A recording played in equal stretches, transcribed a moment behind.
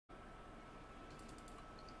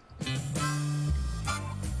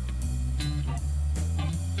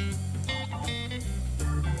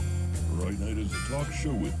show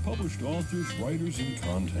with published authors, writers, and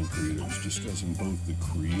content creators discussing both the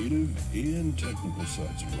creative and technical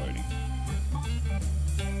sides of writing,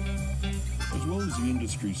 as well as the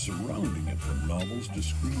industry surrounding it, from novels to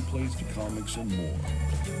screenplays to comics and more.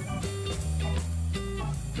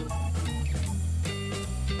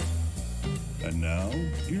 And now,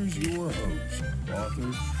 here's your host,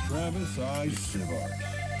 author Travis I. Sivart.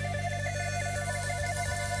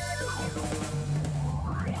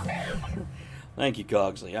 Thank you,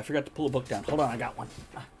 Gogsley. I forgot to pull a book down. Hold on, I got one.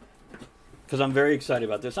 Because I'm very excited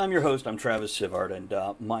about this. I'm your host, I'm Travis Sivart, and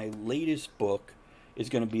my latest book is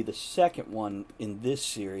going to be the second one in this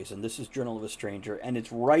series, and this is Journal of a Stranger, and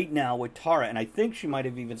it's right now with Tara, and I think she might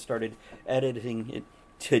have even started editing it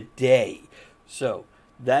today. So,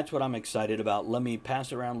 that's what I'm excited about. Let me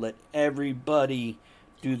pass it around, let everybody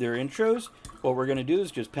do their intros. What we're going to do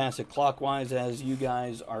is just pass it clockwise as you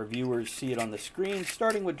guys, our viewers, see it on the screen,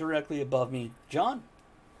 starting with directly above me. John?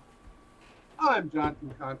 I'm John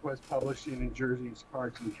from Conquest Publishing in Jersey's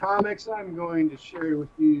Cards and Comics. I'm going to share with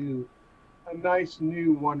you a nice,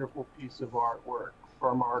 new, wonderful piece of artwork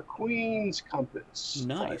from our Queen's Compass.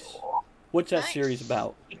 Nice. Title. What's that series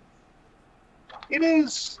about? It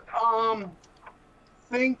is,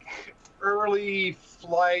 think early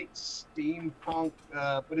flight steampunk,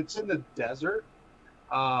 but it's in the desert.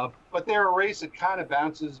 But they're a race that kind of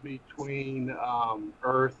bounces between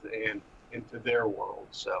Earth and into their world.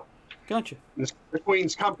 So, gotcha. It's the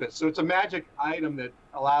Queen's Compass. So it's a magic item that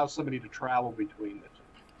allows somebody to travel between the two.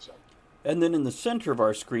 So. And then in the center of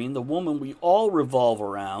our screen, the woman we all revolve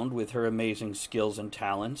around with her amazing skills and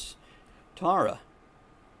talents, Tara.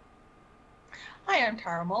 Hi, I'm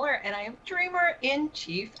Tara Muller, and I am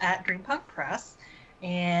Dreamer-in-Chief at Dreampunk Press.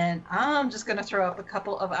 And I'm just going to throw up a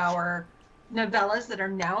couple of our novellas that are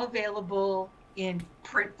now available in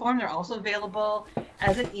print form. They're also available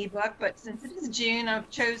as an ebook, but since it is June, I've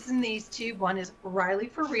chosen these two. One is Riley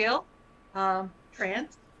for Real,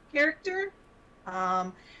 trans character,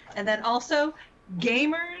 and then also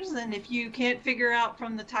Gamers. And if you can't figure out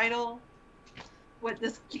from the title what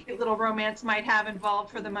this cute little romance might have involved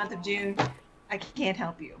for the month of June, I can't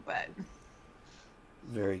help you, but...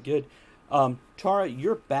 Very good. Tara,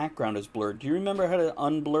 your background is blurred. Do you remember how to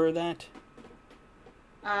unblur that?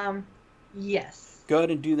 Yes. Go ahead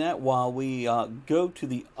and do that while we go to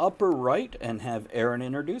the upper right and have Aaron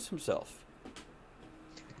introduce himself.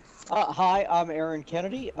 Hi, I'm Aaron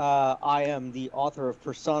Kennedy. I am the author of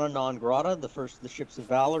Persona Non Grata, the first of the Ships of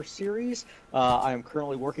Valor series. I am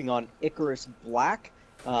currently working on Icarus Black,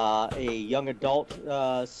 a young adult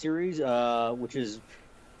series, which is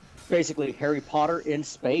basically Harry Potter in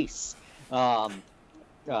space,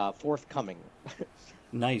 forthcoming.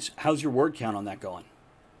 Nice. How's your word count on that going?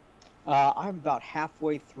 I'm about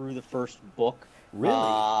halfway through the first book. Really?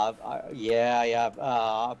 Yeah.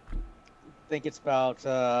 I think it's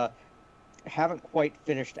about, haven't quite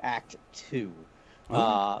finished Act 2.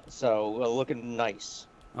 So looking nice.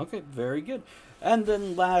 Okay, very good. And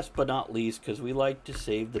then last but not least, because we like to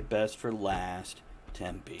save the best for last,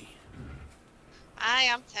 Tempe.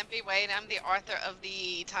 Hi, I'm Tempe Wade. I'm the author of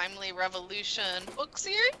the Timely Revolution book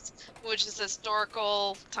series, which is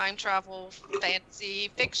historical time travel fantasy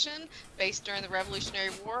fiction based during the Revolutionary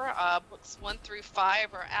War. Books 1 through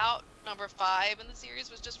 5 are out. Number 5 in the series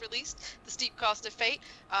was just released, The Steep Cost of Fate,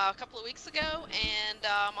 a couple of weeks ago. And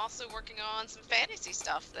I'm also working on some fantasy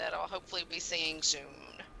stuff that I'll hopefully be seeing soon.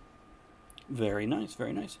 Very nice,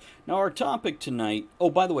 very nice. Now our topic tonight, oh,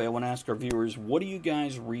 by the way, I want to ask our viewers, what are you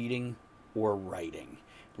guys reading or writing?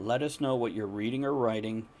 Let us know what you're reading or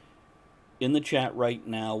writing in the chat right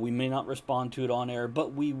now. We may not respond to it on air,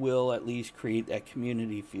 but we will at least create that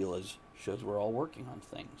community feel as shows we're all working on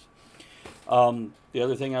things. The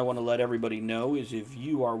other thing I want to let everybody know is if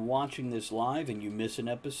you are watching this live and you miss an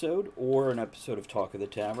episode or an episode of Talk of the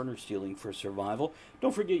Tavern or Stealing for Survival,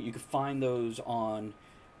 don't forget you can find those on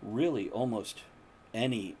really almost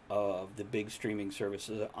any of the big streaming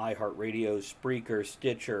services: iHeartRadio, Spreaker,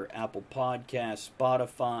 Stitcher, Apple Podcasts,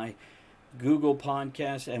 Spotify, Google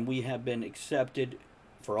Podcasts, and we have been accepted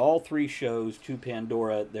for all 3 shows to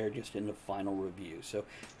Pandora. They're just in the final review, so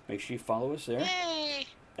make sure you follow us there. Yay!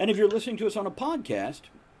 And if you're listening to us on a podcast,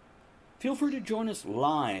 feel free to join us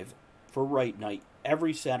live for Write Night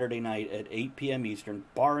every Saturday night at 8 p.m. Eastern,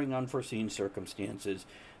 barring unforeseen circumstances.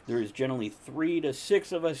 There is generally 3 to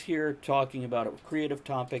 6 of us here talking about a creative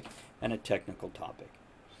topic and a technical topic.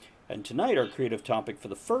 And tonight our creative topic for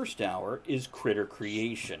the first hour is critter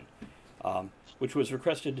creation, which was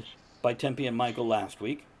requested by Tempe and Michael last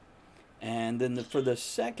week. And then for the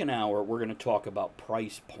second hour, we're going to talk about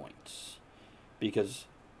price points, because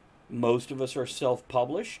most of us are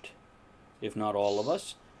self-published, if not all of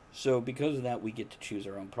us. So because of that, we get to choose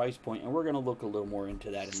our own price point, and we're going to look a little more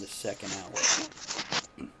into that in the second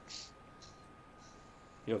hour.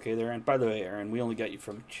 You okay there, Aaron? By the way, Aaron, we only got you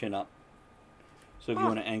from chin up. So if you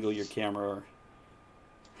want to angle your camera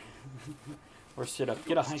or sit up,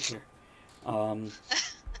 get a high chair.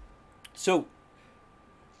 So,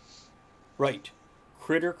 right,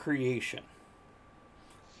 critter creation.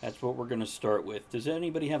 That's what we're going to start with. Does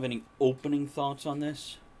anybody have any opening thoughts on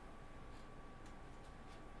this?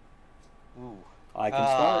 Ooh. I can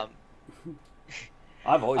start.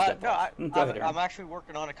 I've always done thoughts. Go ahead, Aaron. I'm actually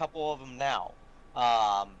working on a couple of them now.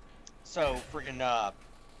 So, friggin',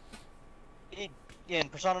 in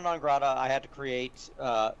Persona non grata, I had to create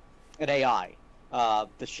an AI,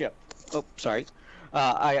 the ship. Oh, sorry.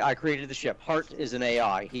 I created the ship. Hart is an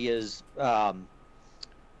AI. He is,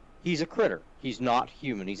 he's a critter. He's not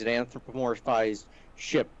human. He's an anthropomorphized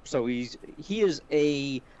ship. So he is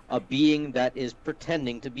a being that is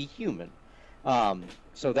pretending to be human.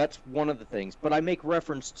 So that's one of the things. But I make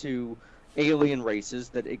reference to alien races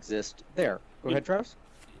that exist there. Go ahead, Travis.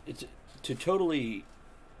 It's to totally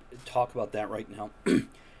talk about that right now.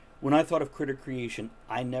 When I thought of critter creation,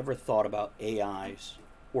 I never thought about AIs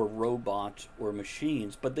or robots or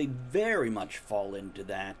machines, but they very much fall into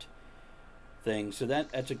that thing. So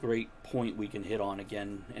that's a great point we can hit on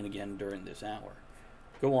again and again during this hour.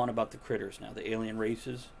 Go on about the critters now, the alien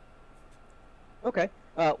races. Okay.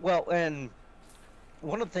 Well, and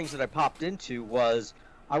one of the things that I popped into was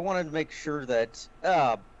I wanted to make sure that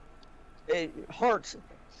Hart,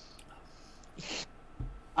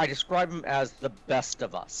 I describe him as the best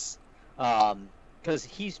of us, because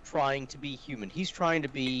he's trying to be human. He's trying to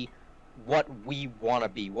be what we want to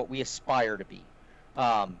be, what we aspire to be.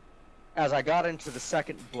 As I got into the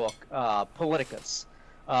second book, Politicus,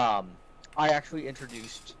 I actually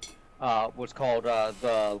introduced what's called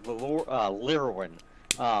the Lirwin,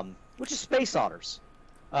 which is space otters.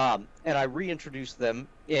 And I reintroduced them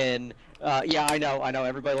in, yeah, I know,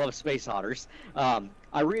 everybody loves space otters.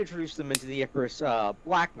 I reintroduced them into the Icarus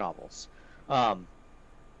Black novels.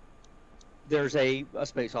 There's a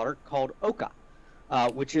space otter called Oka,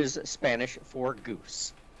 which is Spanish for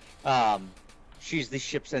goose. She's the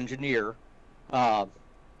ship's engineer on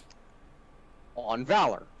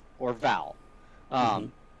Valor, or Val,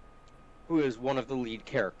 who is one of the lead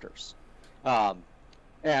characters.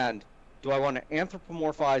 And do I want to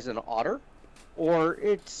anthropomorphize an otter? Or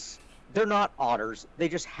they're not otters, they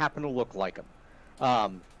just happen to look like them.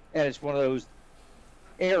 And it's one of those,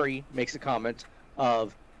 Airy makes a comment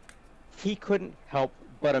of, he couldn't help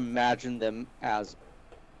but imagine them as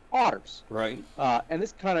otters. Right. And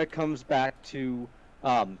this kind of comes back to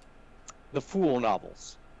the Fool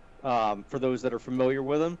novels. For those that are familiar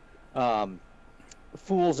with them.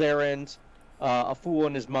 Fool's Errand, A Fool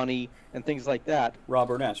and His Money, and things like that.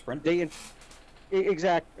 Robert Aspirin.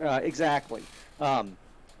 Exactly.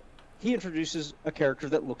 He introduces a character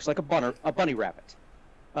that looks like a bunny rabbit.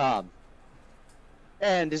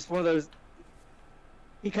 And it's one of those,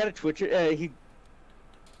 he kind of twitches,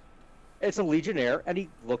 it's a Legionnaire, and he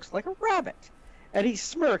looks like a rabbit. And he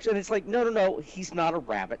smirks, and it's like, no, he's not a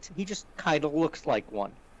rabbit. He just kind of looks like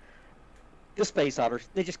one. The space otters,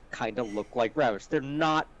 they just kind of look like rabbits. They're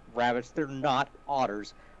not rabbits, they're not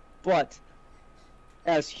otters. But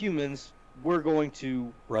as humans, we're going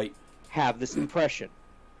to have this impression.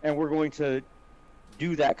 And we're going to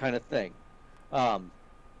do that kind of thing.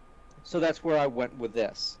 So that's where I went with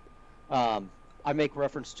this. I make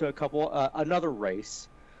reference to another race,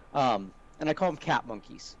 and I call them cat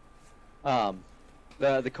monkeys. The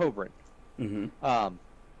Cobran. Mm-hmm.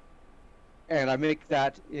 And I make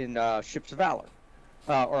that in Ships of Valor,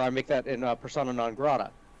 or I make that in Persona non grata.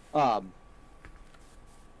 They're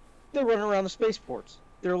running around the spaceports.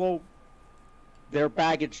 They're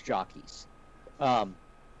baggage jockeys.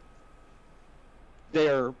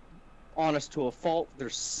 They're honest to a fault. They're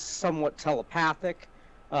somewhat telepathic.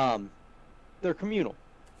 They're communal.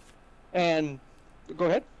 And go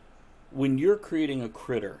ahead. When you're creating a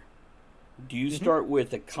critter, do you start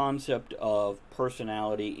with a concept of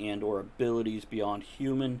personality and or abilities beyond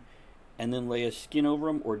human and then lay a skin over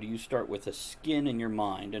them, or do you start with a skin in your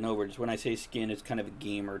mind? In other words, when I say skin, it's kind of a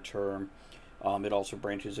gamer term. It also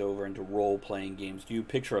branches over into role-playing games. Do you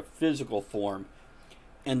picture a physical form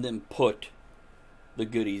and then put the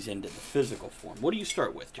goodies into the physical form? What do you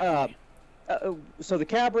start with, Jeremy? So the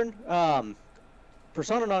Cabron,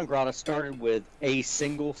 Persona non grata started with a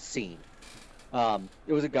single scene.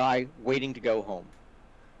 It was a guy waiting to go home.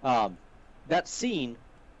 That scene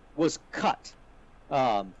was cut.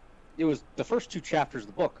 It was the first 2 chapters of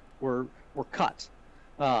the book were cut.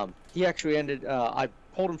 He actually ended. I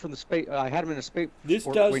pulled him from the space. I had him in a space. This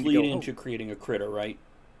does lead into creating a critter, right?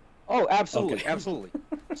 Oh, absolutely, Okay. absolutely.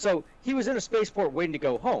 So he was in a spaceport waiting to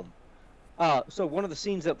go home. So one of the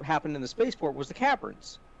scenes that happened in the spaceport was the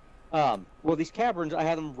caverns. Well, these caverns, I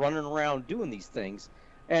had them running around doing these things,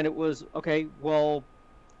 and it was okay. Well,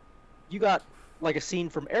 you got like a scene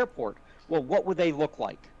from airport. Well, what would they look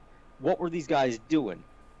like? What were these guys doing?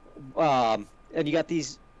 And you got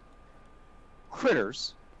these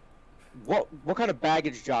critters. What kind of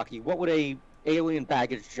baggage jockey? What would a alien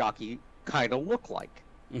baggage jockey kind of look like?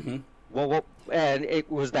 Mm-hmm. Well, and it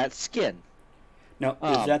was that skin. Now,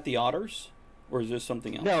 is that the otters, or is this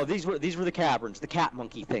something else? No, these were the caverns, the cat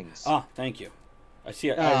monkey things. Ah, thank you. I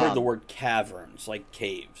see. I heard the word caverns, like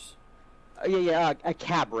caves. A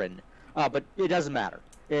cavern, but it doesn't matter.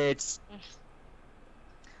 It's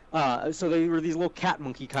so they were these little cat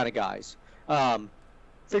monkey kind of guys.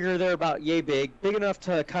 Figure they're about yay big enough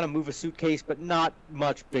to kind of move a suitcase, but not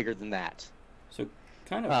much bigger than that. So,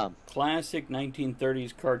 kind of classic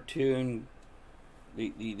 1930s cartoon.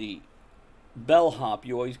 The bellhop,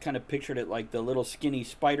 you always kind of pictured it like the little skinny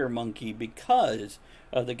spider monkey because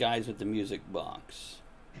of the guys with the music box.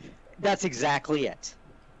 That's exactly it.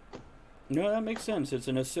 No, that makes sense. It's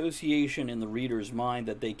an association in the reader's mind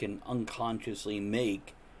that they can unconsciously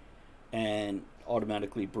make and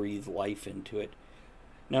automatically breathe life into it.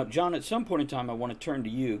 Now, John, at some point in time, I want to turn to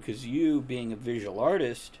you because you, being a visual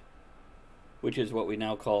artist, which is what we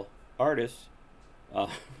now call artists,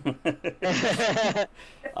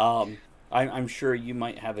 I'm sure you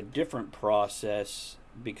might have a different process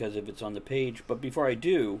because if it's on the page. But before I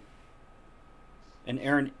do, and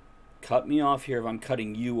Aaron, cut me off here if I'm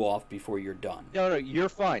cutting you off before you're done. No, you're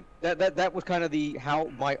fine. That was kind of how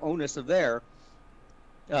my onus of doing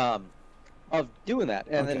that,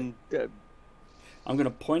 and okay. then. I'm going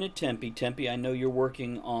to point at Tempe. Tempe, I know you're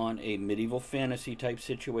working on a medieval fantasy type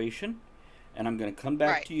situation, and I'm going to come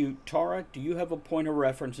back to you. Tara, do you have a point of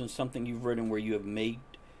reference in something you've written where you have made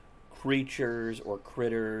creatures or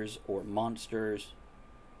critters or monsters?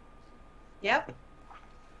 Yep.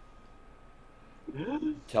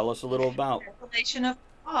 Tell us a little about. Revelation of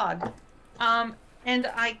Fog. And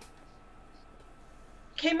I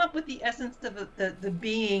came up with the essence of the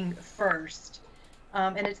being first.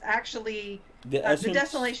 And it's actually The essence, the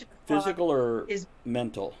desolation of Fog physical or is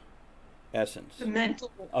mental essence? the mental.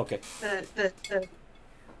 Okay. The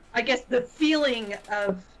I guess the feeling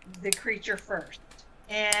of the creature first,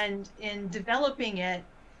 and in developing it,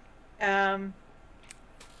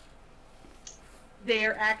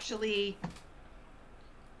 they're actually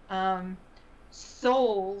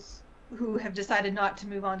souls who have decided not to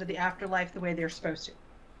move on to the afterlife the way they're supposed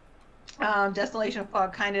to. Desolation of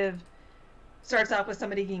Fog kind of starts off with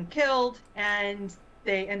somebody getting killed, and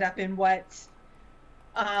they end up in what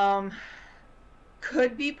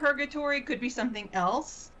could be purgatory, could be something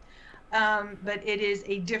else, but it is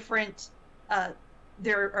a different.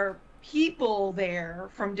 There are people there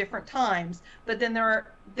from different times, but then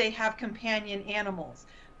they have companion animals.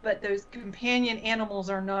 But those companion animals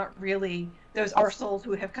are not really, those are souls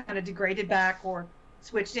who have kind of degraded back or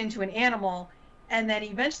switched into an animal, and then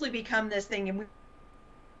eventually become this thing. And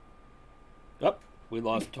we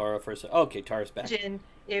lost Tara for a second. Okay, Tara's back.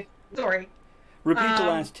 Sorry. Repeat the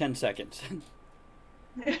last 10 seconds.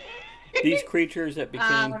 These creatures that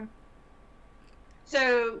became...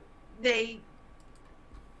 so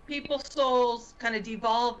people's souls kind of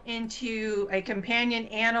devolve into a companion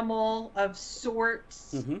animal of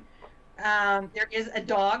sorts. Mm-hmm. There is a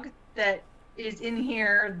dog that is in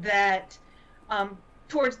here that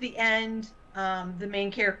towards the end, the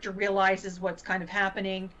main character realizes what's kind of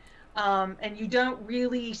happening. And you don't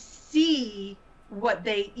really see what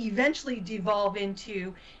they eventually devolve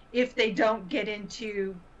into if they don't get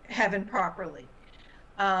into heaven properly.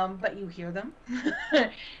 But you hear them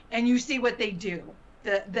and you see what they do,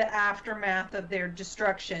 the aftermath of their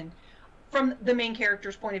destruction from the main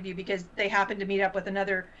character's point of view, because they happen to meet up with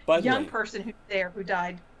another young person who's there who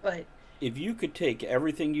died. But if you could take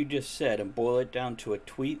everything you just said and boil it down to a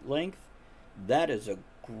tweet length, that is a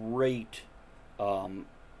great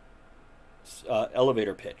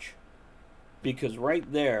elevator pitch. Because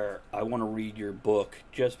right there, I want to read your book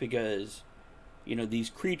just because, you know, these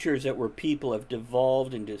creatures that were people have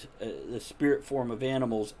devolved into the spirit form of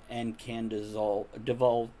animals and can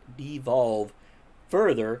devolve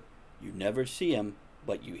further. You never see them,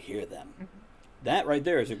 but you hear them. Mm-hmm. That right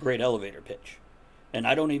there is a great elevator pitch. And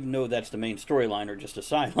I don't even know if that's the main storyline or just a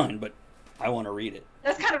sideline, but I want to read it.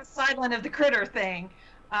 That's kind of a sideline of the critter thing.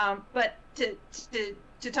 But to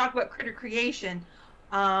talk about critter creation,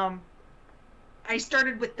 I I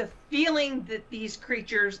started with the feeling that these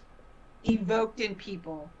creatures evoked in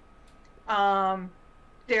people.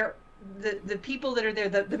 They're the people that are there,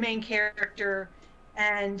 the main character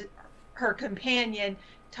and her companion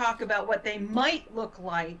talk about what they might look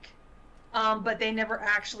like, but they never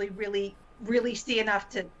actually really see enough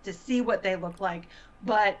to see what they look like.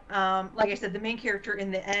 But like I said, the main character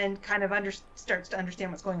in the end kind of starts to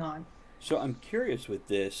understand what's going on. So I'm curious with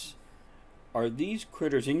this, are these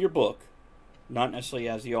critters in your book, not necessarily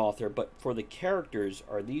as the author, but for the characters,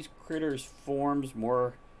 are these critters' forms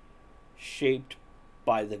more shaped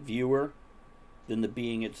by the viewer than the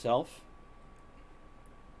being itself?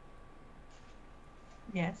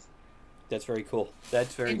 Yes. That's very cool.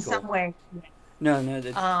 That's very in cool. some way. No,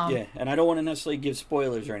 yeah, and I don't want to necessarily give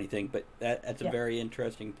spoilers or anything, but that's a Yeah. very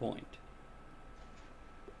interesting point.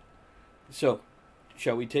 So,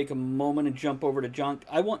 shall we take a moment and jump over to John?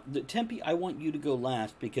 Tempe, I want you to go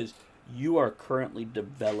last because you are currently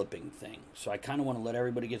developing things. So I kind of want to let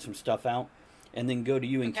everybody get some stuff out and then go to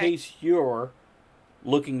you in case you're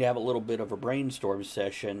looking to have a little bit of a brainstorm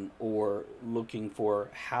session or looking for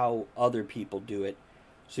how other people do it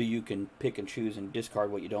so you can pick and choose and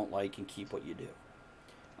discard what you don't like and keep what you do.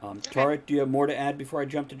 Tara, do you have more to add before I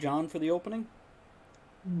jump to John for the opening?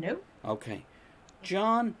 Nope. Okay.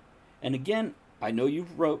 John, and again, I know you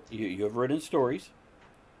have written stories,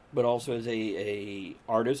 but also as a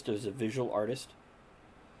artist, as a visual artist,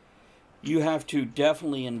 you have to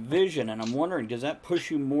definitely envision, and I'm wondering, does that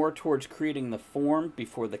push you more towards creating the form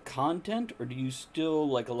before the content, or do you still,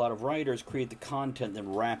 like a lot of writers, create the content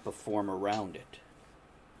then wrap a form around it?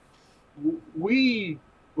 We,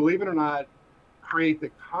 believe it or not, create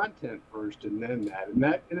the content first and then that,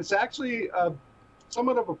 and it's actually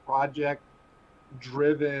somewhat of a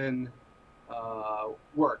project-driven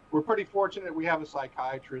work. We're pretty fortunate we have a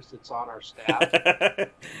psychiatrist that's on our staff.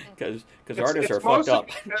 Because artists are fucked up.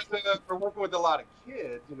 Because we're working with a lot of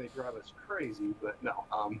kids and they drive us crazy, but no.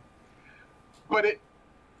 But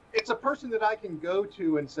it's a person that I can go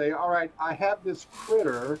to and say, all right, I have this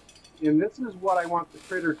critter, and this is what I want the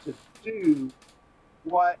critter to do.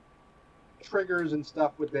 What triggers and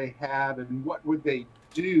stuff would they have, and what would they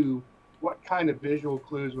do? What kind of visual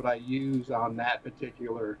clues would I use on that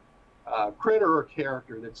particular critter or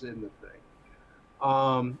character that's in the thing?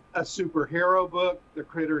 A superhero book, the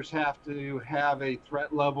critters have to have a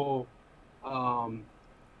threat level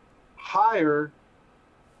higher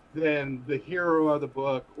than the hero of the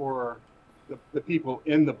book or the people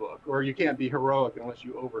in the book, or you can't be heroic unless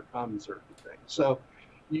you overcome certain things. So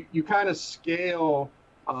you kind of scale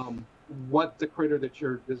what the critter that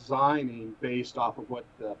you're designing based off of what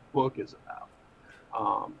the book is about.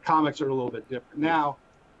 Comics are a little bit different. Now,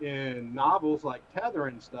 in novels like Tether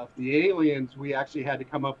and stuff, the aliens, we actually had to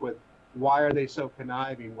come up with, why are they so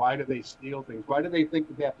conniving? Why do they steal things? Why do they think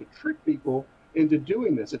that they have to trick people into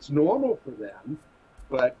doing this? It's normal for them,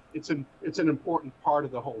 but it's an important part of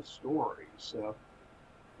the whole story. So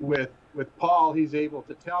with Paul, he's able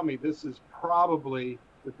to tell me this is probably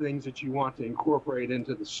the things that you want to incorporate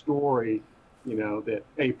into the story, that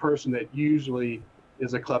a person that usually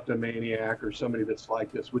is a kleptomaniac or somebody that's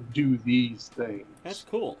like this would do these things. That's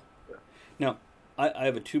cool. Yeah. Now, I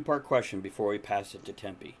have a two-part question before we pass it to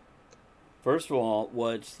Tempe. First of all,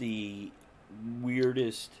 what's the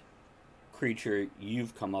weirdest creature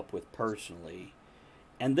you've come up with personally?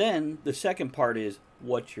 And then the second part is,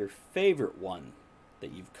 what's your favorite one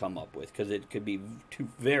that you've come up with? Because it could be two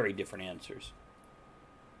very different answers.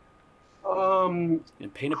 And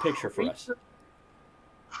paint a picture for us.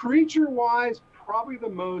 Creature-wise, probably the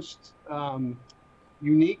most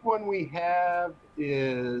unique one we have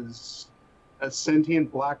is a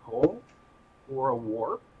sentient black hole or a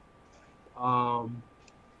warp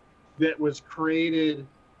that was created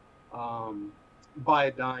by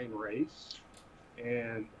a dying race,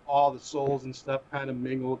 and all the souls and stuff kind of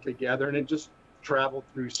mingled together, and it just traveled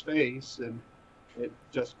through space, and it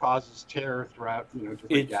just causes terror throughout, different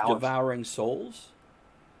galaxies. It's devouring souls?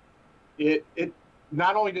 It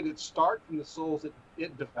not only did it start from the souls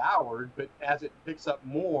it devoured, but as it picks up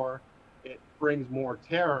more, it brings more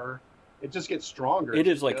terror. It just gets stronger. It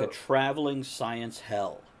is like a traveling science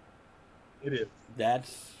hell. It is.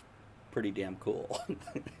 That's pretty damn cool.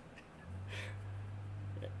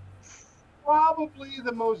 Probably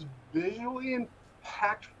the most visually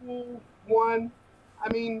impactful one. I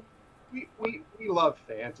mean, we love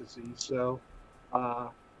fantasy, so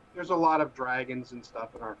there's a lot of dragons and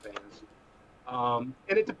stuff in our fantasy.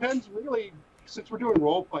 And it depends, really, since we're doing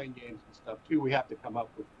role-playing games and stuff, too, we have to come up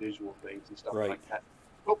with visual things and stuff like that.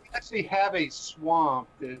 But we actually have a swamp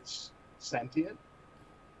that's sentient,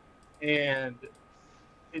 and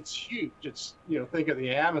it's huge. It's, think of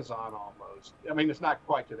the Amazon almost. I mean, it's not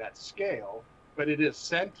quite to that scale, but it is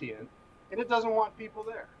sentient, and it doesn't want people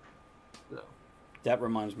there. So. That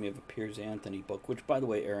reminds me of a Piers Anthony book, which, by the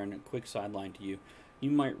way, Aaron, a quick sideline to you.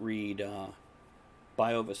 You might read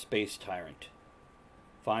Bio of a Space Tyrant,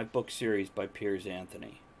 5-book series by Piers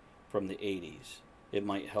Anthony from the 80s. It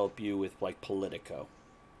might help you with, like, Politico.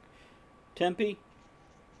 Tempe,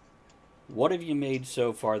 what have you made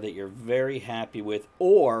so far that you're very happy with,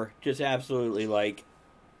 or just absolutely like,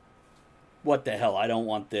 what the hell, I don't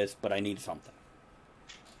want this, but I need something?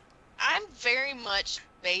 I'm very much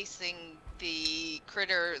basing the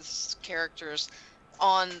Critters characters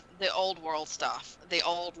on the old world stuff, the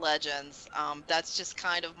old legends. That's just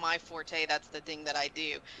kind of my forte. That's the thing that I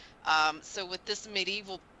do. So with this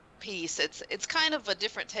medieval piece, it's kind of a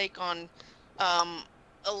different take on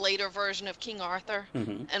a later version of King Arthur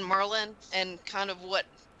and Merlin, and kind of what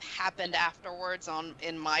happened afterwards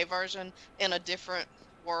in my version in a different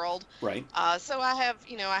world. Right. So I have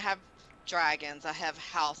dragons, I have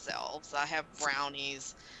house elves, I have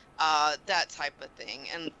brownies, that type of thing.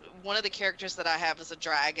 And one of the characters that I have is a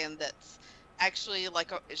dragon that's actually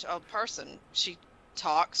like a person. She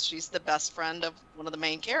talks. She's the best friend of one of the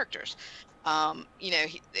main characters.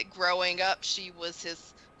 Growing up, she was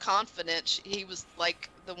his confidant. He was like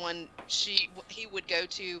the one he would go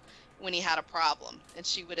to when he had a problem, and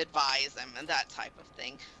she would advise him and that type of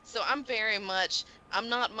thing. So I'm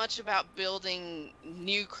not much about building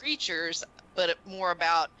new creatures, but more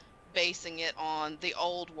about basing it on the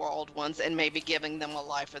old world ones and maybe giving them a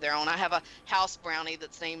life of their own. I have a house brownie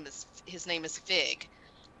his name is Fig.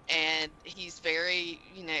 And he's very,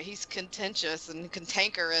 he's contentious and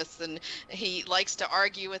cantankerous, and he likes to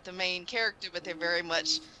argue with the main character, but they're very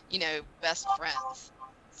much, best friends.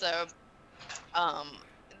 So,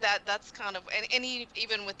 that's kind of, and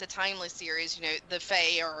even with the Timely series, the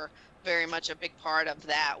Fae are very much a big part of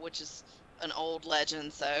that, which is an old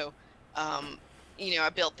legend. So, I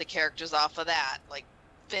built the characters off of that. Like,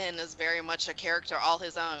 Finn is very much a character all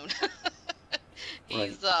his own.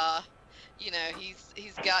 He's, right.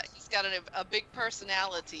 He's got a big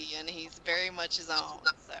personality, and he's very much his own.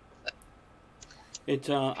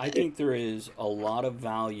 So. I think there is a lot of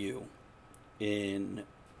value in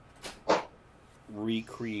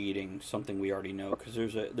recreating something we already know, because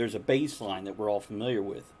there's a baseline that we're all familiar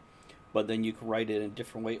with, but then you can write it in a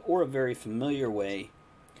different way or a very familiar way,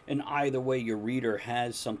 and either way your reader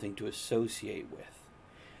has something to associate with.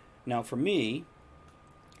 Now for me,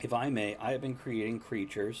 if I may, I have been creating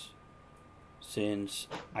creatures since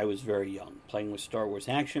I was very young. Playing with Star Wars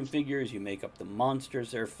action figures, you make up the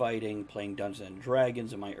monsters they're fighting, playing Dungeons and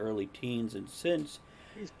Dragons in my early teens, and since...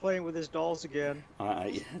 He's playing with his dolls again.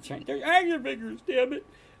 Yeah, that's right. They're action figures, damn it.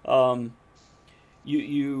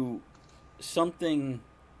 Something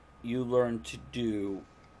you learn to do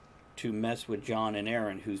to mess with John and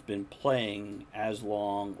Aaron, who's been playing as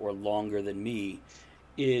long or longer than me,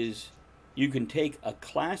 is you can take a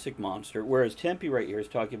classic monster, whereas Tempe right here is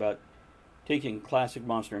talking about taking classic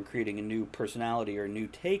monster and creating a new personality or a new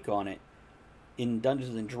take on it. In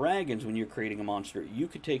Dungeons and Dragons, when you're creating a monster, you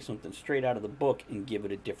could take something straight out of the book and give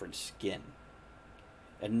it a different skin.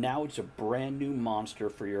 And now it's a brand new monster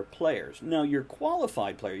for your players. Now, your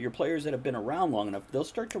qualified player, your players that have been around long enough, they'll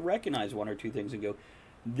start to recognize one or two things and go,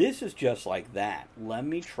 this is just like that. Let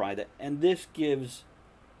me try that. And this does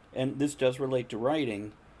relate to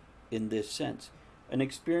writing in this sense. An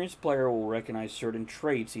experienced player will recognize certain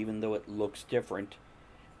traits even though it looks different,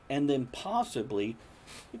 and then possibly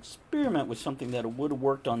experiment with something that would have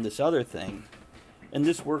worked on this other thing. And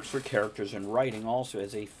this works for characters in writing also,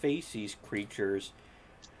 as they face these creatures.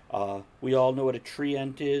 We all know what a tree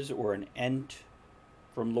ent is, or an ent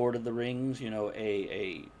from Lord of the Rings,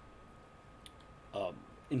 a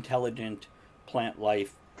intelligent plant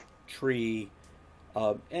life tree.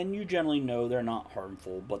 And you generally know they're not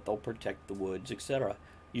harmful, but they'll protect the woods, etc.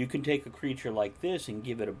 You can take a creature like this and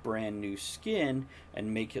give it a brand new skin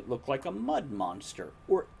and make it look like a mud monster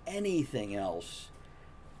or anything else.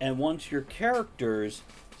 And once your characters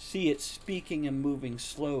see it speaking and moving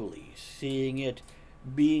slowly, seeing it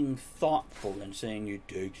being thoughtful and saying it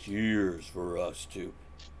takes years for us to,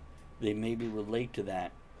 they maybe relate to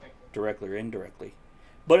that directly or indirectly.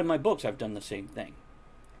 But in my books, I've done the same thing.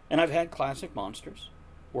 And I've had classic monsters,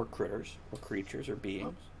 or critters, or creatures, or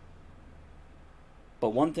beings. But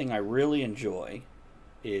one thing I really enjoy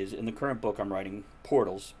is, in the current book I'm writing,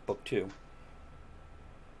 Portals, Book 2,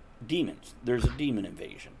 demons. There's a demon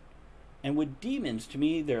invasion. And with demons, to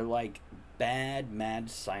me, they're like bad, mad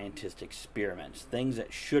scientist experiments. Things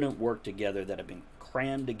that shouldn't work together, that have been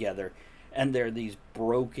crammed together. And they're these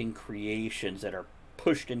broken creations that are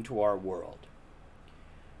pushed into our world.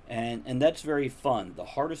 And that's very fun. The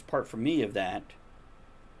hardest part for me of that,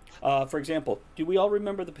 for example, do we all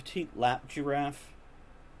remember the petite lap giraffe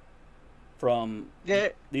from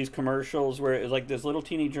these commercials where it's like this little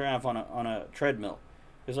teeny giraffe on a treadmill?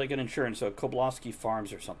 It's like an insurance, so Koblovsky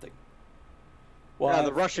Farms or something. Well,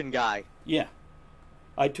 the Russian guy. Yeah.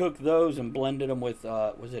 I took those and blended them with,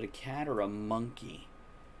 was it a cat or a monkey?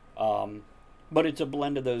 But it's a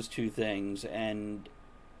blend of those two things, and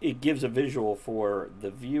it gives a visual for the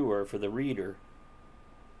viewer, for the reader,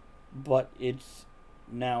 but it's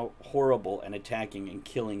now horrible and attacking and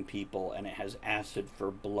killing people, and it has acid for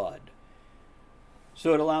blood.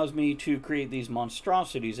 So it allows me to create these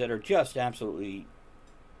monstrosities that are just absolutely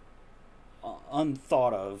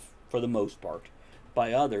unthought of, for the most part,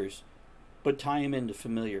 by others, but tie them into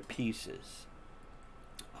familiar pieces.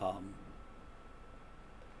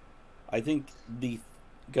 I think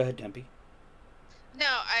Go ahead, Tempe. No,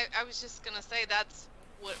 I was just going to say that's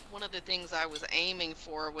what one of the things I was aiming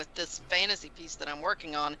for with this fantasy piece that I'm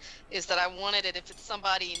working on is that I wanted it, if it's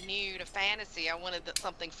somebody new to fantasy, I wanted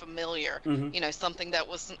something familiar, something that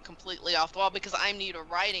wasn't completely off the wall, because I'm new to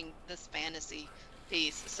writing this fantasy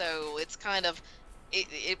piece. So it's kind of,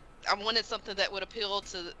 I wanted something that would appeal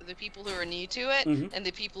to the people who are new to it and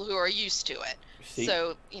the people who are used to it. See?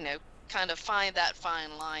 So, kind of find that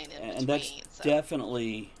fine line in between. And that's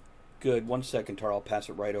definitely good. 1 second, Tara, I'll pass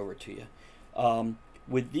it right over to you.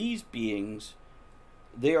 With these beings,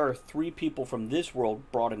 they are 3 people from this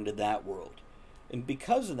world brought into that world. And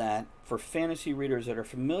because of that, for fantasy readers that are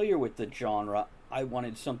familiar with the genre, I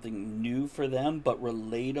wanted something new for them, but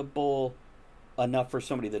relatable enough for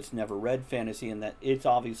somebody that's never read fantasy, and that it's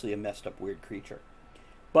obviously a messed up weird creature.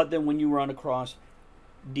 But then when you run across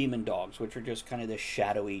demon dogs, which are just kind of the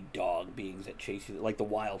shadowy dog beings that chase you, like the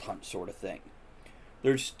Wild Hunt sort of thing,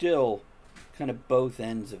 there's still kind of both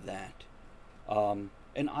ends of that.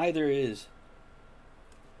 And either is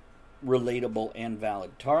relatable and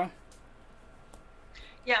valid. Tara?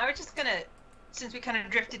 Yeah, I was just going to, since we kind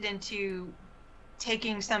of drifted into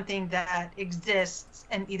taking something that exists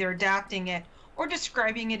and either adapting it or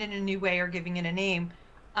describing it in a new way or giving it a name,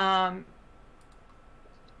 a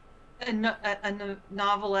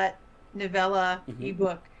novelette, novella,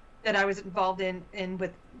 ebook that I was involved in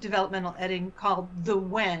with developmental editing called The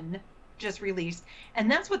When, just released,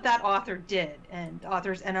 and that's what that author did, and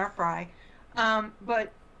authors N.R. Fry.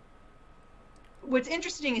 But what's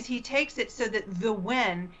interesting is he takes it so that the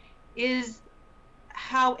when is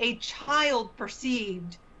how a child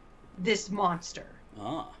perceived this monster.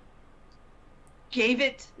 Gave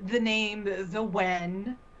it the name The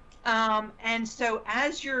When, and so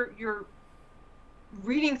as you're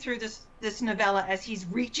reading through this novella, as he's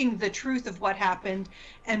reaching the truth of what happened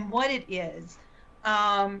and what it is,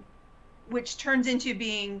 which turns into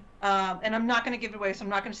being, and I'm not going to give it away, so I'm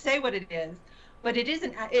not going to say what it is, but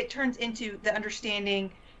it turns into the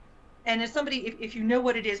understanding, and as somebody, if you know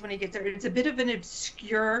what it is when he gets there, it's a bit of an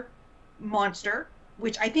obscure monster,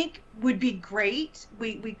 which I think would be great.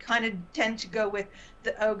 We kind of tend to go with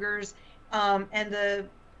the ogres and the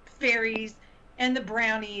fairies and the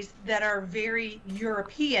brownies that are very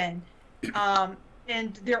European,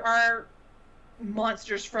 and there are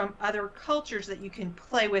monsters from other cultures that you can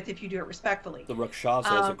play with if you do it respectfully. The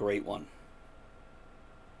Rakshasa is a great one.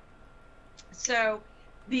 So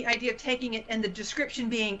the idea of taking it and the description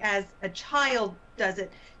being as a child does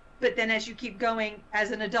it, but then as you keep going as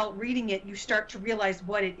an adult reading it, you start to realize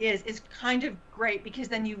what it is kind of great, because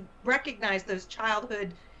then you recognize those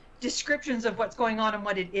childhood descriptions of what's going on and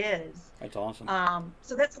what it is. That's awesome.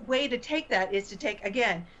 So that's a way to take that, is to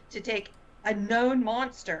take a known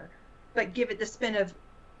monster, but give it the spin of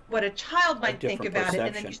what a child might think about it,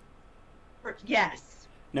 and then yes.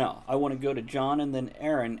 Now, I want to go to John and then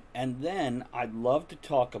Aaron, and then I'd love to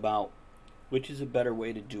talk about which is a better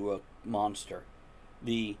way to do a monster.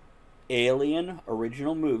 The Alien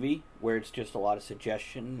original movie, where it's just a lot of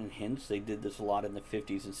suggestion and hints. They did this a lot in the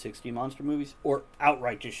 50s and 60s monster movies, or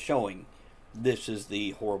outright just showing this is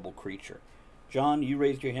the horrible creature. John, you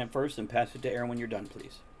raised your hand first, and pass it to Aaron when you're done,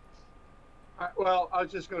 please. Well, I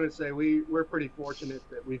was just going to say we're pretty fortunate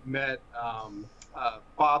that we've met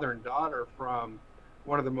father and daughter from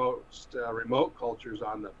one of the most remote cultures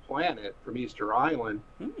on the planet, from Easter Island,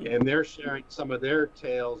 and they're sharing some of their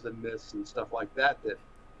tales and myths and stuff like that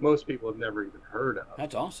most people have never even heard of.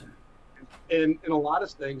 That's awesome. And a lot of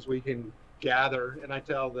things we can gather, and I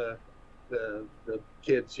tell the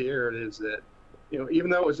kids here is that, even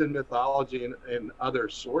though it was in mythology and other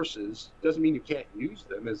sources, doesn't mean you can't use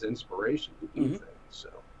them as inspiration to do things. So,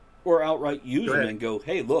 or outright use them and go,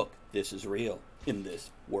 hey, look, this is real in this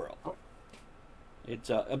world. It's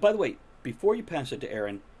by the way, before you pass it to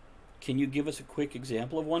Aaron, can you give us a quick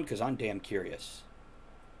example of one? Because I'm damn curious.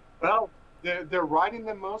 Well, they're riding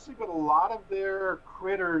them mostly, but a lot of their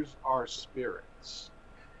critters are spirits.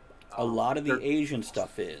 A lot of the They're- Asian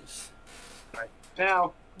stuff is. Right.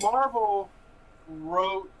 Now, Marvel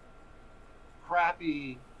wrote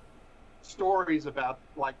crappy stories about,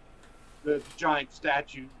 like, the giant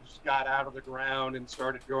statues got out of the ground and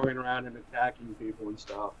started going around and attacking people and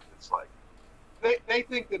stuff. It's like, they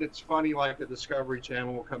think that it's funny, like the Discovery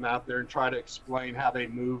Channel will come out there and try to explain how they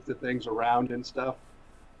move the things around and stuff.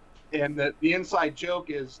 And the inside joke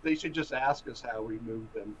is they should just ask us how we move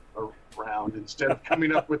them around instead of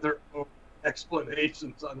coming up with their own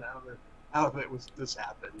explanations on how this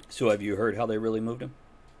happened. So have you heard how they really moved him?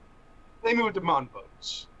 They moved them on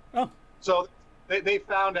boats. Oh. So they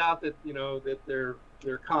found out that, you know, that they're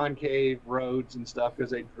concave roads and stuff because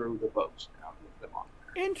they drew the boats down with them on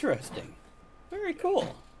there. Interesting. Very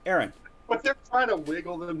cool. Aaron. But they're trying to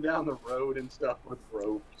wiggle them down the road and stuff with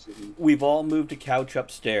ropes. And... We've all moved a couch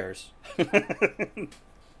upstairs.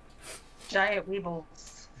 Giant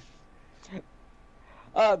weebles.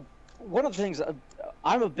 One of the things,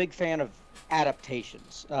 I'm a big fan of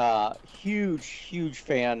adaptations. Huge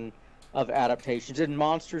fan of adaptations. And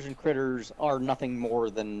Monsters and Critters are nothing more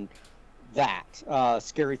than that.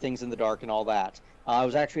 Scary Things in the Dark and all that. I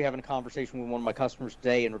was actually having a conversation with one of my customers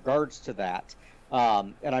today in regards to that.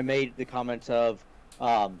 And I made the comment of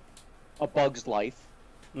A Bug's Life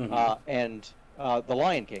and The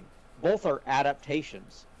Lion King. Both are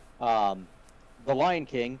adaptations. The Lion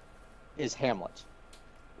King is Hamlet.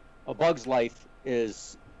 A Bug's Life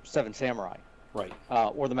is Seven Samurai. Right.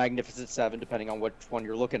 Or The Magnificent Seven, depending on which one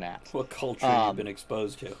you're looking at. What culture you've been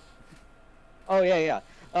exposed to. Oh, yeah.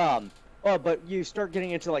 But you start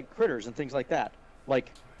getting into, like, critters and things like that.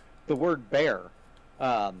 Like, the word bear.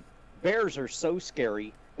 Bears are so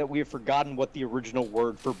scary that we have forgotten what the original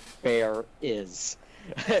word for bear is.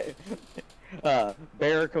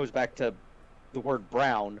 Bear goes back to the word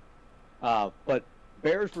brown, but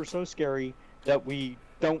bears were so scary that we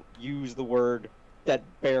don't use the word that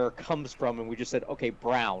bear comes from, and we just said, okay,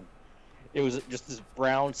 brown. It was just this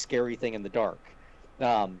brown, scary thing in the dark.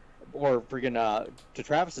 Or friggin', to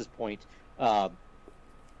Travis's point,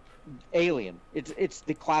 Alien. It's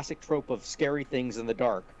the classic trope of scary things in the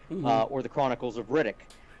dark. Or the Chronicles of Riddick,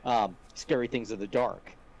 Scary Things in the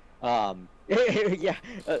Dark.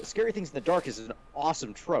 Scary Things in the Dark is an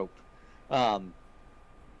awesome trope, and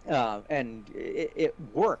it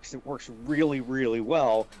works. It works really, really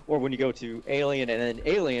well. Or when you go to Alien and then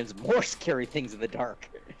Aliens, more Scary Things in the Dark.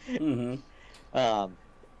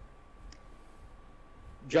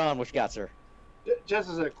 John, what you got, sir? Just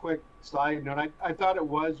as a quick side note, I thought it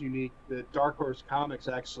was unique that Dark Horse Comics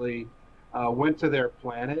actually went to their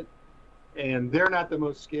planet, and they're not the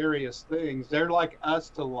most scariest things. They're like us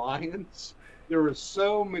to lions. There were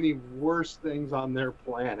so many worse things on their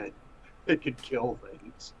planet that could kill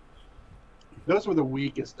things. Those were the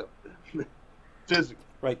weakest of them, physically.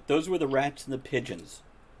 Right, those were the rats and the pigeons.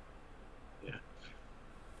 Yeah.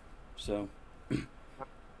 So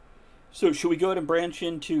should we go ahead and branch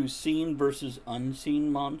into seen versus unseen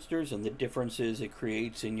monsters and the differences it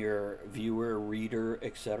creates in your viewer, reader,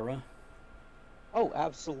 etc.? Oh,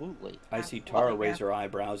 absolutely. I see Tara raise her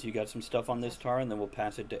eyebrows. You got some stuff on this, Tara, and then we'll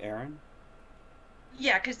pass it to Aaron?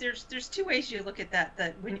 Yeah, because there's two ways you look at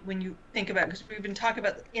that when you think about it, because we've been talking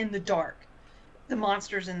about in the dark, the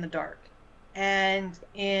monsters in the dark. And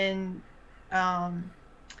in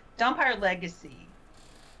Vampire Legacy,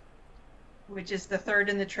 which is the third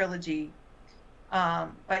in the trilogy,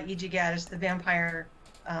 by E.G. Gaddis, the Vampire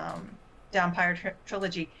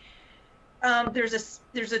trilogy,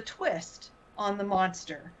 there's a twist on the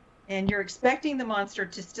monster, and you're expecting the monster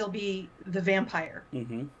to still be the vampire,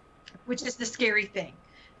 which is the scary thing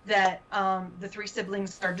that the three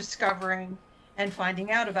siblings are discovering and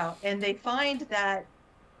finding out about. And they find that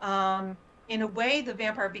in a way the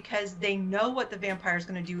vampire, because they know what the vampire is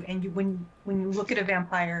going to do, and when you look at a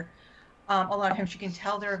vampire, a lot of times you can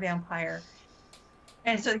tell they're a vampire,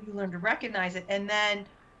 and so you learn to recognize it. And then,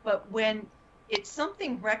 but when it's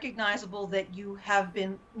something recognizable that you have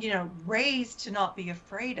been, raised to not be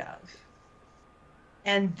afraid of,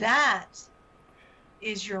 and that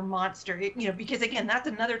is your monster. Because again, that's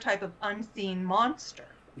another type of unseen monster.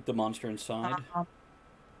 The monster inside.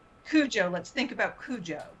 Cujo. Let's think about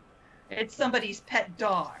Cujo. It's somebody's pet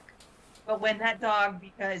dog, but when that dog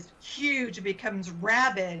becomes huge, becomes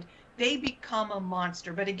rabid, they become a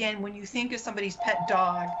monster. But again, when you think of somebody's pet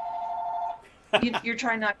dog, you're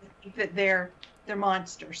trying not to think that they're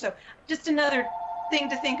monsters. So just another thing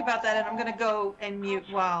to think about that, and I'm going to go and mute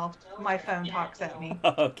while my phone talks at me.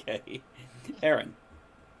 Okay. Aaron.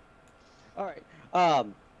 All right.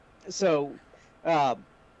 So, an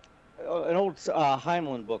old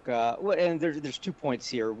Heinlein book, and there's 2 points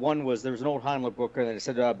here. One was there was an old Heinlein book, and it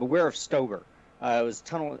said, "Beware of Stober." It was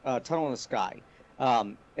tunnel in the sky,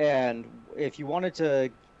 and if you wanted to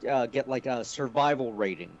get like a survival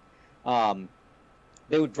rating,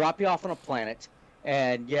 they would drop you off on a planet,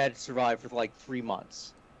 and you had to survive for like 3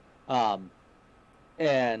 months.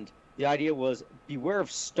 And the idea was beware of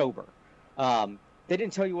Stober. They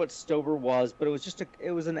didn't tell you what Stober was, but it was just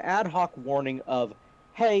it was an ad hoc warning of,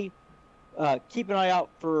 hey, keep an eye out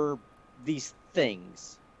for these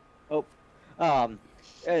things. And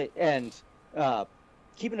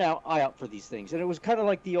keep an eye out for these things. And it was kind of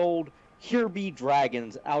like the old here be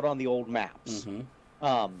dragons out on the old maps.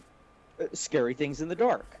 Mm-hmm. Scary things in the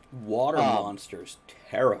dark. Water monsters,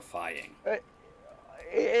 terrifying.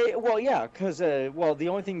 Well, yeah, because the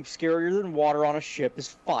only thing scarier than water on a ship is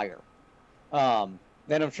fire. And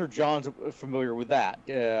I'm sure John's familiar with that.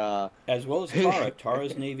 As well as Tara.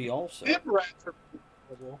 Tara's Navy also. Mid rats are pretty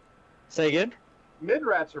horrible. Say again? Mid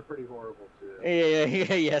rats are pretty horrible too.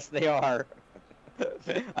 Yes, they are.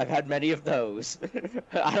 I've had many of those.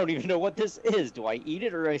 I don't even know what this is. Do I eat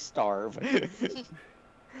it or I starve?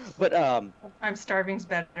 But I'm starving's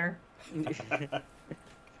better.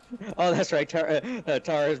 Oh, that's right. Tara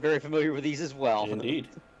is very familiar with these as well. Indeed.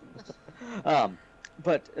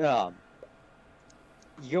 But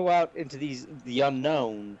you go out into the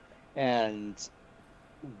unknown, and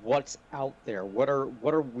what's out there? What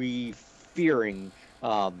are we fearing?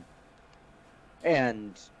 And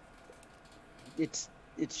it's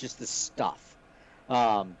just the stuff.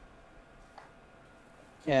 And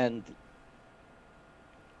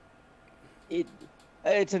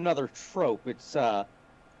it's another trope. It's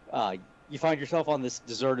you find yourself on this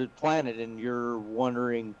deserted planet, and you're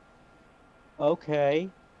wondering, okay,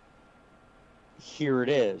 here it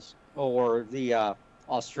is. Or the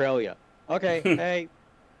Australia. Okay, hey.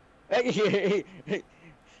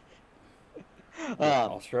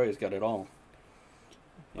 Australia's got it all.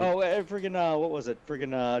 Oh, and friggin' what was it?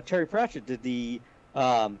 Friggin' Terry Pratchett did the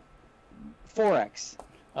 4X,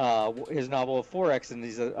 his novel of 4X, and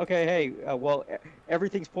he said, okay, hey, well,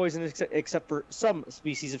 everything's poisonous except for some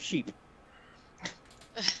species of sheep.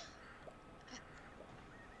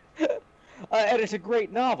 And it's a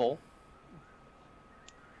great novel.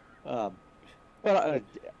 But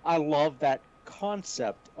I love that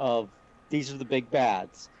concept of these are the big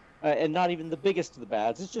bads. And not even the biggest of the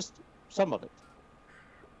bads, it's just some of it.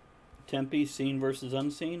 Tempe, seen versus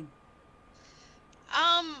unseen?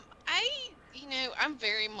 I'm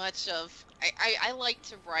very much of, I like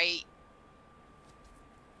to write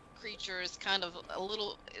creatures kind of a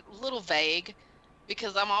little vague,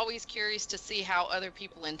 because I'm always curious to see how other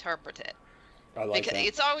people interpret it. I like because that.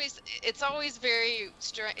 it's always very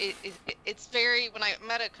it's very, when I'm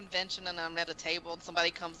at a convention and I'm at a table and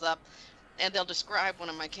somebody comes up and they'll describe one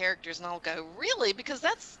of my characters and I'll go, really? Because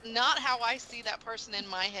that's not how I see that person in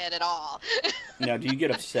my head at all. Now, do you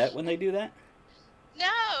get upset when they do that? No,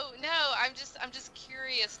 I'm just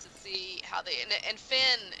curious to see how they, and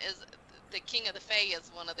Finn is the King of the Fae, is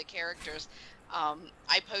one of the characters.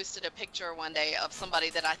 I posted a picture one day of somebody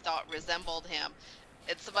that I thought resembled him.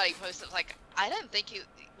 And somebody posted, like, I didn't think he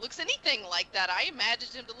looks anything like that. I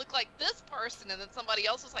imagined him to look like this person. And then somebody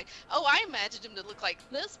else was like, oh, I imagined him to look like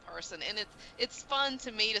this person. And it's fun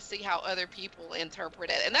to me to see how other people interpret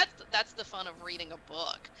it. And that's the fun of reading a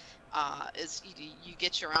book, is you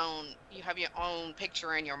get you have your own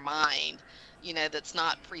picture in your mind, that's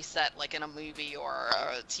not preset like in a movie or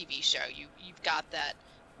a TV show. You've got that,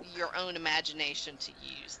 your own imagination to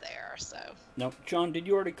use there. So now, John, did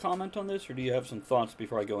you already comment on this, or do you have some thoughts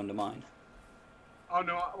before I go into mine? Oh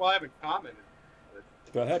no, well, I haven't commented.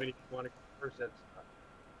 Go ahead. If you want to go first,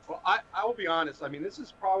 well, I will be honest. I mean, this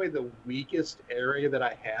is probably the weakest area that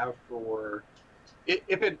I have for,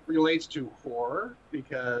 if it relates to horror,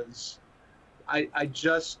 because I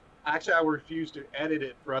refuse to edit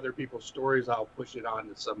it for other people's stories. I'll push it on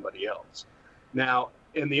to somebody else. Now,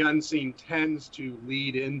 and the unseen tends to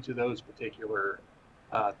lead into those particular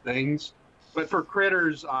things. But for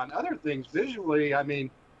critters on other things, visually, I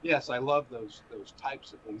mean, yes, I love those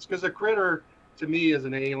types of things. Because a critter, to me, is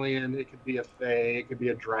an alien. It could be a fae. It could be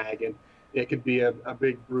a dragon. It could be a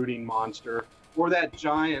big brooding monster. Or that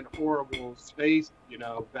giant, horrible space,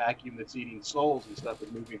 vacuum that's eating souls and stuff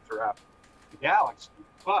and moving throughout the galaxy.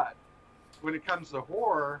 But when it comes to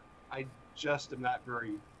horror, I just am not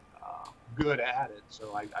very good at it,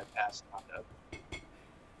 so I passed on it.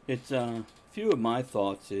 It's a few of my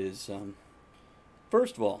thoughts is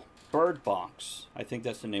First of all, Bird Box. I think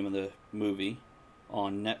that's the name of the movie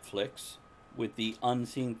on Netflix with the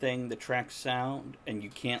unseen thing that tracks sound and you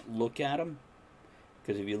can't look at them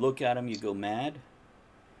because if you look at them, you go mad.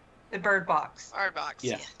 The Bird Box. Bird Box.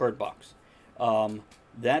 Yeah, Bird Box.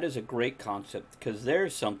 That is a great concept because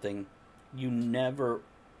there's something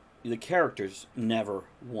the characters never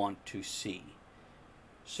want to see.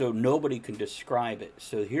 So nobody can describe it.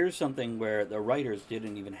 So here's something where the writers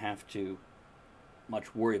didn't even have to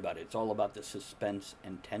much worry about it. It's all about the suspense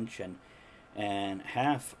and tension. And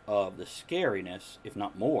half of the scariness, if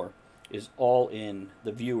not more, is all in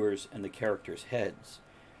the viewers and the characters' heads.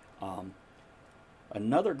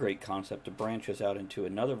 Another great concept that branches out into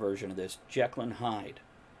another version of this, Jekyll and Hyde.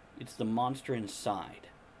 It's the monster inside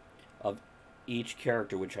of each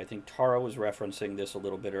character, which I think Tara was referencing this a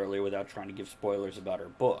little bit earlier without trying to give spoilers about her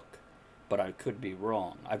book. But I could be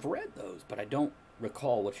wrong. I've read those, but I don't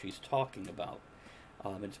recall what she's talking about.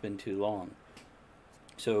 It's been too long.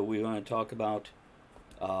 So we want to talk about,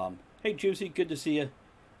 hey Juicy, good to see you.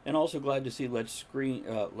 And also glad to see Let's Write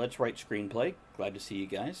Screenplay. Glad to see you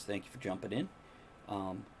guys. Thank you for jumping in.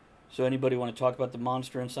 So anybody want to talk about the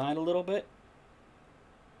monster inside a little bit?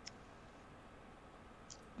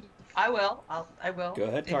 I will. I will. Go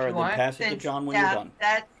ahead, if Tara. you Then want. pass it to John when you're done.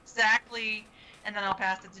 That's exactly, and then I'll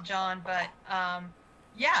pass it to John. But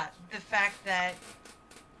yeah, the fact that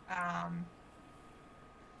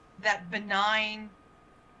that benign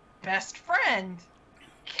best friend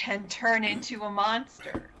can turn into a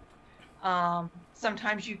monster.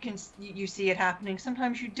 Sometimes you see it happening.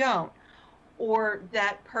 Sometimes you don't. Or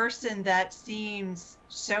that person that seems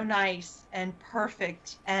so nice and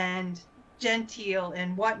perfect and genteel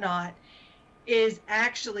and whatnot is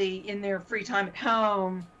actually in their free time at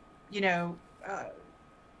home,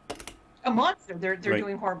 a monster. They're Right.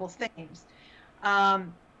 doing horrible things.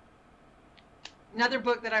 Another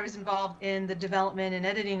book that I was involved in the development and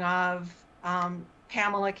editing of,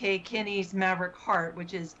 Pamela K. Kinney's Maverick Heart,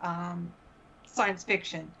 which is science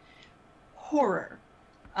fiction, horror,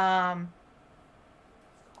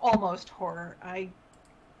 almost horror. I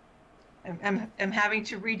am having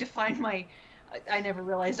to redefine my. I never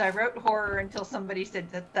realized I wrote horror until somebody said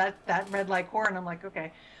that read like horror, and I'm like,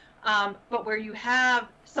 okay. But where you have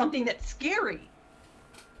something that's scary,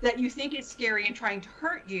 that you think is scary and trying to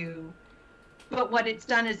hurt you, but what it's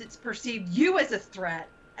done is it's perceived you as a threat,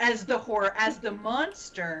 as the horror, as the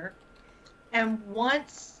monster, and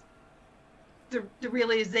once the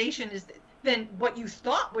realization is that then what you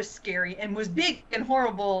thought was scary and was big and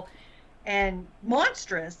horrible and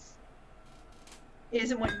monstrous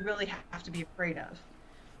isn't what you really have to be afraid of.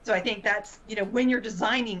 So I think that's, when you're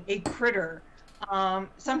designing a critter,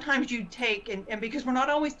 sometimes you take, and because we're not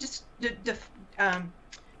always just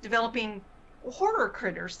developing horror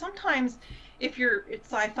critters, sometimes if it's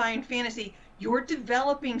sci-fi and fantasy, you're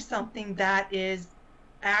developing something that is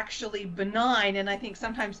actually benign. And I think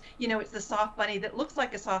sometimes, it's the soft bunny that looks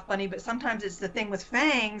like a soft bunny, but sometimes it's the thing with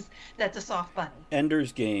fangs that's a soft bunny.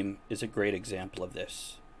 Ender's Game is a great example of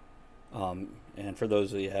this. And for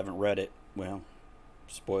those of you who haven't read it, well,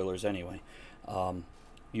 spoilers anyway.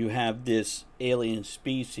 You have this alien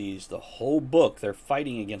species, the whole book, they're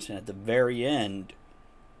fighting against it. At the very end,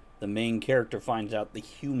 the main character finds out the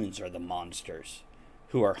humans are the monsters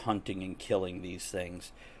who are hunting and killing these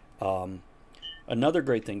things. Another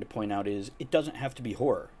great thing to point out is it doesn't have to be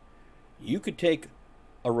horror. You could take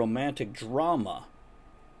a romantic drama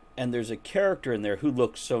and there's a character in there who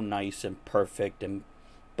looks so nice and perfect and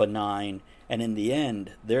benign, and in the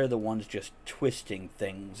end they're the ones just twisting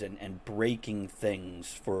things and breaking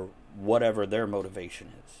things for whatever their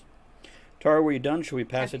motivation is. Tara, were you done? Should we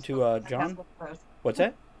pass it to John? What's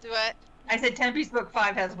that? Do it. I said Tempe's book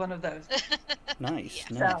 5 has one of those. Nice,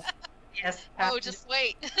 Yeah. nice. So, yes. Oh, just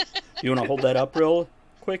wait. You want to hold that up real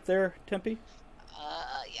quick there, Tempe?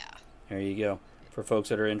 Yeah. There you go. For folks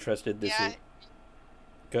that are interested, this is...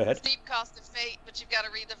 Go ahead. Steep cost of fate, but you've got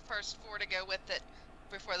to read the first 4 to go with it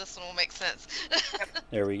before this one will make sense.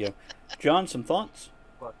 There we go. John, some thoughts?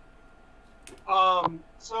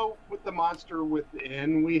 So with The Monster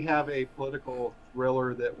Within, we have a political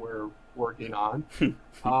thriller that we're working on.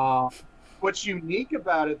 What's unique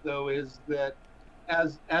about it, though, is that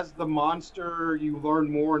as the monster, you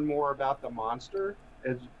learn more and more about the monster.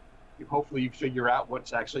 As hopefully you figure out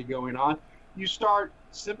what's actually going on, you start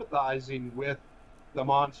sympathizing with the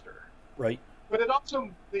monster. Right. But it also,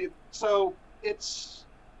 so it's,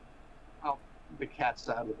 well, the cat's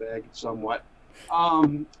out of the bag somewhat.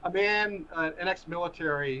 A man, an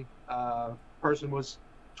ex-military person, was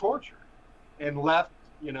tortured and left,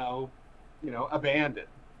 abandoned.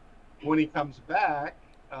 When he comes back,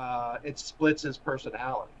 it splits his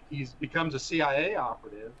personality. He becomes a CIA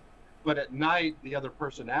operative, but at night the other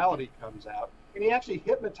personality comes out, and he actually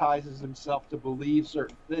hypnotizes himself to believe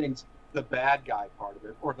certain things, the bad guy part of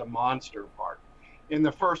it or the monster part. In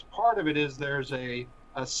the first part of it is there's a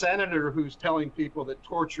senator who's telling people that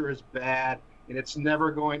torture is bad and it's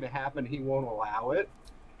never going to happen. He won't allow it.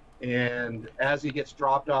 And as he gets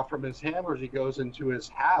dropped off from his handlers, he goes into his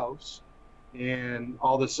house, and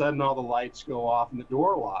all of a sudden all the lights go off and the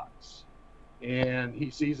door locks. And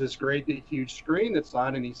he sees this great big huge screen that's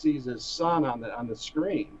on, and he sees his son on the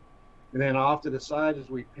screen. And then off to the side, as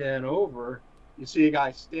we pan over, you see a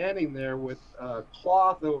guy standing there with a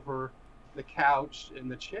cloth over the couch and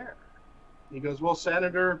the chair. He goes, "Well,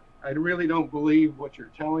 Senator, I really don't believe what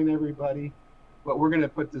you're telling everybody, but we're going to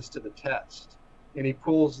put this to the test." And he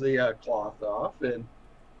pulls the cloth off, and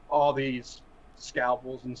all these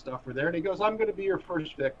scalpels and stuff are there. And he goes, "I'm going to be your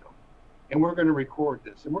first victim, and we're going to record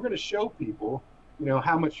this, and we're going to show people,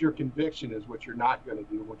 how much your conviction is, what you're not going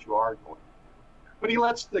to do, what you are going to do." But he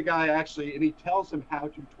lets the guy actually, and he tells him how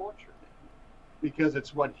to torture him, because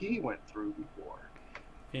it's what he went through before.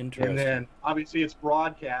 Interesting. And then obviously it's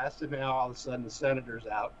broadcast, and now all of a sudden the senator's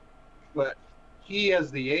out. But he, as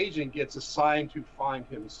the agent, gets assigned to find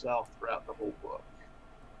himself throughout the whole book.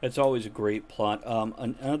 It's always a great plot.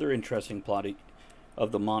 Another interesting plot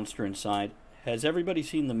of the monster inside. Has everybody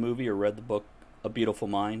seen the movie or read the book A Beautiful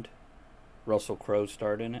Mind? Russell Crowe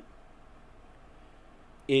starred in it.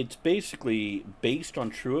 It's basically based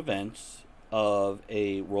on true events of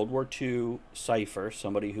a World War II cipher,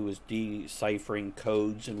 somebody who was deciphering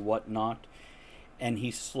codes and whatnot, and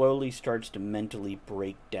he slowly starts to mentally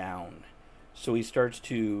break down. So he starts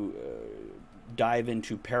to dive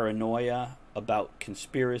into paranoia about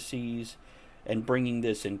conspiracies and bringing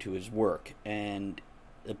this into his work. And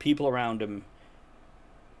the people around him,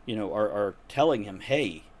 are telling him,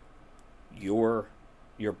 "Hey, you're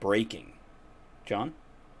breaking." John?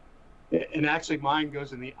 And actually mine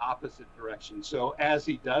goes in the opposite direction. So as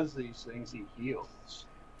he does these things, he heals.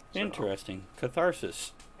 So, interesting.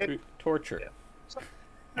 Catharsis. Torture. Yeah. So,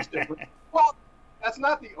 that's different. Well, that's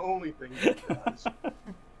not the only thing he does.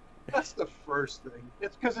 That's the first thing.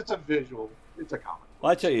 It's because it's a visual. It's a comic.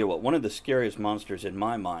 Well, I tell you what, one of the scariest monsters in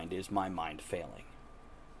my mind is my mind failing.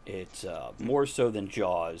 It's more so than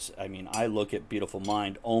Jaws. I mean, I look at Beautiful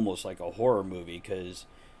Mind almost like a horror movie because...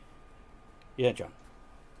 Yeah, John.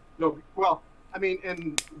 No, well, I mean,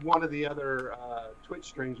 in one of the other Twitch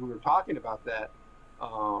streams, we were talking about that.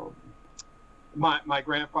 My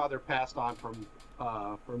grandfather passed on from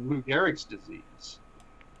Lou Gehrig's disease,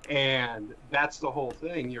 and that's the whole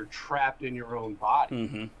thing. You're trapped in your own body.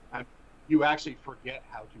 Mm-hmm. You actually forget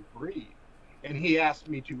how to breathe. And he asked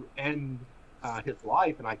me to end his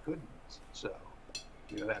life, and I couldn't. So,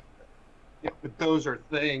 but those are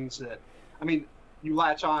things that, I mean, you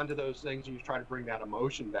latch on to those things and you try to bring that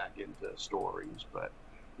emotion back into stories. But,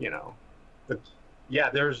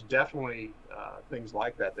 there's definitely things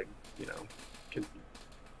like that can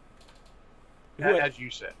be, as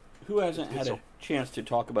you said. Who hasn't had a chance to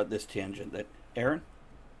talk about this tangent? That Aaron?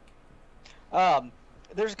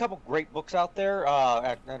 There's a couple great books out there,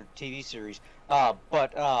 and a TV series.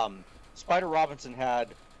 But Spider Robinson had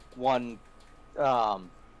one, and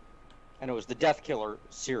it was the Death Killer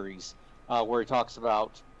series, where he talks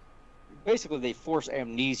about basically they force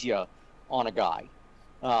amnesia on a guy,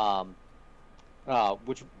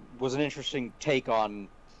 which was an interesting take on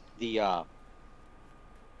the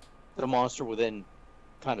monster within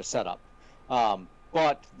kind of setup.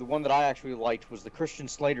 But the one that I actually liked was the Christian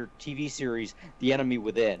Slater TV series, The Enemy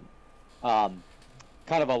Within. Kind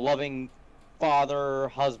of a loving father,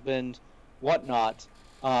 husband, whatnot,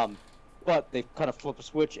 but they kind of flip a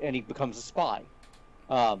switch and he becomes a spy.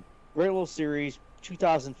 Great little series,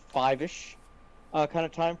 2005-ish kind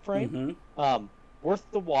of time frame. Mm-hmm. Worth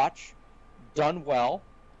the watch, done well.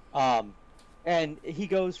 And he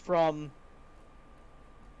goes from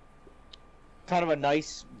kind of a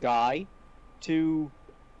nice guy to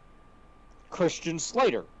Christian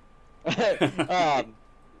Slater. It's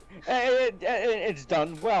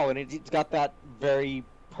done well, and it's got that very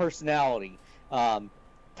personality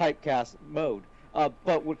typecast mode.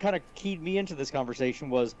 But what kind of keyed me into this conversation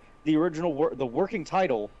was the original, the working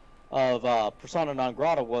title of Persona non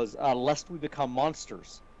grata was "Lest We Become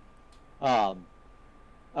Monsters," and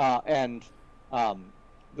the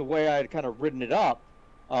way I had kind of written it up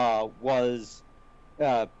was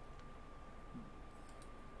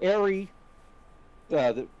Ari,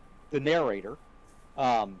 the narrator,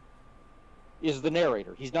 is the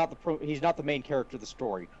narrator. He's not the main character of the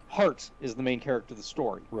story. Hart is the main character of the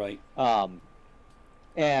story. Right.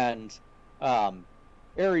 And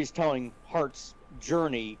Aries telling Hart's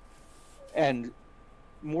journey, and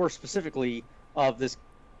more specifically of this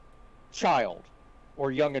child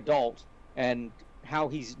or young adult, and how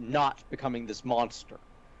he's not becoming this monster.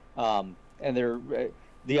 And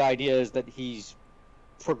the idea is that he's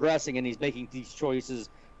progressing and he's making these choices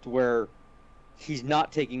to where he's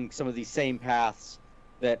not taking some of these same paths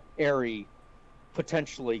that Aerie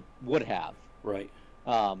potentially would have. Right.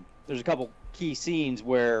 There's a couple key scenes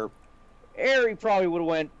where Aerie probably would have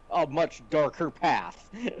went a much darker path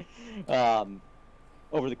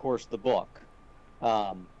over the course of the book.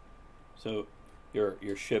 So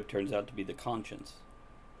your ship turns out to be the Conscience.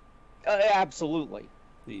 Absolutely.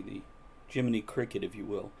 The Jiminy Cricket, if you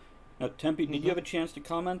will. Now, Tempe, did you have a chance to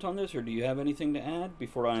comment on this, or do you have anything to add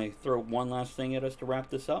before I throw one last thing at us to wrap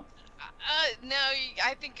this up? No,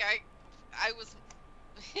 I think I was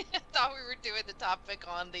thought we were doing the topic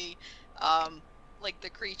on the like the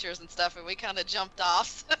creatures and stuff, and we kind of jumped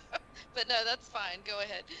off. But no, that's fine. Go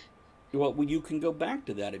ahead. Well, you can go back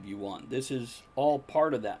to that if you want. This is all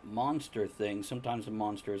part of that monster thing. Sometimes the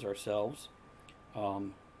monster is ourselves.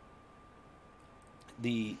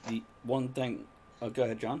 The one thing. Oh, go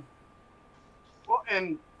ahead, John. Well,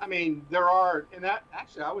 and I mean, there are, and that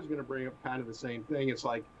actually, I was going to bring up kind of the same thing. It's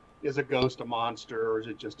like, is a ghost a monster, or is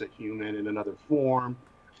it just a human in another form?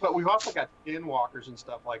 But we've also got skinwalkers and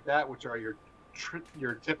stuff like that, which are your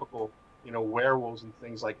typical, werewolves and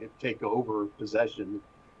things like it take over possession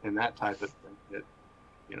and that type of thing. That,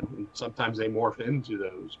 and sometimes they morph into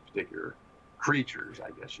those particular creatures, I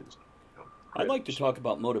guess. I'd like to talk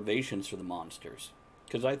about motivations for the monsters,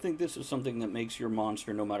 because I think this is something that makes your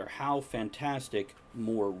monster, no matter how fantastic,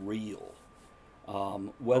 more real.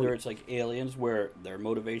 Whether it's like aliens, where their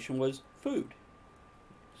motivation was food.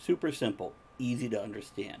 Super simple, easy to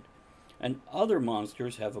understand. And other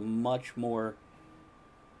monsters have a much more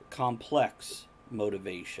complex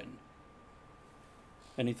motivation.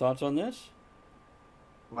 Any thoughts on this?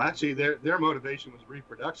 Well, actually, their motivation was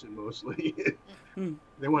reproduction mostly.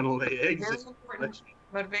 They want to lay eggs. Very important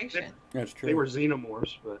motivation. That's true. They were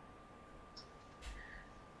xenomorphs, but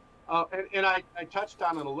and I touched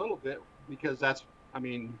on it a little bit because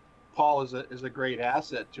Paul is a great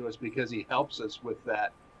asset to us because he helps us with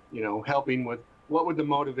that, helping with what would the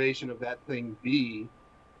motivation of that thing be,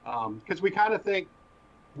 because we kind of think,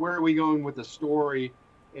 where are we going with the story,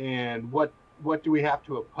 and what do we have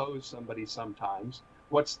to oppose somebody sometimes?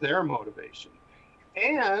 What's their motivation?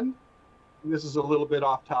 And this is a little bit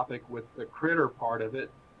off topic with the critter part of it,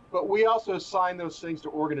 but we also assign those things to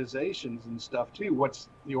organizations and stuff too. What's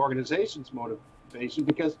the organization's motivation?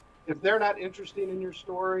 Because if they're not interested in your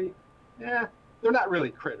story, they're not really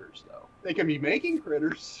critters, though. They can be making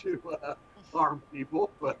critters to harm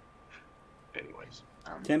people, but anyways.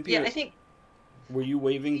 Tempe, I think. Were you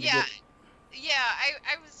waving? Yeah,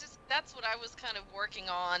 I was just, that's what I was kind of working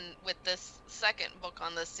on with this second book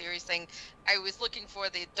on this series thing. I was looking for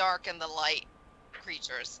the dark and the light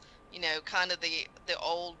creatures, kind of the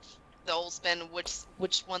old spin,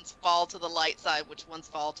 which ones fall to the light side, which ones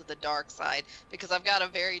fall to the dark side, because I've got a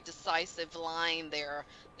very decisive line there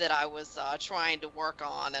that I was trying to work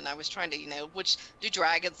on, and I was trying to, which do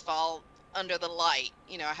dragons fall under the light?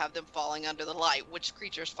 I have them falling under the light. Which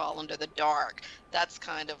creatures fall under the dark? That's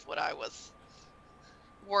kind of what I was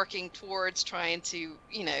working towards, trying to,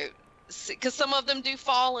 because some of them do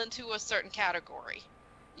fall into a certain category.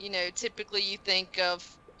 Typically you think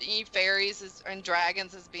of fairies and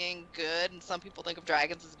dragons as being good, and some people think of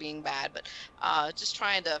dragons as being bad, but just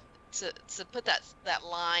trying to put that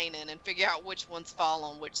line in and figure out which ones fall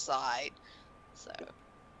on which side. So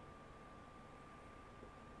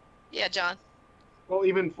yeah, John. Well,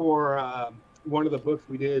 even for one of the books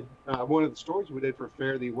we did, one of the stories we did for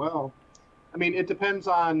Fare Thee Well, it depends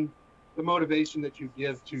on the motivation that you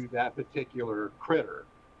give to that particular critter.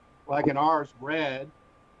 Like in ours, Red,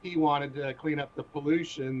 he wanted to clean up the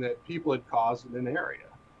pollution that people had caused in an area.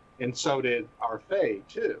 And so did our Fae,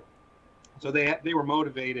 too. So they were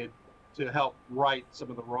motivated to help right some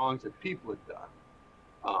of the wrongs that people had done.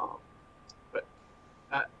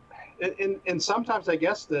 And sometimes I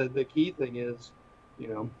guess the key thing is,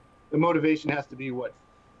 the motivation has to be what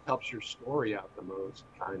helps your story out the most,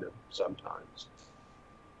 kind of, sometimes.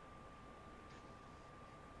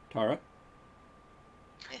 Tara?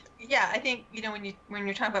 Yeah, I think, when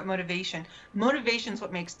you're talking about motivation's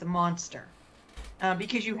what makes the monster.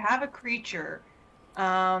 Because you have a creature,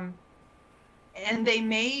 and they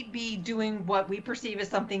may be doing what we perceive as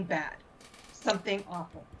something bad, something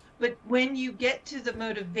awful. But when you get to the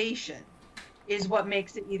motivation is what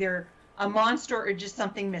makes it either a monster or just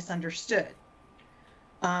something misunderstood.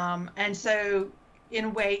 And so in a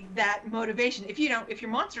way that motivation. If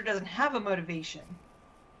your monster doesn't have a motivation,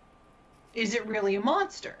 is it really a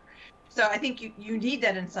monster? So I think you need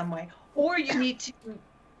that in some way, or you need to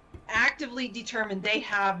actively determine they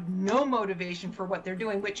have no motivation for what they're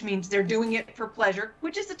doing, which means they're doing it for pleasure,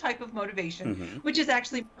 which is a type of motivation, which is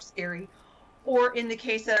actually more scary. Or in the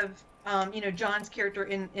case of John's character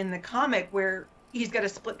in the comic, where he's got a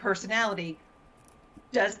split personality,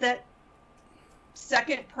 does that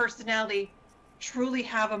second personality truly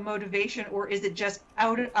have a motivation, or is it just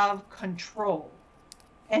out of control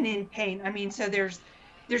and in pain? I mean, so there's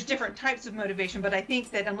different types of motivation, but I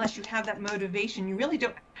think that unless you have that motivation, you really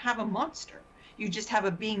don't have a monster. You just have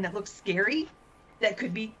a being that looks scary, that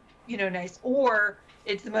could be, nice, or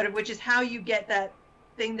it's the motive, which is how you get that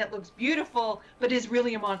thing that looks beautiful, but is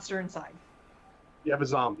really a monster inside. You have a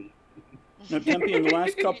zombie. Now, Tempe, in the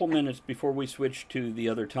last couple minutes before we switch to the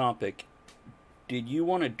other topic, did you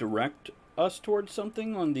want to direct us towards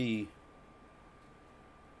something on the...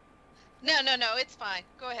 No, it's fine.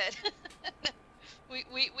 Go ahead.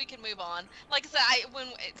 We can move on. Like I said,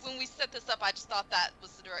 when we set this up, I just thought that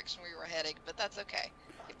was the direction we were heading, but that's okay.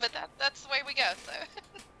 But that's the way we go, so...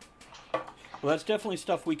 Well, that's definitely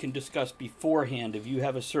stuff we can discuss beforehand. If you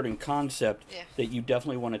have a certain concept that you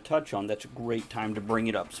definitely want to touch on, that's a great time to bring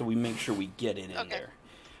it up, so we make sure we get it in there.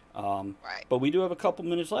 Right. But we do have a couple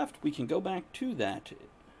minutes left. We can go back to that.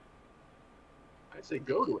 I'd say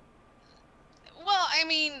go to it. Well, I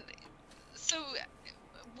mean, so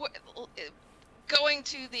going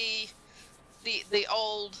to the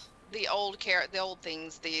old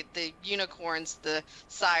things, the unicorns, the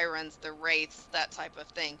sirens, the wraiths, that type of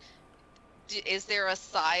thing. Is there a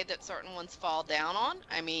side that certain ones fall down on?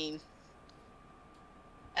 I mean,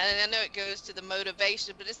 and I know it goes to the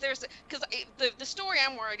motivation, but is there, because the story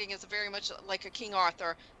I'm writing is very much like a King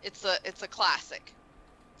Arthur. It's a classic.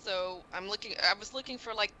 So I was looking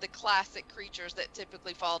for like the classic creatures that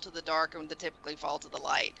typically fall to the dark and that typically fall to the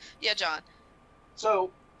light. Yeah, John.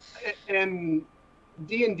 So, and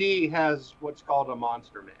D&D has what's called a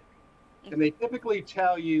monster manual. And they typically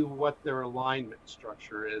tell you what their alignment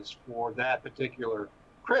structure is for that particular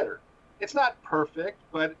critter. It's not perfect,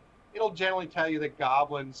 but it'll generally tell you that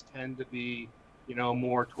goblins tend to be,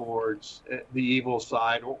 more towards the evil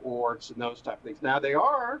side, or orcs and those type of things. Now, they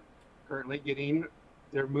are currently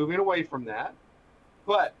they're moving away from that,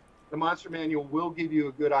 but the monster manual will give you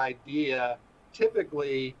a good idea,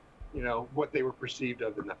 typically, what they were perceived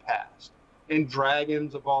of in the past. And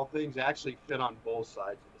dragons, of all things, actually fit on both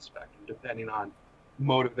sides of the spectrum, depending on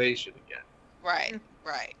motivation again. Right.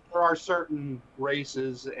 There are certain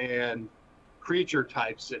races and creature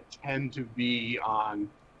types that tend to be on,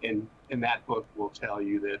 in that book will tell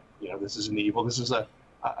you that, this is an evil, this is a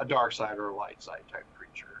dark side or a light side type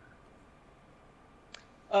creature.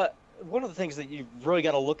 One of the things that you've really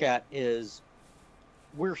got to look at is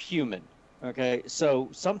we're human, okay? So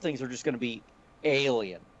some things are just going to be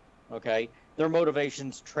alien, okay? Their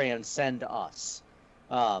motivations transcend us.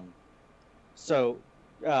 Like,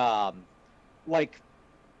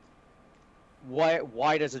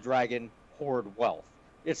 why does a dragon hoard wealth?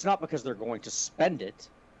 It's not because they're going to spend it.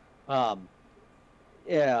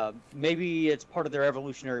 Maybe it's part of their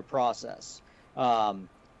evolutionary process.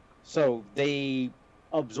 So they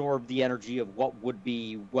absorb the energy of what would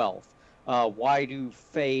be wealth. Why do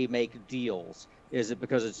Fae make deals? Is it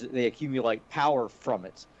because they accumulate power from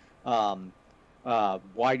it?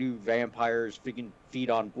 Why do vampires feed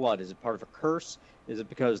on blood? Is it part of a curse? Is it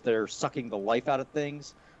because they're sucking the life out of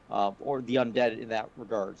things? Or the undead in that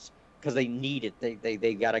regards? Because they need it.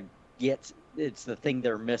 They gotta get, it's the thing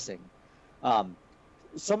they're missing.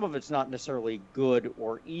 Some of it's not necessarily good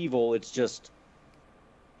or evil. It's just,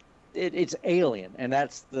 it's alien. And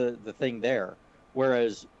that's the thing there.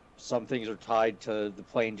 Whereas some things are tied to the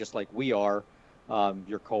plane just like we are.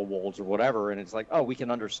 Your kobolds or whatever, and it's like, oh, we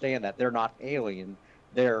can understand that they're not alien;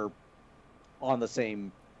 they're on the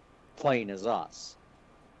same plane as us.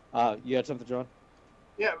 You had something, John?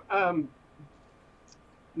 Yeah.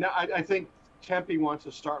 Now, I think Tempe wants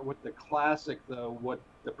to start with the classic, though, what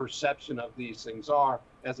the perception of these things are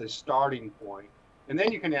as a starting point, and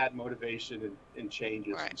then you can add motivation and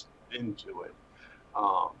changes into it.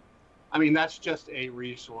 I mean, that's just a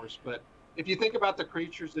resource, but if you think about the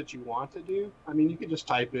creatures that you want to do, I mean, you can just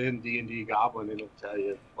type in D&D Goblin and it'll tell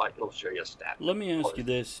you, it'll show you a stat. Let me ask you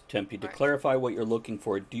this, Tempe, to clarify what you're looking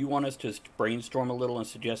for. Do you want us to brainstorm a little and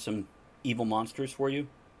suggest some evil monsters for you?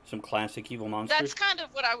 Some classic evil monsters? That's kind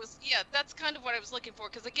of what I was looking for,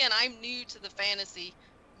 because again, I'm new to the fantasy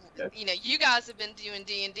you know, you guys have been doing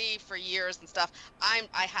D&D for years and stuff. I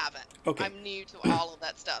haven't. Okay. I'm new to all of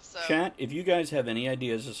that stuff. So Chat, if you guys have any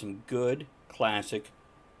ideas of some good, classic,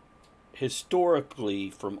 historically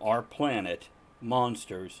from our planet,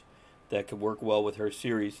 monsters that could work well with her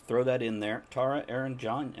series, throw that in there. Tara, Aaron,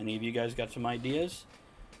 John, any of you guys got some ideas?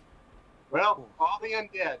 Well, all the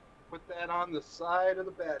undead. Put that on the side of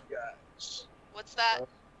the bad guys. what's that?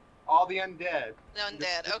 All the undead. The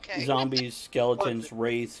undead. Okay. Zombies, skeletons,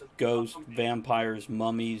 wraiths, ghosts, vampires,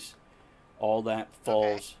 mummies, all that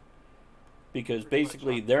falls. Because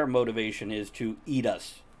basically their motivation is to eat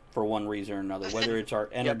us for one reason or another, whether it's our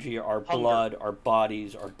energy, our blood, our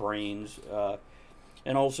bodies, our brains,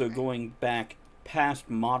 and also going back past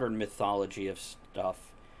modern mythology of stuff.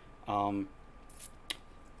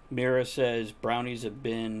 Mira says brownies have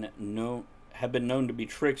been known to be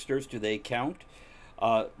tricksters. Do they count?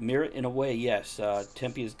 Mira, in a way, yes.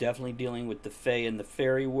 Tempe is definitely dealing with the fae in the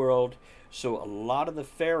fairy world. So a lot of the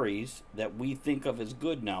fairies that we think of as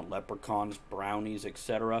good now, leprechauns, brownies,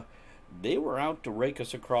 etc., they were out to rake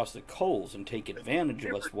us across the coals and take advantage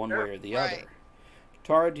of us one way or the other.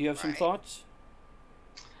 Tara, do you have some thoughts?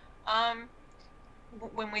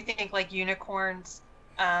 When we think like unicorns,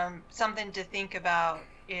 something to think about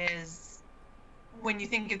is when you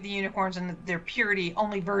think of the unicorns and their purity,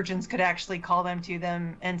 only virgins could actually call them to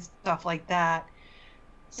them and stuff like that.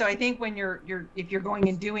 So I think when if you're going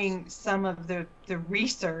and doing some of the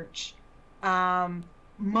research,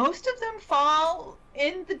 most of them fall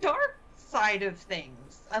in the dark side of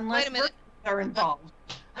things, unless Wait a minute. virgins are involved.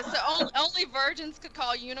 So only virgins could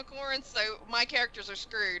call unicorns, so my characters are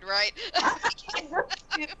screwed, right?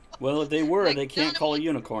 Well, if they were, Like, they can't call a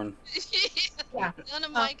unicorn. Yeah. None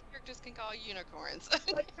of my characters can call unicorns.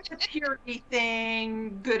 The purity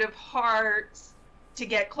thing, good of heart, to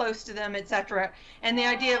get close to them, etc. And the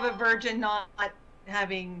idea of a virgin not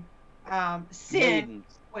having sin Maidens.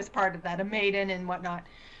 was part of that, a maiden and whatnot.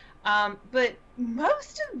 But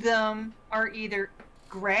most of them are either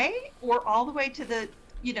gray or all the way to the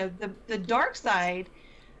dark side,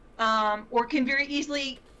 or can very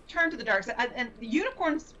easily turn to the dark side. And the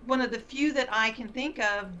unicorn's one of the few that I can think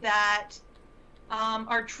of that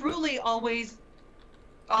are truly always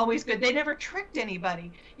good. They never tricked anybody.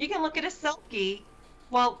 You can look at a Selkie.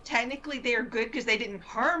 While technically they are good because they didn't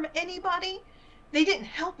harm anybody, they didn't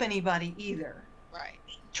help anybody either. Right.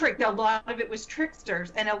 Tricked. A lot of it was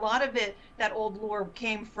tricksters, and a lot of it, that old lore,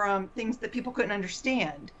 came from things that people couldn't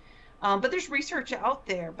understand. But there's research out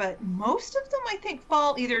there. But most of them, I think,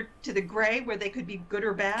 fall either to the gray, where they could be good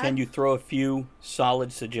or bad. Can you throw a few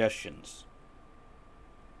solid suggestions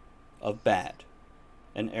of bad?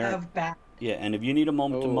 And Aaron, Of bad. yeah, and if you need a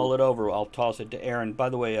moment to mull it over, I'll toss it to Aaron. By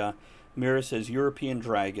the way, Mira says European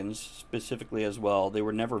dragons, specifically as well, they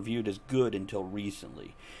were never viewed as good until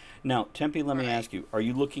recently. Now, Tempe, let me ask you, are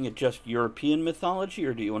you looking at just European mythology,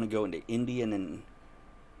 or do you want to go into Indian and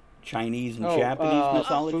Chinese and Japanese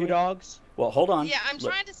mythology? Foo dogs? Well, hold on. Yeah, I'm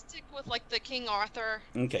trying to stick with like the King Arthur.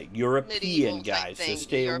 Okay, European medieval type guys, so thing.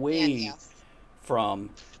 stay European, away yes. from...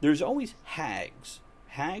 There's always hags.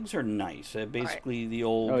 Hags are nice. Basically, the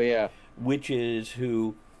old witches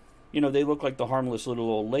who, they look like the harmless little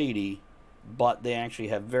old lady, but they actually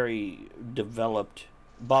have very developed...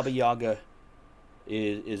 Baba Yaga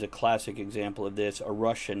is a classic example of this, a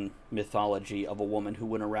Russian mythology of a woman who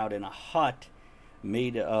went around in a hut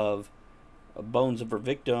made of bones of her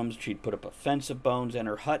victims. She'd put up a fence of bones, and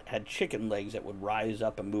her hut had chicken legs that would rise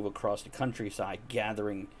up and move across the countryside,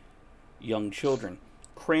 gathering young children.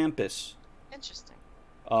 Krampus Interesting.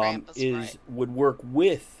 Krampus, would work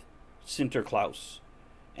with Sinterklaas,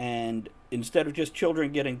 and instead of just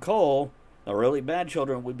children getting coal, the really bad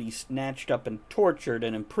children would be snatched up and tortured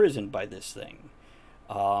and imprisoned by this thing.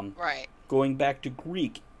 Going back to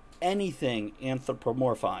Greek, anything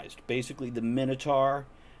anthropomorphized. Basically, the Minotaur,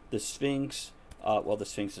 the Sphinx. The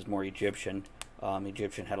Sphinx is more Egyptian.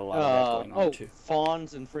 Egyptian had a lot of that going on too.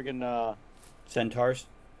 Fawns and friggin' centaurs,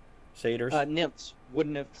 satyrs, nymphs, wood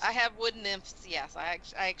nymphs. I have wood nymphs. Yes, I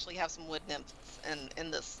actually have some wood nymphs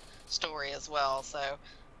in this story as well. So,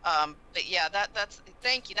 but yeah, that's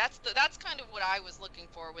thank you. That's kind of what I was looking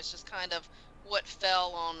for. Was just kind of what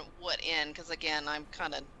fell on what end, because again, I'm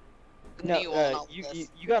kind of new on all this.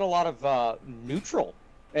 You got a lot of neutral.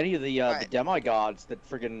 Any of the demigods that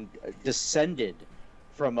friggin' descended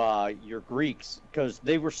from your Greeks, because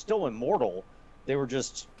they were still immortal. They were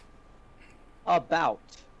just about,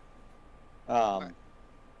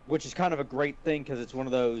 which is kind of a great thing, because it's one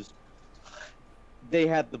of those. They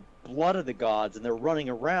had the blood of the gods, and they're running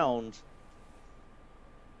around,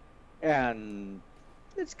 and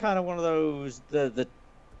it's kind of one of those the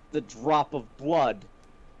drop of blood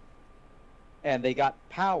and they got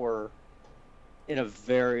power in a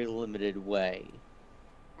very limited way.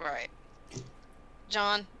 Right.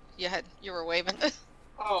 John, you were waving.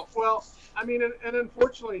 Oh, well, I mean, and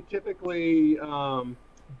unfortunately, typically,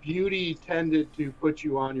 beauty tended to put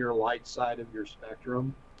you on your light side of your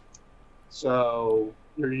spectrum. So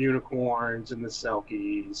your unicorns and the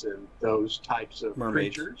selkies and those types of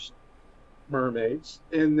Mermaids. creatures, mermaids,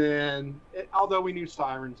 and then although we knew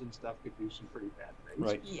sirens and stuff could do some pretty bad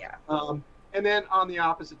things, Right. Yeah. And then on the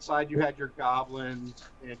opposite side, you had your goblins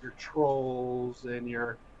and your trolls and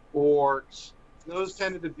your orcs. Those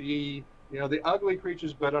tended to be, the ugly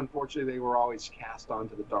creatures, but unfortunately, they were always cast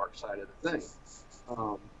onto the dark side of the thing.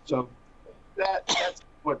 So that's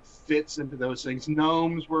what fits into those things.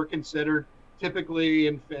 Gnomes were considered typically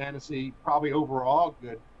in fantasy probably overall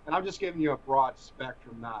good, and I'm just giving you a broad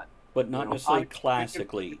spectrum, not. But not necessarily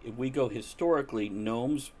classically. If we go historically,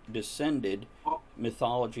 gnomes descended,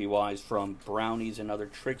 mythology-wise, from brownies and other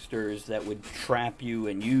tricksters that would trap you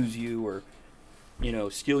and use you, or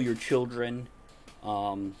steal your children.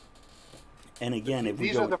 And again, if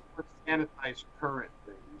these are the more sanitized current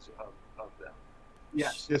things of them.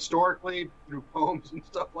 Yes, historically through poems and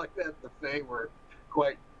stuff like that, the Fae were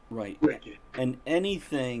quite wicked. And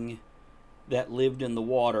anything that lived in the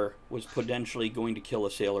water was potentially going to kill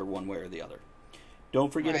a sailor one way or the other.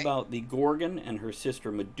 Don't forget about the Gorgon and her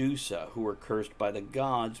sister Medusa, who were cursed by the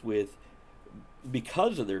gods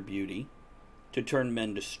because of their beauty, to turn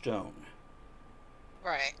men to stone.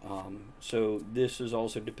 Right. So this is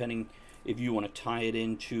also depending if you want to tie it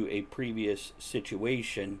into a previous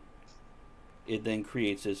situation. It then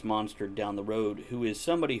creates this monster down the road who is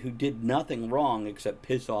somebody who did nothing wrong except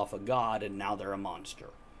piss off a god, and now they're a monster.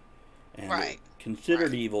 And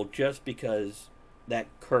considered evil just because that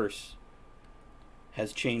curse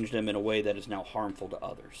has changed them in a way that is now harmful to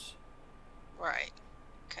others. Right.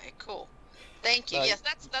 Okay, cool. Thank you. Yes,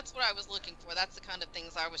 that's what I was looking for. That's the kind of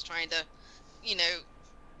things I was trying to,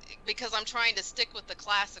 because I'm trying to stick with the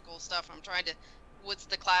classical stuff. I'm trying to, what's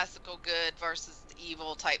the classical good versus the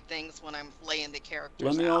evil type things when I'm laying the characters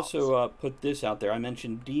out. Let me also put this out there. I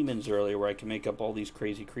mentioned demons earlier, where I can make up all these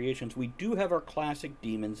crazy creations. We do have our classic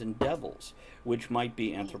demons and devils, which might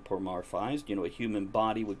be anthropomorphized, a human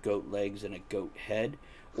body with goat legs and a goat head,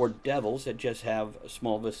 or devils that just have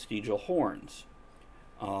small vestigial horns.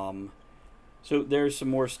 So there's some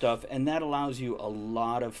more stuff, and that allows you a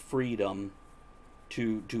lot of freedom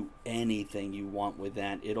to do anything you want with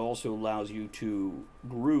that. It also allows you to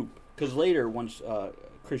group, because later, once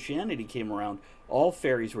Christianity came around, all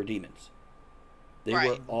fairies were demons. They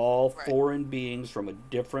were all foreign beings from a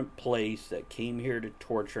different place that came here to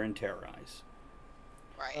torture and terrorize.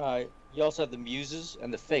 Right. You also have the muses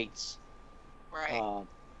and the fates. Right.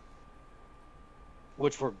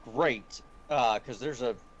 Which were great, because there's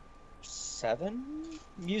 7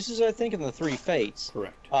 muses, I think, and the 3 fates.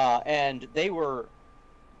 Correct. And they were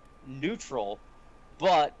neutral,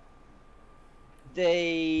 but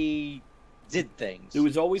they did things. There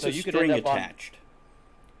was always a string attached.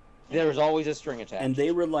 There was always a string attached. And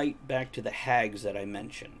they relate back to the hags that I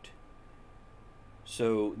mentioned.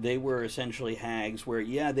 So they were essentially hags where,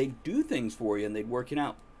 they'd do things for you and they'd work it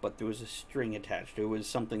out, but there was a string attached. There was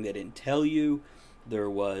something they didn't tell you. There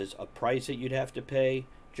was a price that you'd have to pay.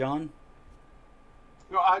 John?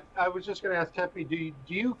 No, I was just going to ask Tempe, do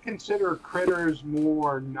you consider critters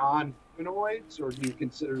more non-humanoids, or do you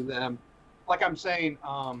consider them, like I'm saying,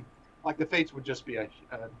 like the Fates would just be a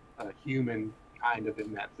human kind of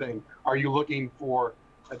in that thing? Are you looking for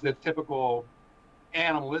the typical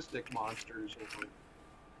animalistic monsters?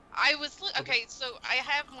 I was okay. So I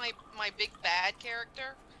have my big bad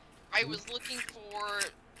character. I was looking for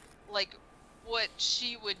like what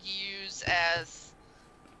she would use as,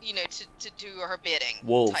 to do her bidding.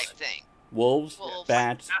 Wolves. Type thing. Wolves,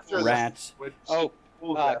 bats, rats.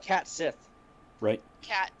 Cat Sith. Right.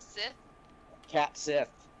 Cat Sith. Cat Sith.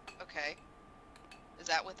 Okay. Is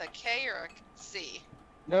that with a K or a C?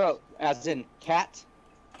 No, as in cat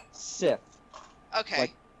Sith.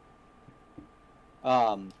 Okay.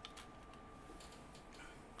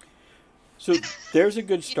 So there's a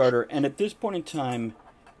good starter, and at this point in time,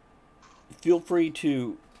 feel free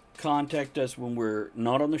to contact us when we're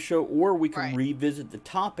not on the show, or we can revisit the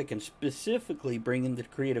topic and specifically bring in the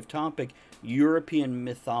creative topic, European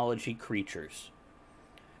mythology creatures.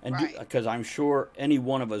 And because I'm sure any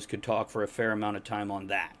one of us could talk for a fair amount of time on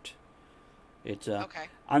that. It's okay.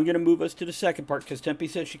 I'm going to move us to the second part because Tempe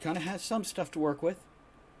said she kind of has some stuff to work with.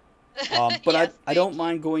 But yes, I don't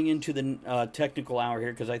mind going into the technical hour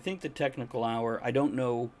here, because I think the technical hour, I don't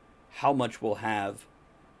know how much we'll have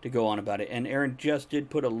to go on about it. And Aaron just did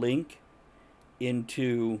put a link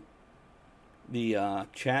into the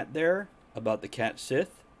chat there about the Cat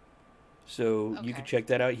Sith. So you can check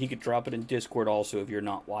that out. He could drop it in Discord also if you're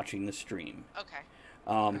not watching the stream. Okay.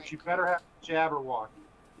 But you better have Jabberwocky.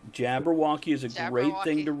 Jabberwocky is a great Jabberwocky.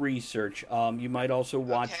 thing to research. You might also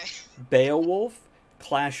watch Beowulf,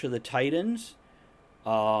 Clash of the Titans,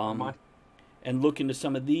 and look into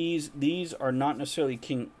some of these. These are not necessarily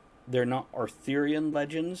they're not Arthurian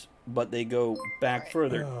legends, but they go back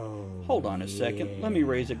further. Hold on a second. Let me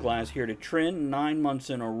raise a glass here to Trin, 9 months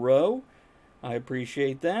in a row. I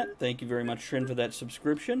appreciate that. Thank you very much, Trin, for that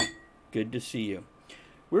subscription. Good to see you.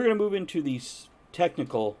 We're going to move into the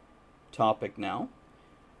technical topic now,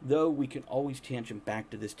 though we can always tangent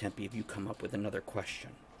back to this, Tempe, if you come up with another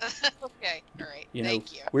question. Okay, all right.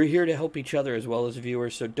 Thank you. We're here to help each other as well as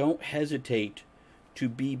viewers, so don't hesitate to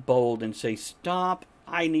be bold and say, stop,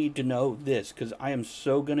 I need to know this, because I am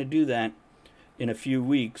so going to do that in a few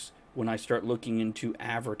weeks when I start looking into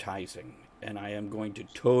advertising, and I am going to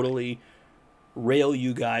totally rail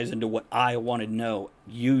you guys into what I want to know.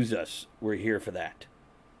 Use us. We're here for that.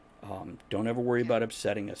 Don't ever worry about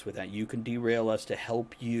upsetting us with that. You can derail us to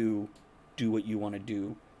help you do what you want to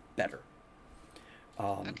do better.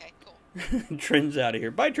 Okay, cool. Trin's out of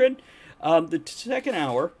here. Bye, Trin. The second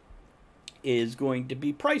hour is going to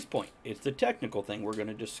be price point. It's the technical thing. We're going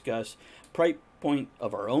to discuss price point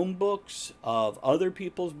of our own books, of other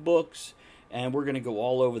people's books, and we're going to go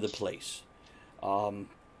all over the place.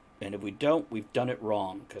 And if we don't, we've done it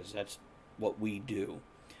wrong, because that's what we do.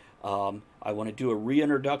 I want to do a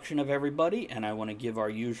reintroduction of everybody, and I want to give our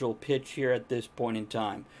usual pitch here at this point in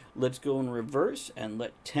time. Let's go in reverse and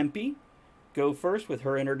let Tempe go first with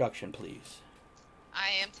her introduction, please. I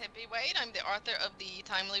am Tempe Wade. I'm the author of the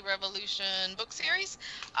Timely Revolution book series,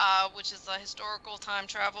 which is a historical time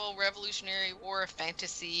travel, Revolutionary War,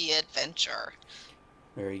 fantasy adventure.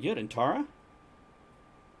 Very good. And Tara?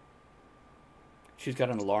 She's got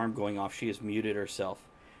an alarm going off. She has muted herself.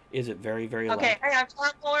 Is it very, very loud? Okay, hi, I'm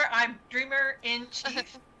Tara Fuller. I'm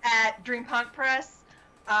Dreamer-in-Chief at Dreampunk Press.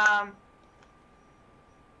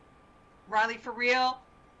 Riley for Real,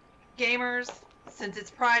 gamers, since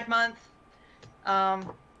it's Pride Month.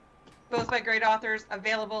 Both by great authors,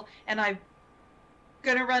 available. And I'm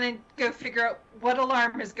going to run and go figure out what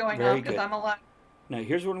alarm is going off, because I'm alive. Now,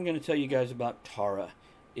 here's what I'm going to tell you guys about Tara.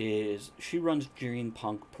 Is she runs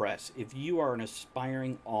Dreampunk Press. If you are an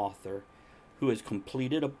aspiring author who has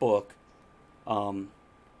completed a book,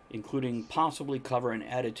 including possibly cover and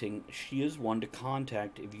editing, she is one to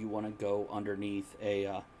contact if you want to go underneath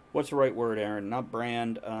a, what's the right word, Aaron? Not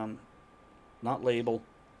brand, not label.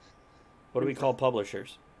 What do we call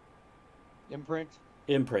publishers? Imprint.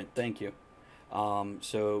 Imprint, thank you.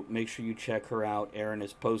 So make sure you check her out. Aaron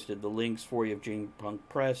has posted the links for you of Dreampunk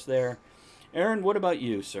Press there. Aaron, what about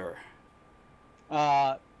you, sir?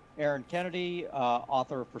 Aaron Kennedy,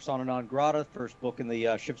 author of Persona Non Grata, first book in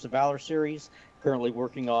the Ships of Valor series. Currently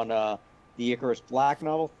working on the Icarus Black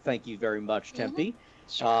novel. Thank you very much, Tempe.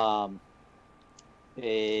 Sure.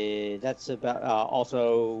 That's about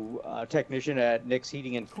also a technician at Nick's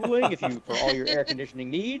Heating and Cooling. If you for all your air conditioning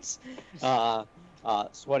needs.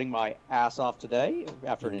 Sweating my ass off today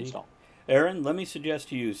after an install. Aaron, let me suggest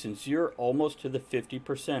to you, since you're almost to the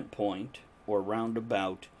 50% point, or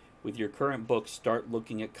roundabout, with your current book, start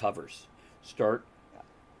looking at covers. Start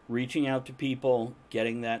reaching out to people,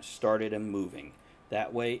 getting that started and moving.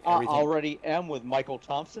 That way, everything... already am with Michael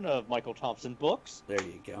Thompson of Michael Thompson Books. There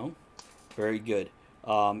you go. Very good.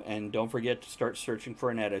 And don't forget to start searching for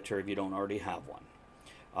an editor if you don't already have one.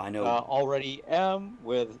 I know... already am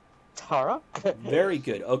with Tara. Very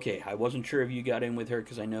good. Okay, I wasn't sure if you got in with her,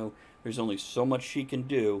 because I know there's only so much she can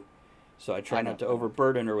do. So I try not to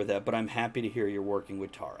overburden her with that, but I'm happy to hear you're working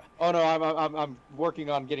with Tara. Oh no, I'm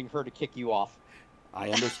working on getting her to kick you off.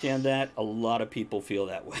 I understand that. A lot of people feel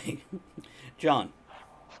that way. John.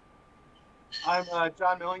 I'm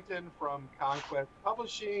John Millington from Conquest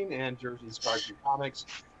Publishing and Jersey's Cards and Comics.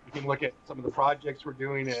 You can look at some of the projects we're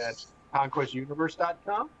doing at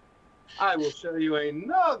conquestuniverse.com. I will show you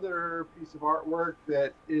another piece of artwork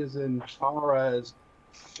that is in Tara's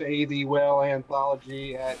Fay Thee Well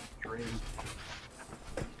anthology at Dream.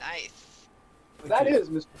 Nice. That is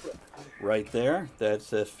Mr. Quick. Right there. That's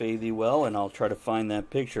Fay Thee Well, and I'll try to find that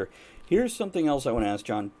picture. Here's something else I want to ask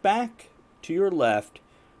John. Back to your left,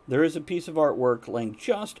 there is a piece of artwork laying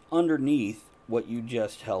just underneath what you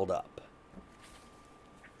just held up.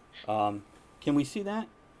 Can we see that?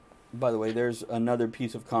 By the way, there's another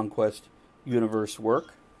piece of Conquest Universe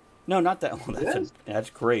work. No, not that one. That's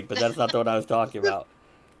great, but that's not the one I was talking about.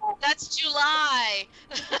 That's July.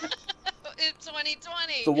 It's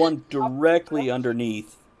 2020. The one directly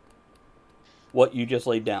underneath What you just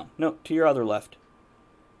laid down. No, to your other left.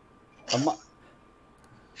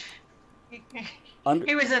 Under,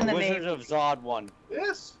 He was in the Wizards Navy. of Zod one.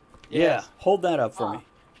 This? yeah, Yes. hold that up for me.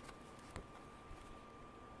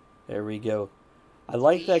 There we go. I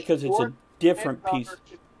like that because it's a different piece.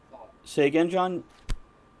 Say again, John?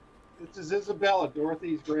 This is Isabella,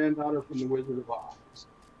 Dorothy's granddaughter from the Wizard of Oz.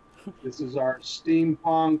 This is our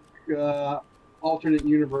steampunk alternate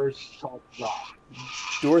universe called Zod.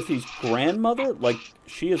 Dorothy's grandmother? Like,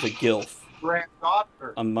 she is a gilf.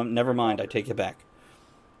 Granddaughter. Never mind, I take it back.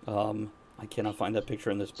 I cannot find that picture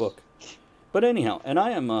in this book. But anyhow, and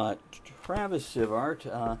I am Travis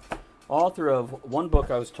Sivart, author of one book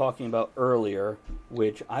I was talking about earlier,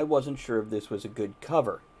 which I wasn't sure if this was a good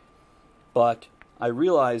cover. But I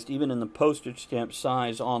realized even in the postage stamp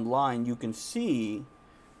size online, you can see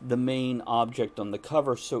the main object on the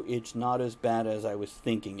cover, so it's not as bad as I was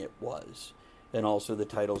thinking it was. And also the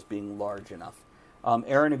titles being large enough.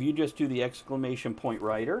 Aaron, if you just do the exclamation point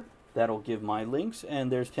writer, that'll give my links.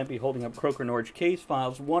 And there's Tempe holding up Croker Norge Case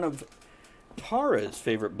Files, one of Tara's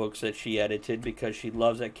favorite books that she edited because she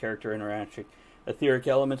loves that character interaction. Etheric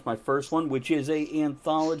Elements, my first one, which is a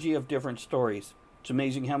anthology of different stories. It's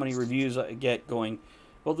amazing how many reviews I get going,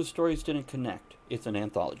 well, the stories didn't connect. It's an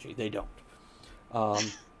anthology. They don't.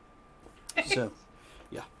 So,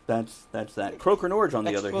 yeah, that's that. Croker Norge, on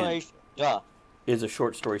the other hand, is a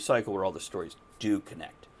short story cycle where all the stories do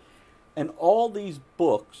connect. And all these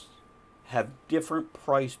books have different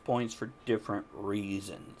price points for different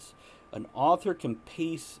reasons. An author can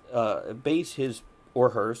base his or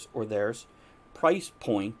hers or theirs price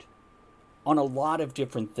point on a lot of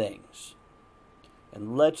different things.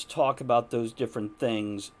 And let's talk about those different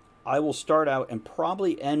things. I will start out and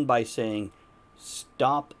probably end by saying,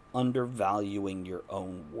 stop undervaluing your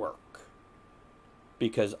own work.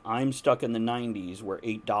 Because I'm stuck in the 90s where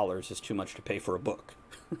 $8 is too much to pay for a book.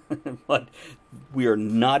 But we are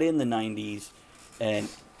not in the 90s, and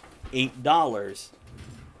 $8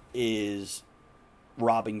 is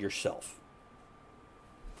robbing yourself.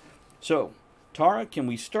 So, Tara, can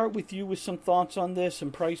we start with you with some thoughts on this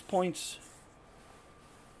and price points?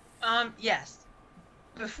 Yes.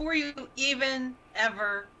 Before you even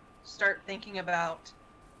ever start thinking about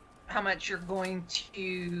how much you're going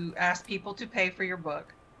to ask people to pay for your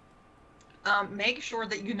book, make sure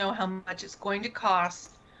that you know how much it's going to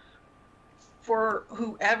cost for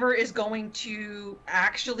whoever is going to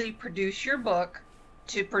actually produce your book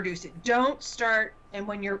to produce it. Don't start, and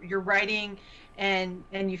when you're writing and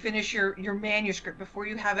you finish your manuscript, before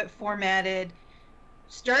you have it formatted,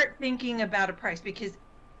 start thinking about a price, because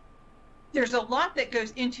there's a lot that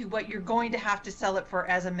goes into what you're going to have to sell it for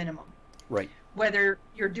as a minimum. Right. Whether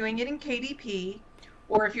you're doing it in KDP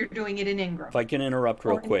or if you're doing it in Ingram. If I can interrupt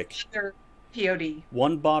real quick. POD.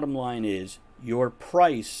 One bottom line is your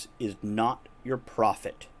price is not your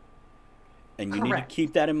profit. And you Correct. need to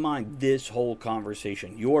keep that in mind this whole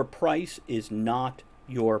conversation. Your price is not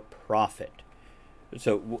your profit.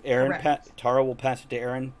 So Aaron, Tara will pass it to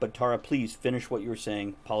Aaron, but Tara, please finish what you were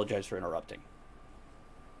saying. Apologize for interrupting.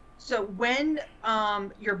 So when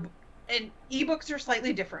and ebooks are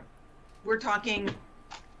slightly different. We're talking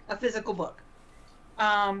a physical book.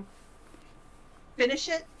 Finish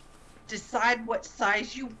it, decide what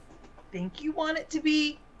size you think you want it to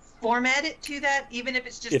be, format it to that, even if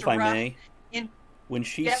it's just if a rough. I may, when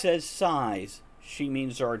she says size, she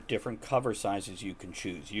means there are different cover sizes you can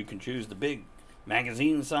choose. You can choose the big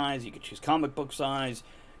magazine size, you can choose comic book size.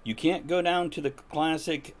 You can't go down to the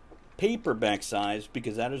classic paperback size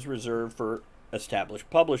because that is reserved for established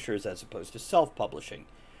publishers as opposed to self-publishing.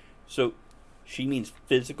 So she means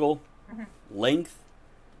physical, length,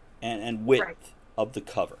 and width of the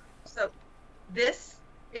cover. So this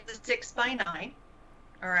is a 6x9.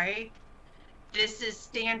 All right. This is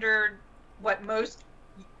standard.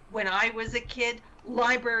 When I was a kid,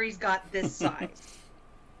 libraries got this size.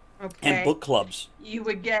 Okay. And book clubs. You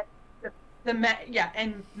would get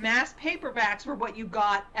and mass paperbacks were what you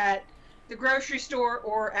got at the grocery store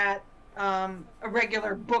or at a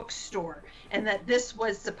regular bookstore, and that this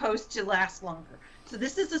was supposed to last longer. So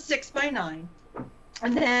this is a 6x9,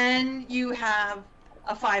 and then you have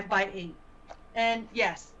a 5x8, and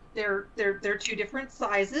yes, they're two different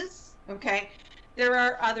sizes. Okay, there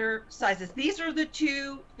are other sizes. These are the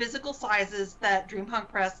two physical sizes that Dreampunk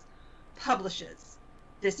Press publishes.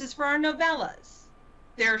 This is for our novellas.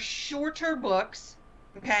 They're shorter books,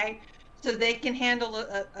 okay, so they can handle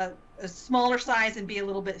a smaller size and be a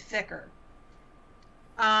little bit thicker.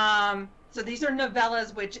 So these are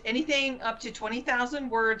novellas, which anything up to 20,000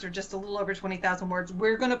 words or just a little over 20,000 words,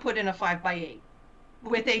 we're going to put in a 5x8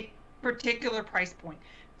 with a particular price point.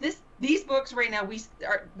 These books right now,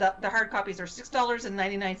 the hard copies are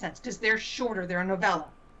 $6.99 because they're shorter. They're a novella.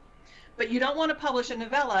 But you don't want to publish a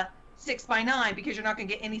novella 6x9 because you're not going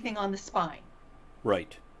to get anything on the spine.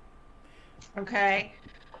 Right. Okay.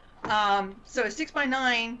 So a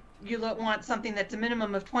 6x9, you want something that's a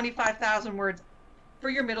minimum of 25,000 words for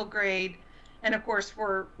your middle grade, and of course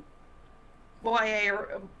for YA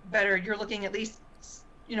or better, you're looking at least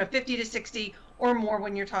 50 to 60 or more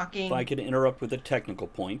when you're talking. If I could interrupt with a technical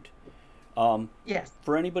point. Yes.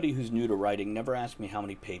 For anybody who's new to writing, never ask me how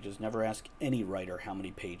many pages. Never ask any writer how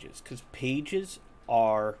many pages, because pages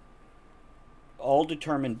are all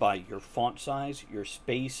determined by your font size, your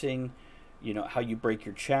spacing, how you break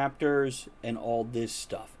your chapters, and all this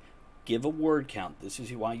stuff. Give a word count. This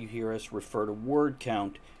is why you hear us refer to word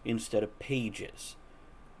count instead of pages.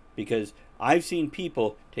 Because I've seen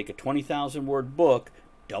people take a 20,000 word book,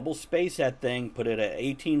 double space that thing, put it at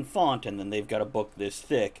 18 font, and then they've got a book this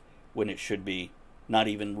thick when it should be not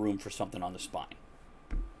even room for something on the spine.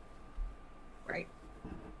 Right.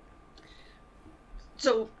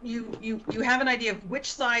 So you have an idea of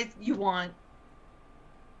which size you want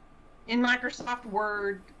in Microsoft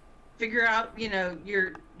Word. Figure out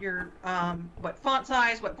your what font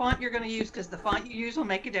size, what font you're going to use, because the font you use will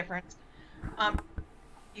make a difference.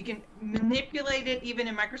 You can manipulate it even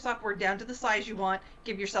in Microsoft Word down to the size you want.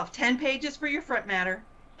 Give yourself 10 pages for your front matter,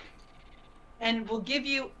 and we'll give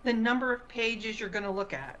you the number of pages you're going to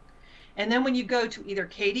look at. And then when you go to either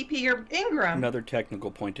KDP or Ingram... Another technical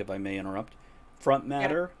point, if I may interrupt. Front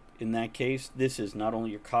matter, in that case, this is not only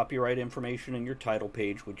your copyright information and your title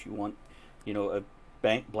page, which you want, a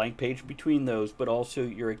blank page between those, but also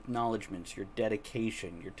your acknowledgments, your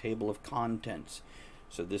dedication, your table of contents.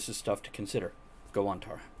 So this is stuff to consider. Go on,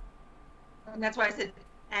 Tara. And that's why I said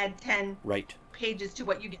add 10 pages to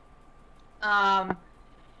what you get. And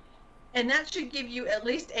that should give you at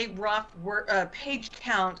least a rough page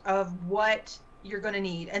count of what you're going to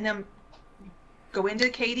need. And then go into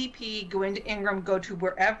KDP, go into Ingram, go to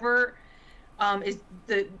wherever is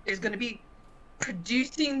going to be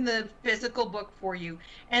producing the physical book for you.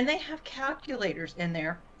 And they have calculators in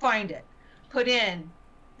there. Find it. Put in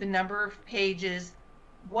the number of pages,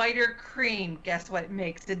 white or cream. Guess what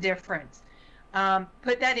makes a difference?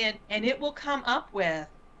 Put that in, and it will come up with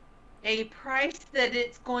a price that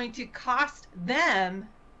it's going to cost them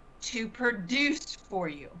to produce for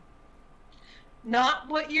you. Not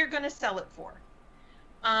what you're going to sell it for.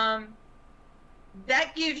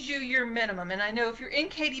 That gives you your minimum, and I know if you're in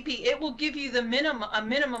KDP, it will give you a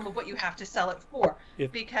minimum of what you have to sell it for.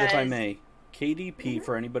 If I may, KDP,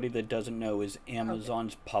 for anybody that doesn't know, is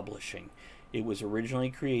Amazon's publishing. It was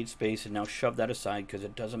originally CreateSpace, and now shove that aside because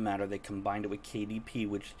it doesn't matter. They combined it with KDP,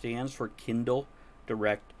 which stands for Kindle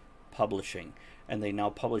Direct Publishing, and they now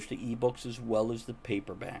publish the ebooks as well as the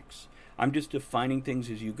paperbacks. I'm just defining things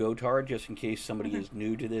as you go, Tara, just in case somebody is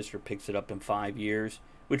new to this or picks it up in 5 years.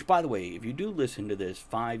 Which, by the way, if you do listen to this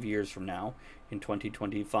 5 years from now, in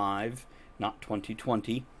 2025, not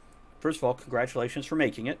 2020, first of all, congratulations for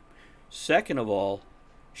making it. Second of all,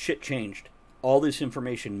 shit changed. All this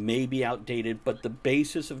information may be outdated, but the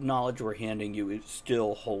basis of knowledge we're handing you, it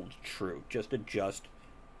still holds true. Just adjust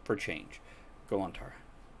for change. Go on, Tara.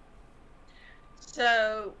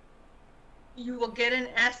 So you will get an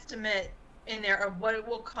estimate in there of what it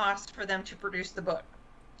will cost for them to produce the book.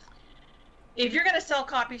 If you're going to sell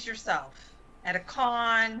copies yourself at a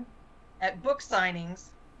con, at book signings,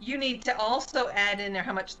 you need to also add in there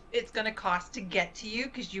how much it's going to cost to get to you,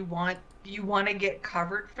 because you want to get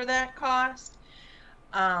covered for that cost.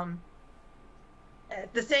 At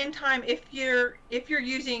the same time, if you're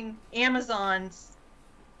using Amazon's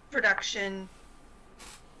production,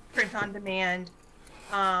 print on demand,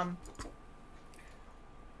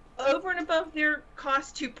 over and above their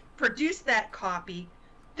cost to produce that copy,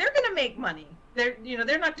 they're going to make money. They're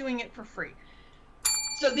not doing it for free.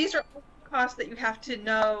 So these are all costs that you have to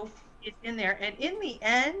know is in there. And in the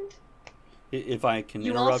end, if I can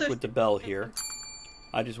interrupt with the bell here,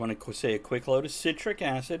 I just want to say a quick hello to Citric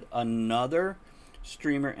Acid, another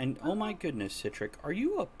streamer. And oh my goodness, Citric, are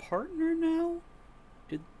you a partner now?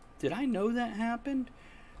 Did I know that happened?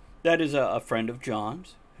 That is a friend of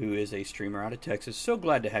John's, who is a streamer out of Texas. So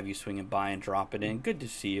glad to have you swinging by and dropping in. Good to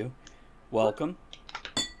see you. Welcome.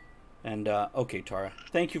 And, okay, Tara,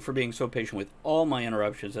 thank you for being so patient with all my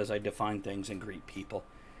interruptions as I define things and greet people.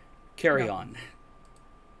 Carry on.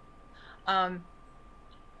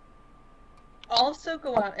 Also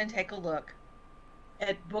go out and take a look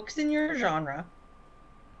at books in your genre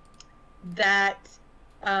that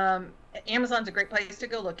Amazon's a great place to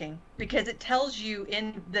go looking, because it tells you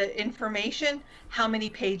in the information how many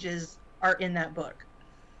pages are in that book.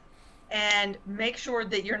 and make sure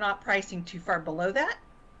that you're not pricing too far below that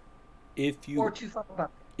or too far above.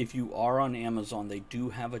 If you are on Amazon, they do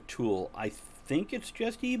have a tool. I think it's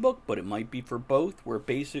just ebook, but it might be for both, where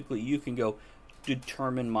basically you can go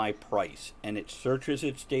determine my price, and it searches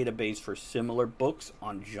its database for similar books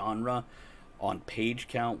on genre, on page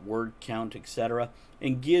count, word count, etc.,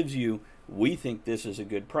 and gives you, we think this is a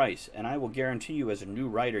good price. And I will guarantee you, as a new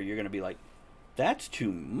writer, you're going to be like, that's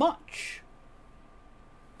too much.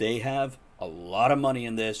 They have a lot of money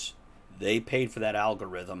in this. They paid for that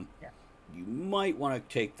algorithm. Yeah. You might want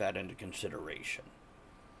to take that into consideration.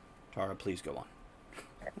 Tara, please go on.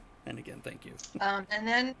 And again, thank you. And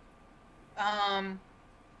then, I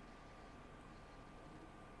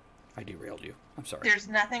derailed you. I'm sorry. there's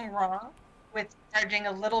nothing wrong with charging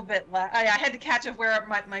a little bit less. I had to catch up where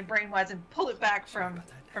my brain was and pull it back from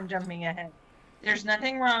jumping ahead. There's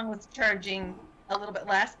nothing wrong with charging a little bit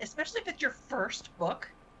less, especially if it's your first book,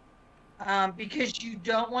 because you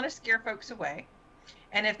don't want to scare folks away.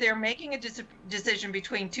 And if they're making a decision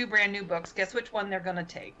between two brand new books, guess which one they're going to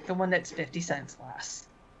take? The one that's 50 cents less.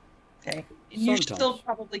 Okay? And you're still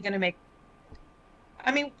probably going to make...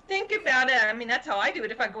 I mean, think about it. I mean, that's how I do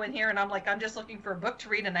it. If I go in here and I'm like, I'm just looking for a book to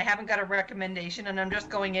read and I haven't got a recommendation and I'm just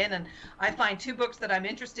going in and I find two books that I'm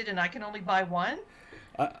interested in, I can only buy one.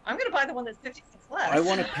 I'm going to buy the one that's 50 cents less. I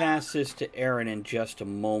want to pass this to Aaron in just a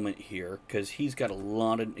moment here, because he's got a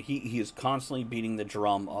lot of... He is constantly beating the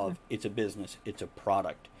drum of it's a business, it's a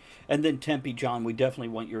product. And then Tempe, John, we definitely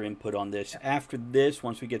want your input on this. After this,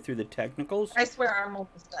 once we get through the technicals... I swear I'm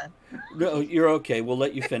almost done. No, you're okay. We'll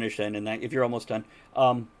let you finish then, and that, if you're almost done.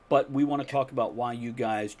 But we want to talk about why you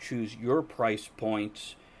guys choose your price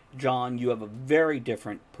points. John, you have a very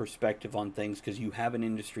different perspective on things because you have an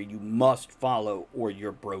industry you must follow or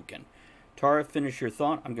you're broken. Tara, finish your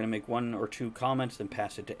thought. I'm going to make one or two comments, then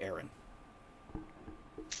pass it to Aaron.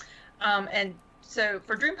 And so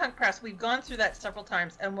for Dreampunk Press, we've gone through that several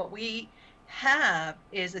times, and what we have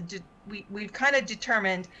is we've kind of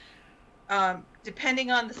determined,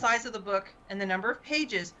 depending on the size of the book and the number of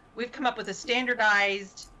pages, we've come up with a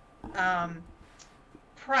standardized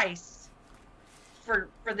price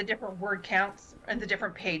for the different word counts and the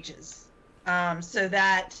different pages, so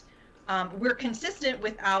that we're consistent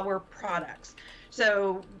with our products.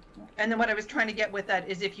 So, and then what I was trying to get with that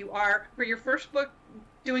is, if you are, for your first book,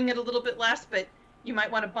 doing it a little bit less, but you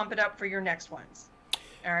might want to bump it up for your next ones.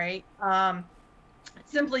 All right.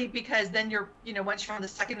 Simply because then you're, once you're on the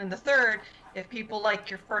second and the third, if people like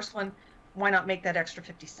your first one, why not make that extra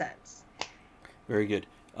 50 cents? Very good.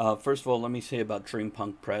 First of all, let me say about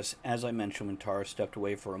Dreampunk Press, as I mentioned when Tara stepped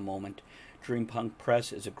away for a moment, Dreampunk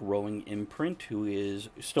Press is a growing imprint who is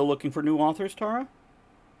still looking for new authors, Tara?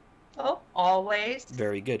 Oh, always.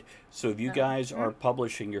 Very good. So if you guys are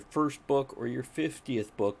publishing your first book or your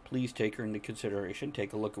 50th book, please take her into consideration.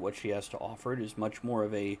 Take a look at what she has to offer. It is much more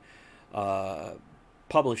of a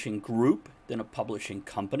publishing group than a publishing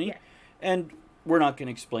company. Yeah. And we're not going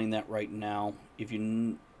to explain that right now. If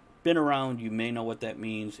you've been around, you may know what that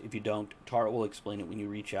means. If you don't, Tara will explain it when you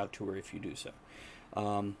reach out to her if you do so.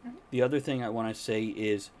 The other thing I want to say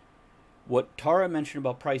is, what Tara mentioned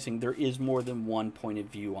about pricing, there is more than one point of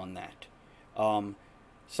view on that.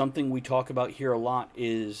 Something we talk about here a lot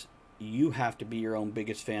is you have to be your own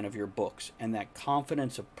biggest fan of your books. And that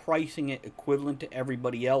confidence of pricing it equivalent to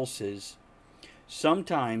everybody else's,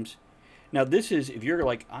 sometimes... Now this is, if you're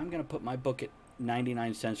like, I'm going to put my book at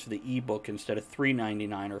 99 cents for the ebook instead of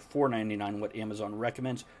 $3.99 or $4.99, what Amazon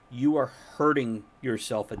recommends, you are hurting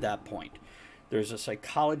yourself at that point. There's a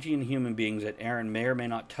psychology in human beings that Aaron may or may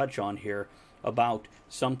not touch on here about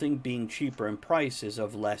something being cheaper and price is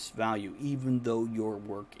of less value, even though your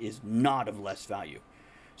work is not of less value.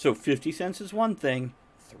 So 50 cents is one thing,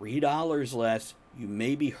 $3 less, you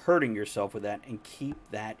may be hurting yourself with that, and keep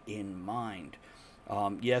that in mind.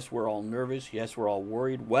 Yes, we're all nervous. Yes, we're all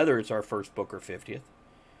worried, whether it's our first book or 50th.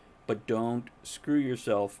 But don't screw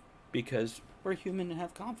yourself, because we're human and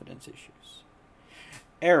have confidence issues.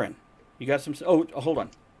 Aaron, you got some... Oh, hold on.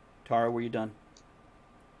 Tara, were you done?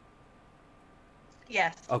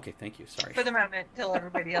 Yes. Okay, thank you. Sorry. For the moment, till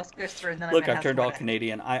everybody else goes through, and then Look, I've turned all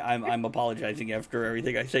Canadian. I'm apologizing after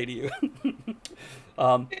everything I say to you.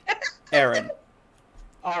 Aaron.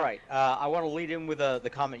 All right. I want to lead in with the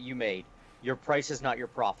comment you made. Your price is not your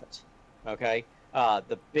profit. Okay?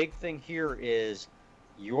 The big thing here is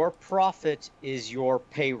your profit is your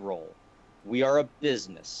payroll. We are a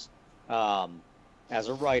business. As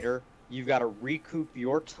a writer, you've got to recoup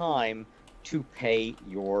your time to pay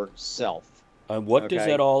yourself. What does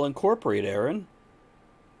that all incorporate, Aaron?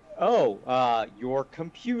 Oh, your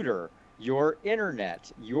computer, your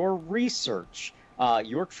internet, your research,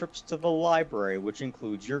 your trips to the library, which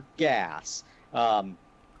includes your gas.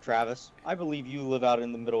 Travis, I believe you live out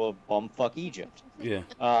in the middle of bumfuck Egypt. Yeah.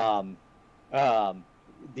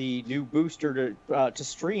 The new booster to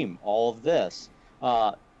stream all of this.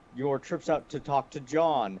 Your trips out to talk to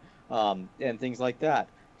John, and things like that.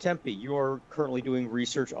 Tempe, you're currently doing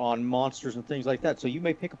research on monsters and things like that, so you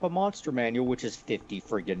may pick up a monster manual, which is $50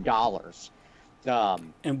 friggin' dollars.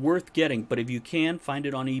 And worth getting, but if you can, find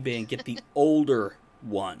it on eBay and get the older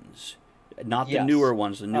ones, not the Yes. newer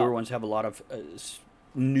ones. The newer ones have a lot of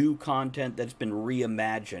new content that's been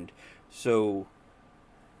reimagined. So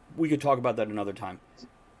we could talk about that another time.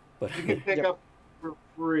 But You can pick up for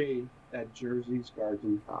free at Jersey's Cards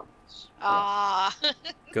and Comics. Ah.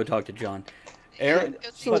 go talk to John. Aaron, Go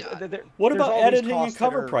see so John. what there's about all these editing and costs that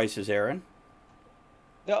cover are- prices, Aaron?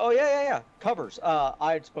 Oh, yeah. Covers.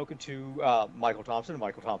 I had spoken to Michael Thompson and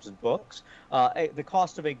Michael Thompson's books. The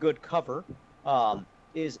cost of a good cover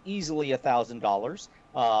is easily $1,000.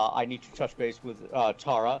 I need to touch base with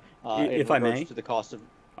Tara If in I regards may. to the cost of...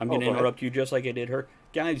 I'm going to go ahead. interrupt you just like I did her.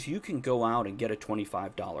 Guys, you can go out and get a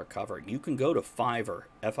 $25 cover. You can go to Fiverr,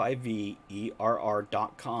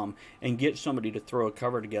 Fiverr.com, and get somebody to throw a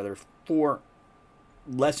cover together for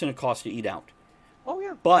less than it costs to eat out. Oh,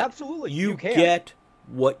 yeah, But absolutely. you can. get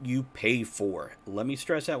what you pay for. Let me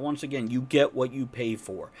stress that once again. You get what you pay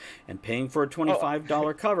for. And paying for a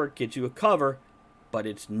 $25 cover gets you a cover, but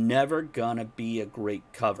it's never going to be a great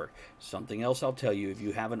cover. Something else I'll tell you, if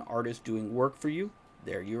you have an artist doing work for you,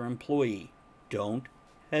 they're your employee. Don't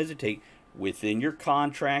hesitate within your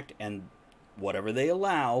contract and whatever they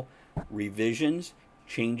allow, revisions,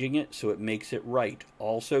 changing it so it makes it right.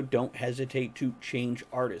 Also, don't hesitate to change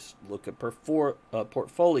artists. Look at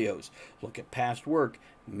portfolios. Look at past work.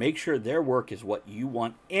 Make sure their work is what you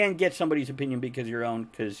want, and get somebody's opinion because your own,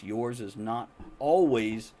 because yours is not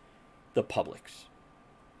always the public's.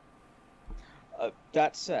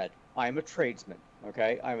 That said, I am a tradesman,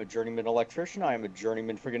 okay? I'm a journeyman electrician. I am a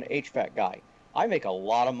journeyman friggin' HVAC guy. I make a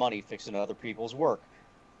lot of money fixing other people's work.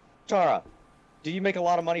 Tara, do you make a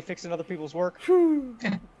lot of money fixing other people's work?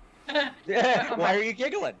 Yeah, why are you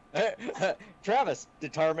giggling? Travis,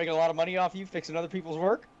 did Tara make a lot of money off you fixing other people's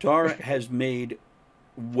work? Tara has made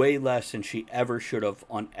way less than she ever should have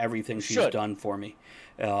on everything she's Should. done for me.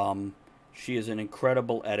 She is an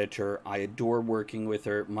incredible editor. I adore working with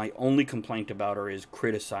her. My only complaint about her is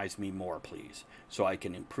criticize me more, please, so I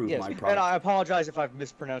can improve Yes, my and product. I apologize if I've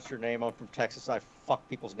mispronounced your name. I'm from Texas. I fuck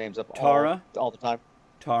people's names up Tara? all the time.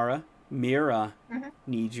 Tara, Mira Mm-hmm.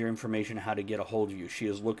 needs your information how to get a hold of you. She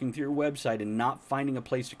is looking through your website and not finding a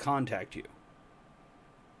place to contact you.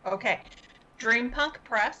 Okay.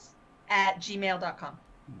 dreampunkpress@gmail.com.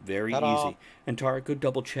 Very Ta-da. easy. And Tara, go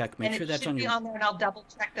double check. Make And sure it that's should on be your... on there, and I'll double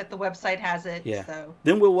check that the website has it. Yeah. So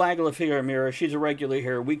Then we'll waggle a figure at Mira. She's a regular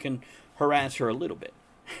here. We can harass her a little bit.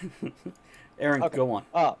 Aaron, Okay. go on.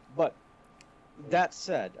 But that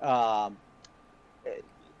said,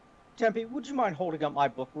 Tempe, would you mind holding up my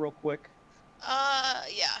book real quick?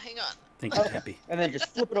 Yeah, hang on. Thank you, Tempe. And then just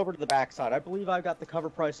flip it over to the backside. I believe I've got the cover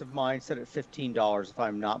price of mine set at $15, if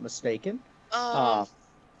I'm not mistaken. Oh,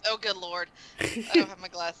 good lord. I don't have my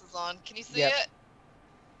glasses on. Can you see Yep.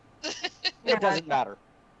 it? It doesn't matter.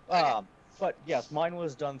 But yes, mine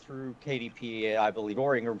was done through KDP, I believe,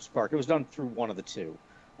 or Ingram Spark. It was done through one of the two.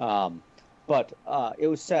 But it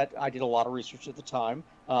was set. I did a lot of research at the time,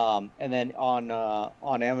 and then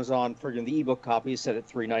on Amazon, friggin' the ebook copy is set at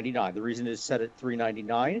 $3.99. The reason it's set at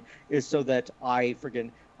 $3.99 is so that I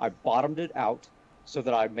bottomed it out so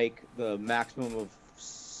that I make the maximum of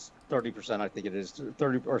 30%. I think it is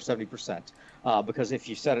 30 or 70%. Because if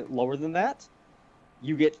you set it lower than that,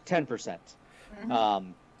 you get 10%.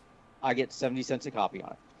 I get 70 cents a copy on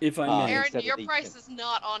it. If I may, Aaron, instead of your the- price is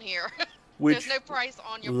not on here. which There's no price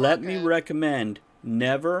on your let me barcode. recommend,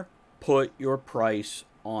 never put your price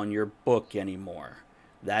on your book anymore.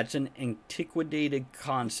 That's an antiquated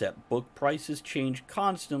concept. Book prices change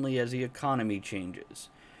constantly as the economy changes.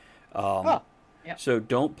 Yep. So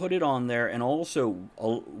don't put it on there. And also,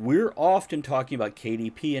 we're often talking about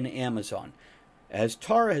KDP and Amazon. As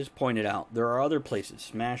Tara has pointed out, there are other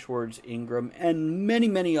places, Smashwords, Ingram, and many,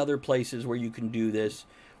 many other places where you can do this.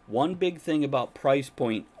 One big thing about price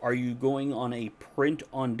point, are you going on a print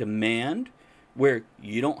on demand where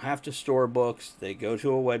you don't have to store books, they go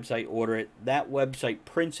to a website, order it, that website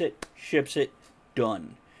prints it, ships it,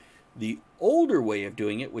 done. The older way of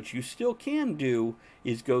doing it, which you still can do,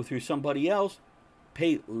 is go through somebody else,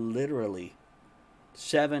 pay literally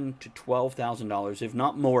 $7,000 to $12,000, if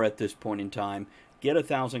not more at this point in time, get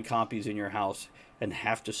 1,000 copies in your house and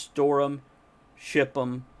have to store them, ship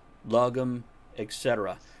them, lug them,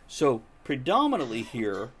 etc. So predominantly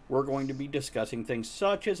here, we're going to be discussing things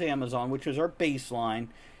such as Amazon, which is our baseline,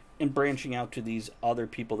 and branching out to these other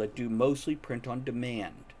people that do mostly print on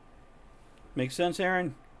demand. Make sense,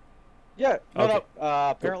 Aaron? Yeah. No, Okay. no.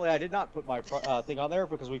 Apparently, I did not put my thing on there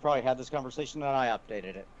because we probably had this conversation and I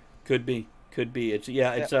updated it. Could be.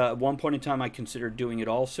 It's at one point in time I considered doing it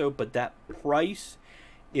also, but that price,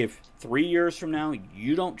 if 3 years from now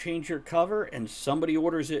you don't change your cover and somebody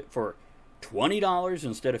orders it for $20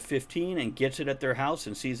 instead of $15 and gets it at their house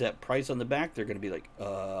and sees that price on the back, they're going to be like,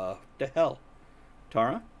 the hell.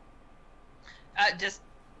 Tara?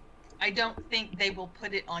 I don't think they will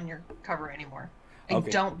put it on your cover anymore. I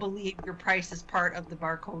Okay. don't believe your price is part of the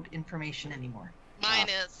barcode information anymore. Mine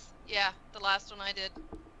is. Yeah, the last one I did.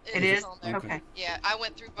 It is? on there. Okay. Yeah, I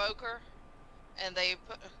went through Boker, and they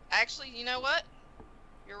put. Actually, you know what?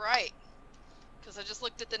 You're right. Because I just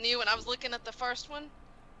looked at the new one. I was looking at the first one,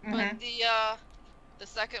 Mhm. but the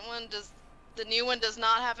second one the new one does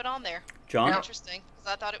not have it on there. John? Interesting,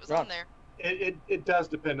 because I thought it was Yeah. on there. It does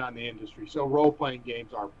depend on the industry. So role-playing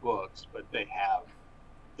games are books, but they're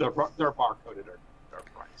barcoded or they're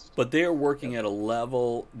priced. But they are working at a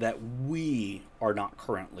level that we are not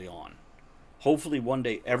currently on. Hopefully one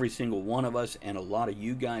day every single one of us and a lot of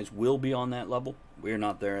you guys will be on that level. We're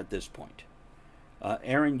not there at this point.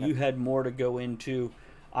 Aaron, you had more to go into.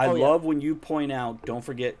 I love when you point out, don't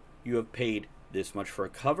forget you have paid this much for a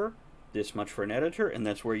cover, this much for an editor, and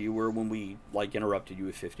that's where you were when we interrupted you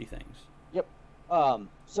with 50 things. Yep.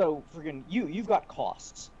 So friggin' you've got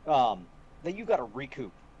costs that you got to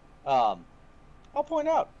recoup. I'll point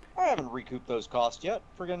out I haven't recouped those costs yet.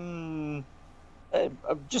 Friggin', I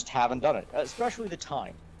just haven't done it. Especially the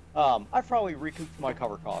time. I've probably recouped my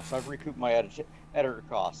cover costs. I've recouped my editor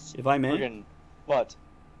costs. If I may, Friggin', but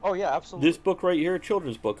oh yeah, absolutely. this book right here, a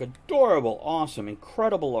children's book, adorable, awesome,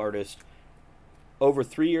 incredible artist. Over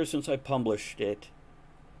 3 years since I published it,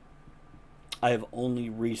 I have only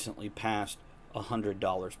recently passed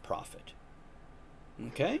 $100 profit.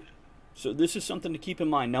 Okay? So this is something to keep in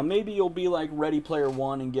mind. Now maybe you'll be like Ready Player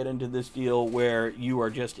One and get into this deal where you are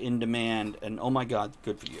just in demand and oh my God,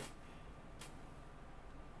 good for you.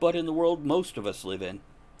 But in the world most of us live in,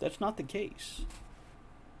 that's not the case.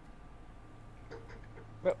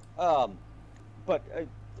 But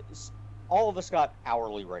all of us got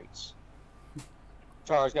hourly rates.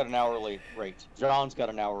 Tara's got an hourly rate. John's got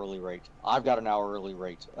an hourly rate. I've got an hourly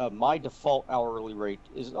rate. My default hourly rate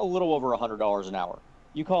is a little over $100 an hour.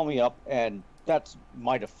 You call me up, and that's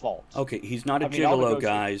my default. Okay, he's not a gigolo,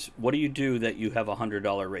 guys. What do you do that you have a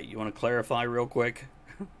 $100 rate? You want to clarify real quick?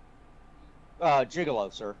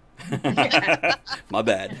 Gigolo, sir. My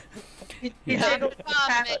bad. You gotta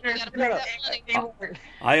pay that money.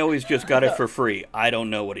 I always just got it for free. I don't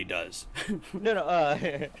know what he does.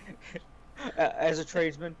 No. As a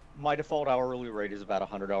tradesman, my default hourly rate is about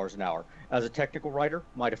 $100 an hour. As a technical writer,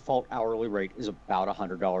 my default hourly rate is about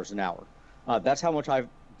 $100 an hour. That's how much I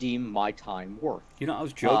deem my time worth. You know, I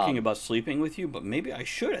was joking about sleeping with you, but maybe I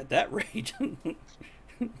should at that rate.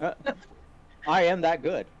 I am that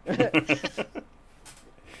good.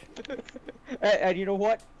 And you know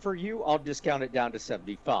what? For you, I'll discount it down to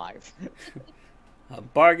 75. A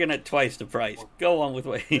bargain at twice the price. Go on with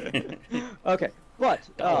what. Okay, but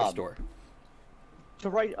Dollar store. To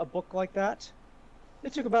write a book like that,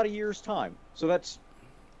 it took about a year's time. So that's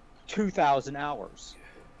 2,000 hours.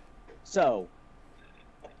 So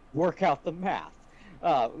work out the math.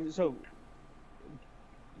 So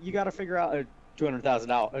you got to figure out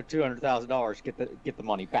 $200,000 to get the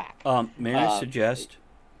money back. May I suggest?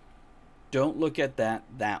 Don't look at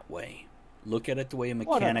that way. Look at it the way a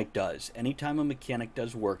mechanic does. Anytime a mechanic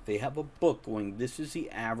does work, they have a book going, this is the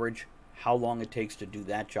average, how long it takes to do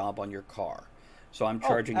that job on your car. So I'm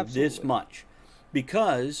charging this much.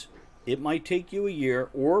 Because it might take you a year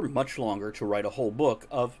or much longer to write a whole book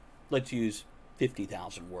of, let's use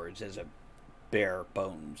 50,000 words as a bare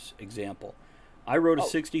bones example. I wrote a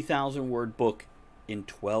 60,000 word book in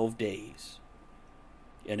 12 days.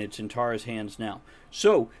 And it's in Tara's hands now.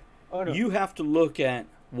 So you have to look at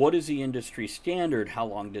what is the industry standard, how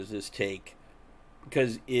long does this take?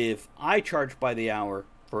 Because if I charge by the hour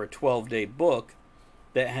for a 12-day book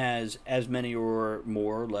that has as many or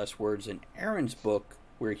more or less words in Aaron's book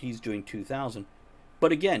where he's doing 2,000,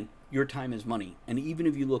 but again, your time is money. And even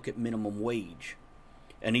if you look at minimum wage,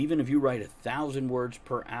 and even if you write 1,000 words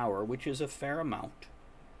per hour, which is a fair amount,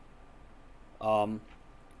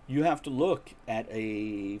 you have to look at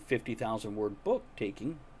a 50,000 word book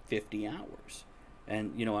taking 50 hours.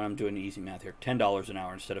 And you know what, I'm doing easy math here. $10 an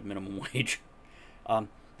hour instead of minimum wage.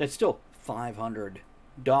 That's still $500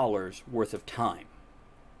 worth of time.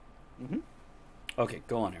 Mm-hmm. Okay,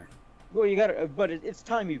 go on, Aaron. Well, you got to, but it's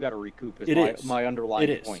time you got to recoup. It is. My underlying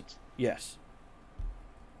It is. point. Yes.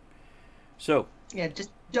 So. Yeah,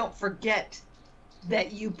 just don't forget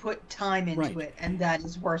that you put time into Right. it, and that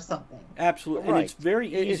is worth something. Absolutely. Right. And it's very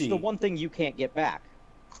easy. It's the one thing you can't get back.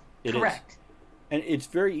 It is. Correct. And it's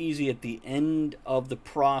very easy at the end of the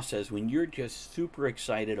process when you're just super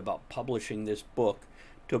excited about publishing this book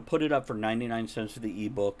to put it up for 99 cents for the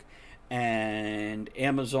ebook, and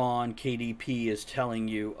Amazon KDP is telling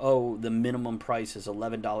you, oh, the minimum price is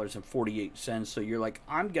 $11.48. So you're like,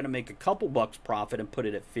 I'm going to make a couple bucks profit and put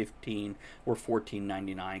it at $15 or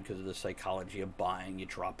 $14.99 because of the psychology of buying. You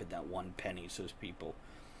drop it that 1 penny, says people,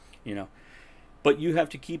 you know. But you have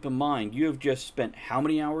to keep in mind, you have just spent how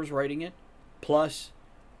many hours writing it? Plus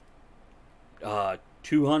 $200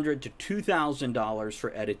 to $2,000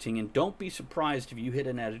 for editing, and don't be surprised if you hit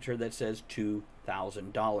an editor that says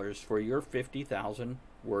 $2,000 for your 50,000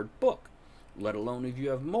 word book, let alone if you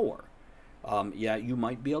have more. Yeah, you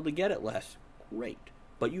might be able to get it less, great,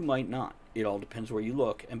 but you might not. It all depends where you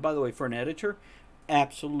look. And by the way, for an editor,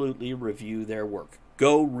 absolutely review their work.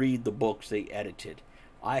 Go read the books they edited.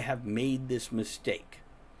 I have made this mistake,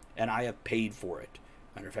 and I have paid for it.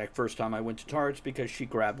 Matter of fact, first time I went to Tarts because she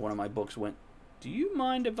grabbed one of my books, went, do you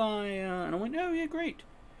mind if I, and I went, oh yeah, great.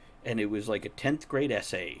 And it was like a 10th grade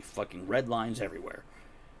essay, fucking red lines everywhere.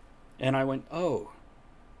 And I went, oh,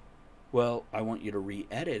 well, I want you to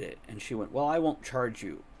re-edit it. And she went, well, I won't charge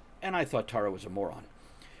you. And I thought Tara was a moron.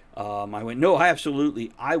 I went, no,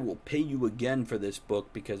 absolutely, I will pay you again for this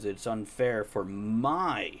book because it's unfair for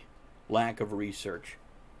my lack of research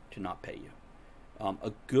to not pay you.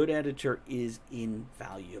 A good editor is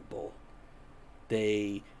invaluable.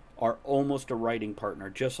 They are almost a writing partner,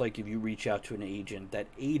 just like if you reach out to an agent. That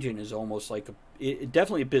agent is almost like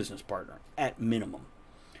definitely a business partner, at minimum.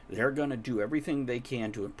 They're going to do everything they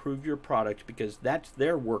can to improve your product because that's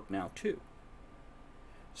their work now too.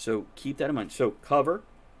 So keep that in mind. So cover,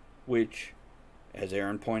 which, as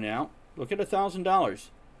Aaron pointed out, look at $1,000.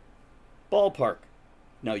 Ballpark.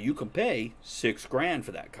 Now you can pay $6,000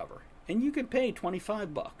 for that cover. And you can pay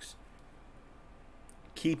 $25.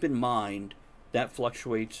 Keep in mind that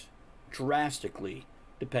fluctuates drastically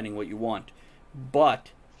depending what you want.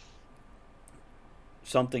 But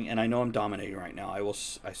something, and I know I'm dominating right now.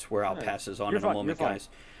 I swear I'll pass this on in a moment, guys.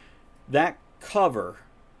 That cover,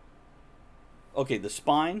 okay, the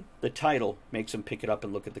spine, the title makes them pick it up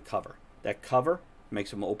and look at the cover. That cover makes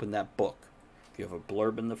them open that book. If you have a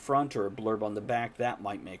blurb in the front or a blurb on the back, that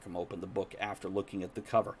might make them open the book after looking at the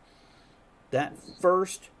cover. That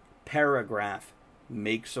first paragraph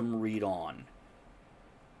makes them read on.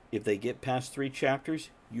 If they get past 3 chapters,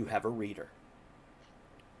 you have a reader.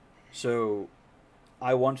 So,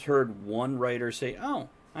 I once heard one writer say, oh,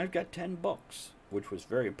 I've got 10 books, which was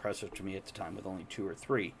very impressive to me at the time with only 2 or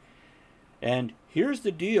 3. And here's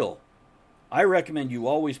the deal. I recommend you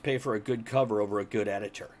always pay for a good cover over a good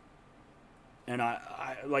editor. And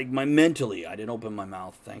I like mentally, I didn't open my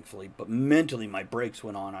mouth, thankfully, but mentally my brakes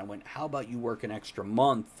went on. I went, how about you work an extra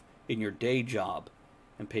month in your day job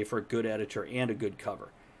and pay for a good editor and a good cover?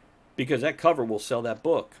 Because that cover will sell that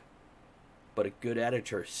book, but a good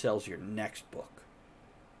editor sells your next book.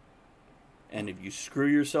 And if you screw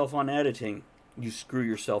yourself on editing, you screw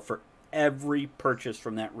yourself for every purchase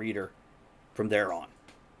from that reader from there on.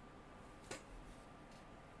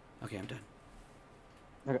 Okay, I'm done.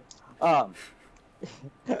 Okay.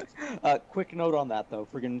 Quick note on that though.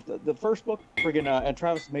 Friggin' the first book, and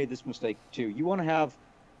Travis made this mistake too. You want to have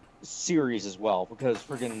series as well because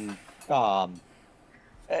friggin',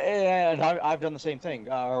 and I've done the same thing.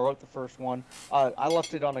 I wrote the first one. I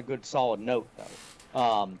left it on a good solid note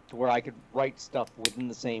though, to where I could write stuff within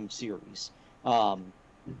the same series.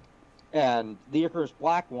 And the Icarus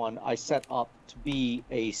Black one I set up to be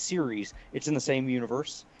a series. It's in the same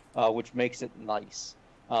universe, which makes it nice.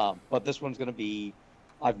 But this one's going to be,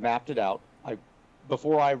 I've mapped it out.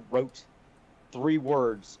 Before I wrote 3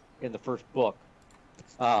 words in the first book,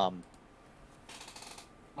 I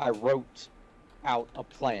wrote out a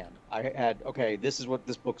plan. I had, okay, this is what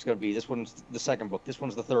this book's going to be. This one's the second book. This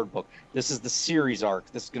one's the third book. This is the series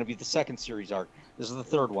arc. This is going to be the second series arc. This is the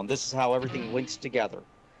third one. This is how everything links together.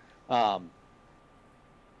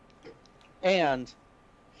 And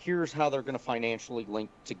here's how they're going to financially link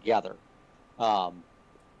together.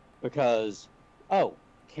 Because,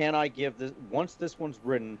 can I give this, once this one's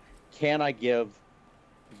written, can I give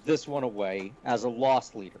this one away as a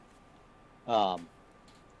loss leader?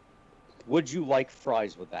 Would you like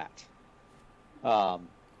fries with that? I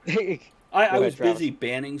was busy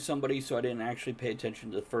banning somebody, so I didn't actually pay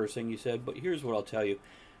attention to the first thing you said, but here's what I'll tell you.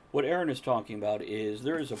 What Aaron is talking about is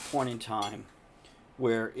there is a point in time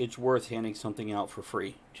where it's worth handing something out for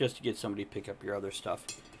free just to get somebody to pick up your other stuff.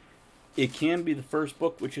 It can be the first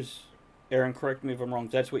book, which is, Aaron, correct me if I'm wrong,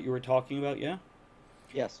 that's what you were talking about, yeah?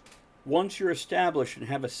 Yes. Once you're established and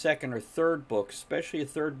have a second or third book, especially a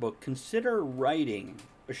third book, consider writing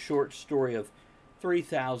a short story of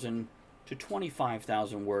 3,000 to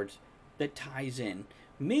 25,000 words that ties in.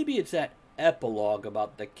 Maybe it's that epilogue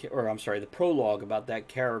about the prologue about that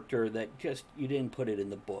character that just you didn't put it in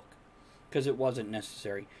the book because it wasn't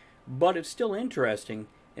necessary, but it's still interesting,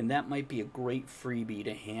 and that might be a great freebie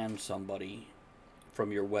to hand somebody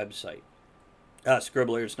from your website.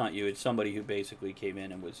 Scribbler, it's not you, it's somebody who basically came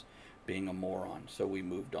in and was being a moron, so we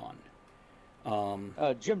moved on.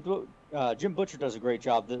 Jim Butcher does a great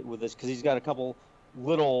job with this because he's got a couple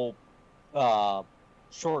little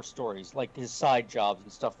short stories, like his side jobs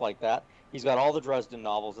and stuff like that. He's got all the Dresden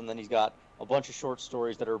novels, and then he's got a bunch of short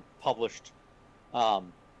stories that are published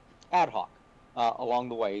ad hoc along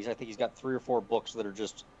the way. I think he's got 3 or 4 books that are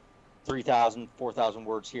just 3,000, 4,000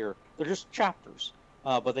 words here. They're just chapters,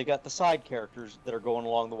 but they got the side characters that are going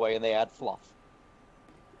along the way, and they add fluff.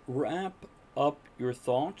 Wrap up your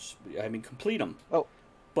thoughts. I mean, complete them. Oh.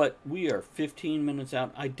 But we are 15 minutes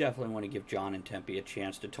out. I definitely want to give John and Tempe a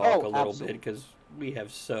chance to talk a little bit because we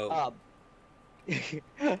have so...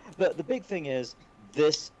 the big thing is,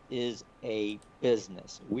 this is a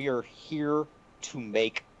business. We are here to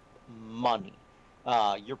make money.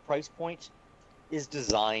 Your price point is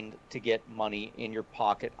designed to get money in your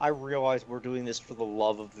pocket. I realize we're doing this for the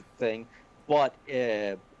love of the thing, but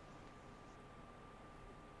if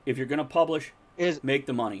you're going to publish, make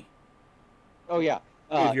the money. Oh yeah.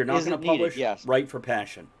 If you're not going to publish, yes. Write for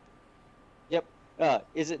passion. Yep.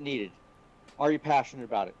 Is it needed? Are you passionate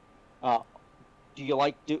about it? Do you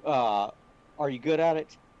are you good at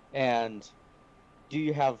it? And do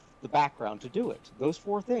you have the background to do it? Those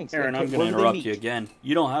 4 things. Aaron, I'm going to interrupt you again.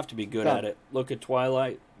 You don't have to be good at it. Look at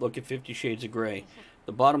Twilight. Look at 50 Shades of Grey.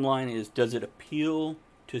 The bottom line is, does it appeal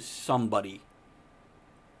to somebody?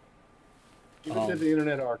 Give it to the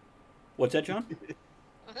Internet Archive. What's that, John?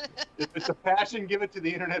 If it's a passion, give it to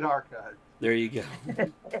the Internet Archive. There you go.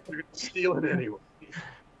 They're going to steal it anyway.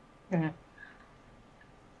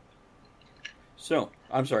 So,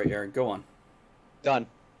 I'm sorry, Aaron, go on. Done.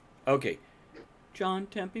 Okay. John,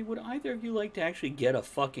 Tempe, would either of you like to actually get a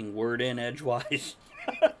fucking word in edgewise?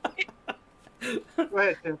 Go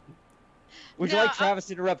ahead, Tempe. Would you like Travis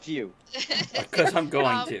to interrupt you? Because I'm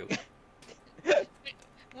going to.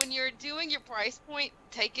 When you're doing your price point,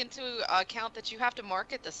 take into account that you have to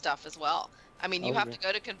market the stuff as well. I mean, you have to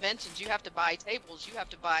go to conventions, you have to buy tables, you have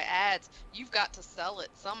to buy ads. You've got to sell it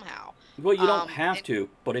somehow. Well, you don't have to,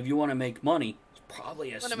 but if you want to make money, it's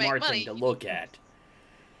probably a smart thing to look at.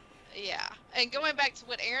 Yeah, and going back to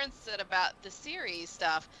what Aaron said about the series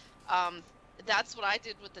stuff, that's what I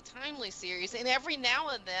did with the Timely series. And every now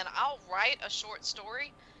and then, I'll write a short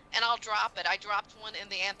story, and I'll drop it. I dropped one in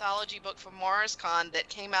the anthology book from MarsCon that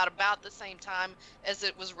came out about the same time as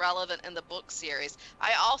it was relevant in the book series.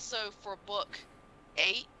 I also, for book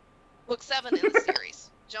 7 in the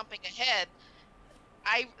series, jumping ahead,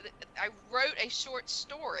 I wrote a short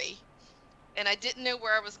story, and I didn't know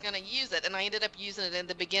where I was going to use it, and I ended up using it in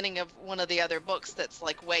the beginning of one of the other books that's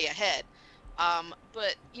like way ahead.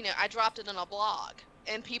 But, you know, I dropped it in a blog,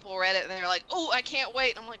 and people read it, and they're like, oh, I can't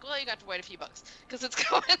wait. I'm like, well, you got to wait a few books, because it's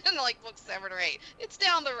going in like book 7 or 8. It's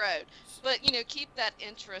down the road. But, you know, keep that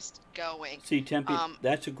interest going. See, Tempe,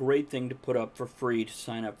 that's a great thing to put up for free to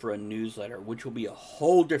sign up for a newsletter, which will be a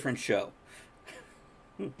whole different show.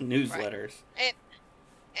 Newsletters. Right.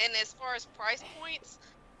 And as far as price points,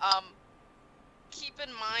 keep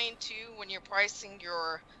in mind, too, when you're pricing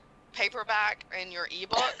your paperback and your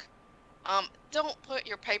ebook, don't put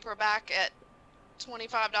your paperback at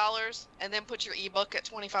 $25 and then put your ebook at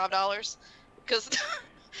 $25, because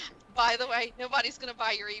by the way, nobody's going to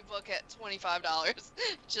buy your ebook at $25.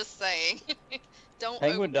 Just saying. Don't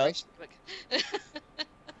Penguin does.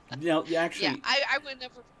 No, actually, yeah, I would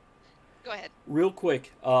never. Go ahead. Real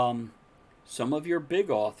quick, some of your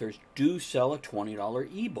big authors do sell a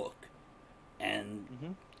 $20 ebook,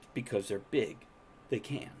 and because they're big, they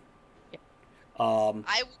can.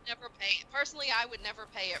 I would never pay. Personally, I would never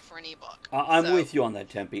pay it for an ebook. I'm with you on that,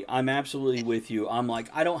 Tempe. I'm absolutely with you. I'm like,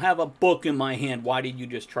 I don't have a book in my hand. Why did you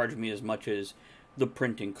just charge me as much as the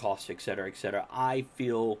printing costs, et cetera, et cetera? I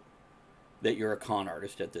feel that you're a con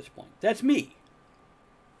artist at this point. That's me.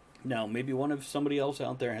 Now, maybe somebody else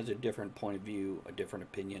out there has a different point of view, a different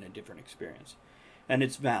opinion, a different experience. And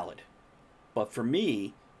it's valid. But for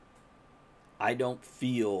me, I don't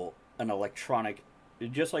feel an electronic...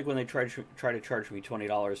 Just like when they try to charge me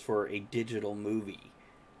 $20 for a digital movie,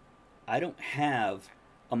 I don't have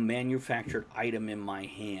a manufactured item in my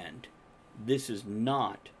hand, this is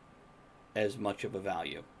not as much of a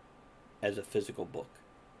value as a physical book.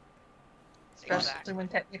 Especially when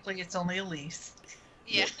technically it's only a lease.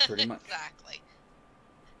 Yeah, pretty much.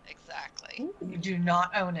 Exactly. You do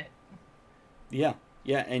not own it. Yeah,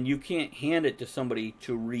 and you can't hand it to somebody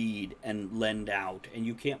to read and lend out, and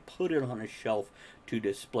you can't put it on a shelf to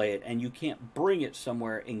display it, and you can't bring it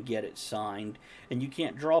somewhere and get it signed, and you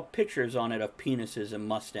can't draw pictures on it of penises and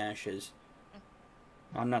mustaches.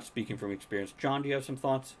 I'm not speaking from experience. John, do you have some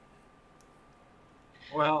thoughts?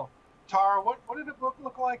 Well, Tara, what did a book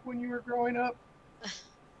look like when you were growing up?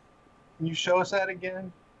 Can you show us that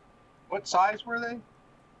again? What size were they?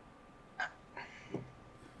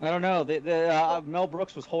 I don't know. Mel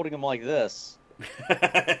Brooks was holding them like this.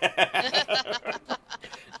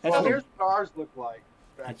 Well, here's what ours looked like.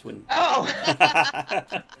 That's when. Oh!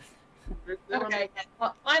 They were- Okay,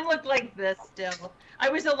 well, mine looked like this still. I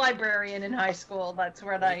was a librarian in high school. That's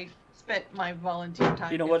what I spent my volunteer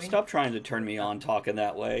time You know what? doing. Stop trying to turn me on talking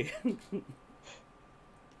that way.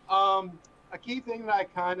 A key thing that I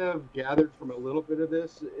kind of gathered from a little bit of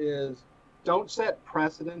this is don't set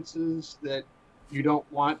precedences that you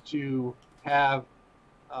don't want to have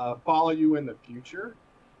follow you in the future.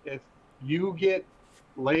 If you get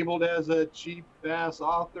labeled as a cheap ass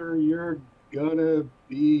author, you're gonna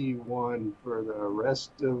be one for the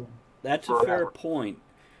rest of That's a forever. fair point.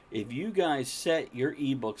 If you guys set your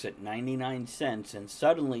ebooks at 99 cents and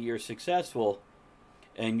suddenly you're successful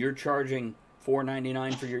and you're charging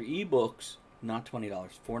 $4.99 for your ebooks, not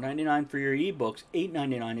 $20, $4.99 for your ebooks,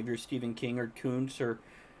 $8.99 if you're Stephen King or Kuntz or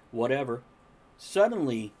whatever,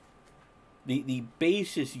 suddenly the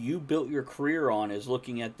basis you built your career on is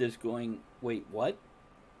looking at this going, wait, what?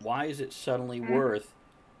 Why is it suddenly worth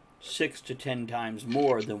 6 to 10 times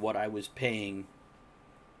more than what I was paying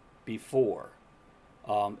before?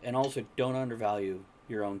 And also, don't undervalue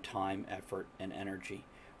your own time, effort, and energy.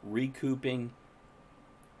 Recouping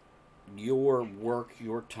your work,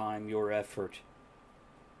 your time, your effort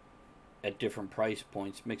at different price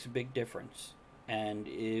points makes a big difference. And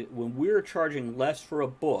when we're charging less for a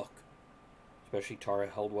book, especially Tara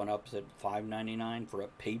held one up at $5.99 for a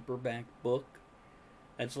paperback book,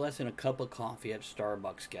 that's less than a cup of coffee at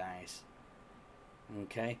Starbucks, guys.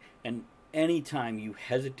 Okay? And anytime you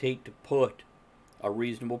hesitate to put a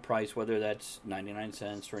reasonable price, whether that's 99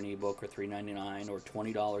 cents for an ebook or $3.99 or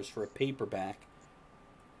 $20 for a paperback,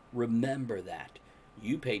 remember that.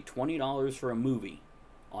 You pay $20 for a movie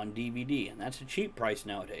on DVD, and that's a cheap price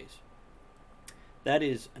nowadays. That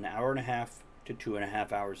is an hour and a half to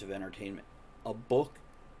 2.5 hours of entertainment. A book,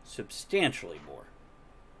 substantially more.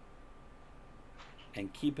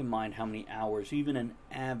 And keep in mind how many hours, even an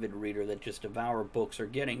avid reader that just devour books are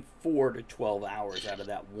getting 4 to 12 hours out of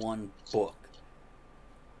that one book.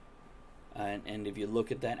 And if you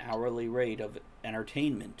look at that hourly rate of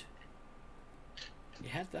entertainment, it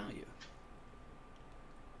has value.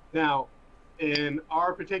 Now, in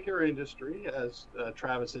our particular industry, as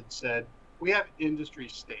Travis had said, we have industry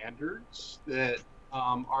standards that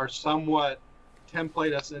are somewhat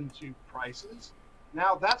template us into prices.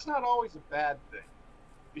 Now, that's not always a bad thing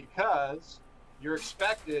because you're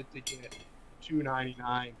expected to get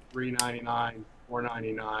 $2.99, $3.99,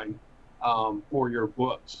 $4.99 for your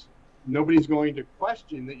books. Nobody's going to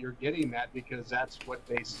question that you're getting that because that's what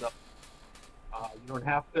they sell. You don't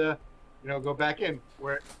have to, go back in.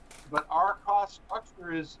 But our cost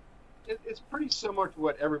structure it's pretty similar to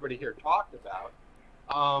what everybody here talked about,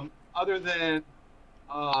 other than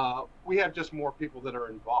we have just more people that are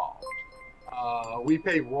involved. We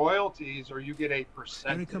pay royalties, or you get a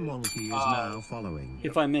percentage. Erica Monkey is now following.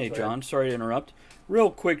 If I may, John, sorry to interrupt. Real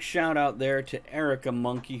quick shout out there to Erica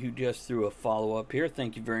Monkey, who just threw a follow up here.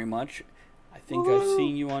 Thank you very much. I think I've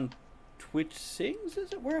seen you on Twitch Sings,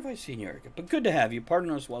 is it? Where have I seen you, Erica? But good to have you.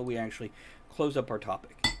 Pardon us while we actually close up our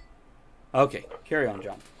topic. Okay, carry on,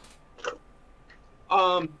 John.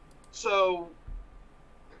 So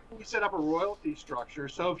we set up a royalty structure.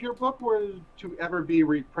 So if your book were to ever be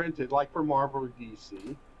reprinted, like for Marvel or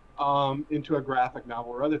DC, into a graphic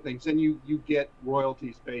novel or other things, then you get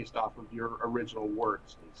royalties based off of your original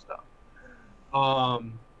works and stuff.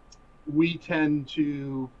 We tend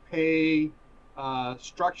to pay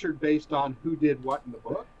structured based on who did what in the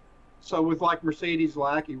book. So with like Mercedes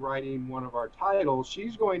Lackey writing one of our titles,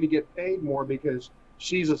 she's going to get paid more because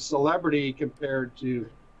she's a celebrity compared to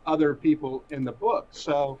other people in the book.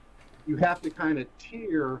 So you have to kind of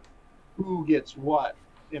tier who gets what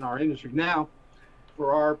in our industry. Now,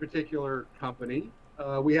 for our particular company,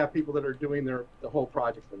 we have people that are doing the whole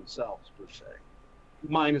project themselves, per se,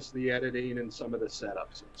 minus the editing and some of the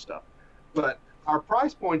setups and stuff. But our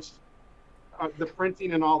price points, the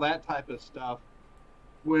printing and all that type of stuff,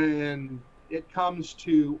 when it comes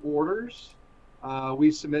to orders,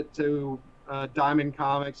 we submit to Diamond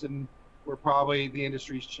Comics, and the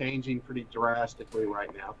industry's changing pretty drastically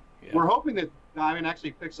right now. Yeah. We're hoping that Diamond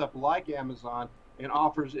actually picks up like Amazon and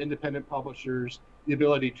offers independent publishers the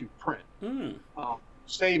ability to print,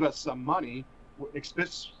 save us some money.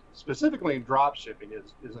 Specifically in drop shipping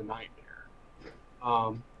is a nightmare.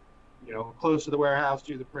 Close to the warehouse,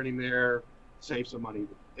 do the printing there, save some money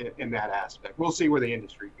in that aspect. We'll see where the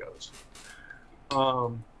industry goes.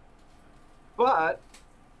 But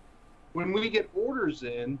when we get orders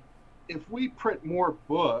in, if we print more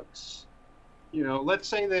books, let's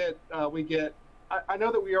say that we get, I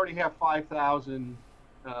know that we already have 5,000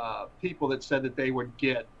 people that said that they would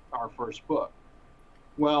get our first book.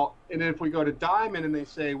 Well, and if we go to Diamond and they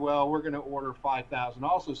say, well, we're going to order 5,000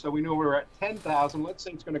 also, so we know we're at 10,000, let's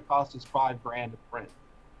say it's going to cost us $5,000 to print.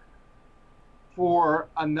 For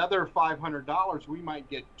another $500, we might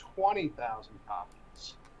get 20,000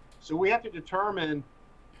 copies. So we have to determine,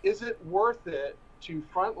 is it worth it to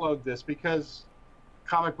front load this? Because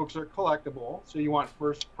comic books are collectible, so you want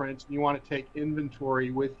first prints, and you want to take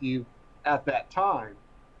inventory with you at that time.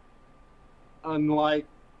 Unlike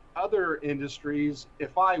other industries,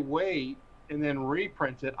 if I wait and then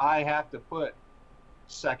reprint it, I have to put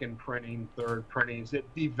second printing, third printings. It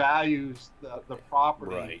devalues the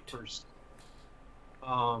property. Right.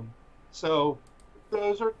 So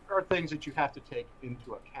those are things that you have to take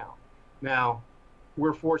into account. Now,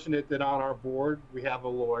 we're fortunate that on our board we have a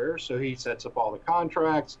lawyer, so he sets up all the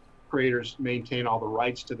contracts. Creators maintain all the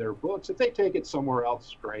rights to their books. If they take it somewhere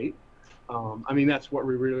else, great. That's what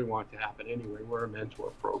we really want to happen anyway. We're a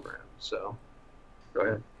mentor program. So go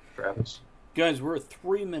ahead, Travis. Guys, we're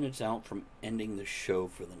 3 minutes out from ending the show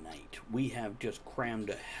for the night. We have just crammed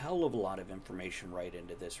a hell of a lot of information right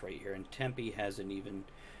into this right here, and Tempe hasn't even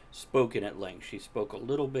spoken at length. She spoke a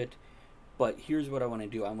little bit, but here's what I want to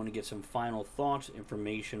do. I want to get some final thoughts,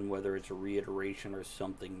 information, whether it's a reiteration or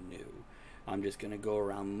something new. I'm just going to go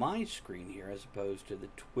around my screen here as opposed to the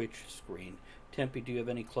Twitch screen. Tempe, do you have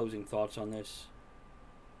any closing thoughts on this?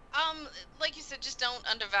 Like you said, just don't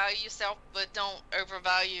undervalue yourself, but don't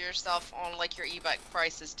overvalue yourself on like your ebook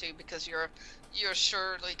prices too, because you're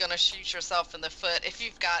surely gonna shoot yourself in the foot if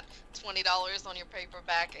you've got $20 on your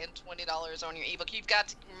paperback and $20 on your ebook. You've got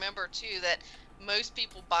to remember too that most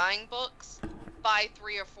people buying books buy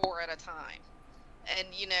 3 or 4 at a time, and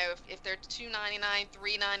if they're $2.99,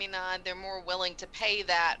 $3.99, they're more willing to pay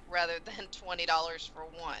that rather than $20 for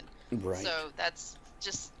one. Right. So that's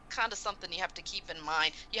just kind of something you have to keep in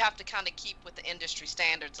mind. You have to kind of keep with the industry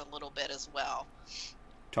standards a little bit as well.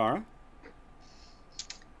 Tara?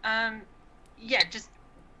 Yeah, just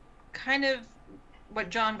kind of what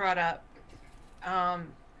John brought up.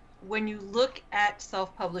 When you look at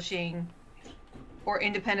self-publishing or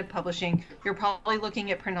independent publishing, you're probably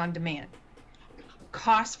looking at print on demand.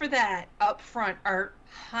 Costs for that up front are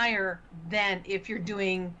higher than if you're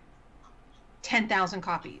doing 10,000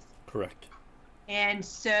 copies. Correct. And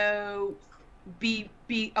so be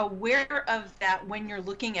aware of that when you're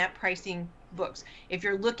looking at pricing books. If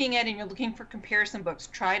you're looking at and you're looking for comparison books,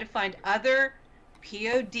 try to find other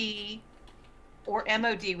POD or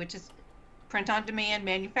MOD, which is print on demand,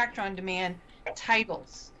 manufacture on demand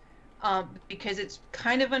titles, because it's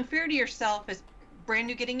kind of unfair to yourself as brand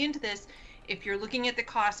new getting into this. If you're looking at the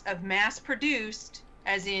cost of mass produced,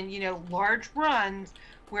 as in large runs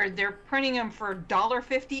where they're printing them for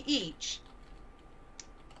 $1.50 each,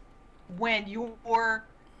 when your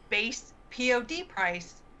base POD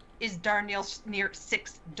price is darn near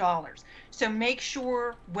 $6. So make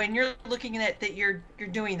sure when you're looking at it that you're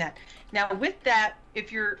doing that. Now with that,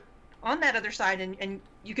 if you're on that other side and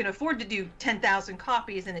you can afford to do 10,000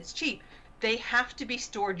 copies and it's cheap, they have to be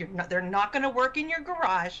stored. They're not going to work in your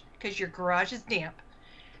garage because your garage is damp.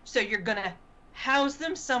 So you're going to house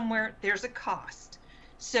them somewhere. There's a cost.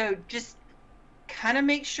 So just kind of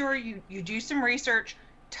make sure you do some research,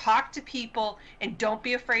 talk to people, and don't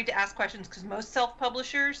be afraid to ask questions, because most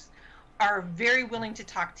self-publishers are very willing to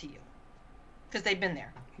talk to you because they've been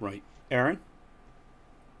there. Right. Aaron?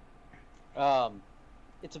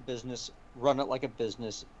 It's a business. Run it like a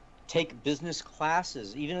business. Take business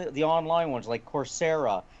classes, even the online ones like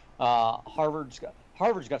Coursera. Harvard's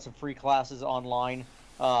got some free classes online.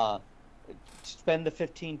 Spend the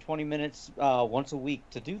 15-20 minutes once a week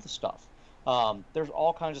to do the stuff. There's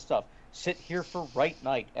all kinds of stuff. Sit here for Write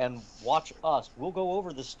Night and watch us. We'll go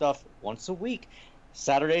over this stuff once a week,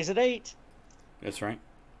 Saturdays at 8. That's right.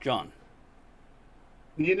 John?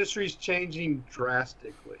 The industry's changing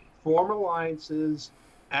drastically. Form alliances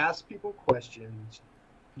ask people questions.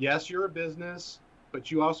 Yes, you're a business, but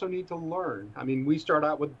you also need to learn. I mean, we start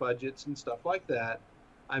out with budgets and stuff like that.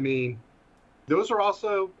 I mean, those are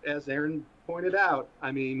also, as Aaron pointed out,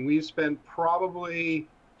 I mean, we've spent probably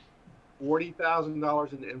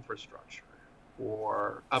 $40,000 in infrastructure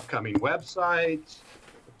for upcoming websites,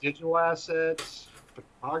 digital assets,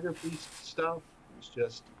 photography stuff. It's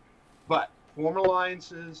just, but form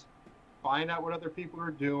alliances, find out what other people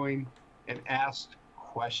are doing, and ask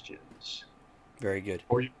questions. Very good.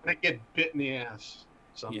 Or you're going to get bit in the ass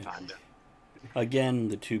sometime. Yeah. Again,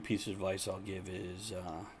 the two pieces of advice I'll give is,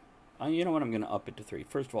 you know what, I'm going to up it to 3.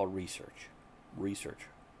 First of all, research.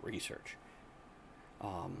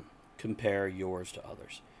 Compare yours to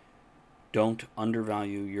others. Don't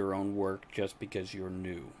undervalue your own work just because you're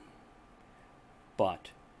new. But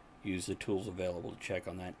use the tools available to check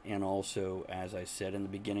on that. And also, as I said in the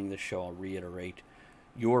beginning of the show, I'll reiterate,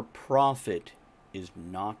 your profit is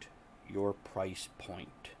not your price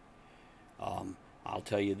point. I'll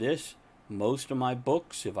tell you this, most of my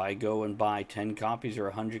books, if I go and buy 10 copies or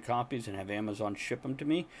 100 copies and have Amazon ship them to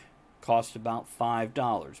me, cost about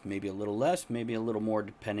 $5. Maybe a little less, maybe a little more,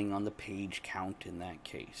 depending on the page count in that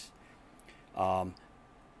case.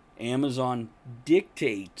 Amazon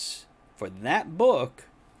dictates for that book,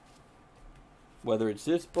 whether it's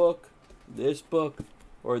this book,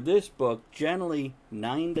 or this book, generally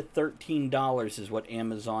 $9 to $13 is what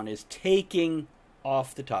Amazon is taking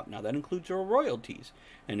off the top. Now, that includes your royalties.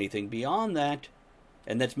 Anything beyond that,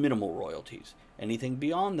 and that's minimal royalties. Anything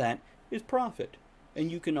beyond that is profit.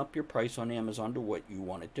 And you can up your price on Amazon to what you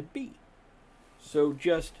want it to be. So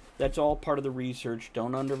just, that's all part of the research.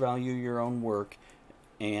 Don't undervalue your own work.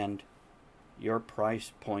 And your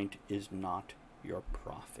price point is not your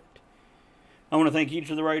profit. I want to thank each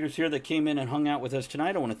of the writers here that came in and hung out with us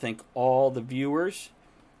tonight. I want to thank all the viewers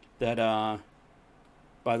that,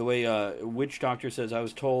 by the way, Witch Doctor says, I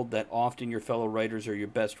was told that often your fellow writers are your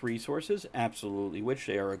best resources. Absolutely, Witch.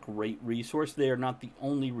 They are a great resource. They are not the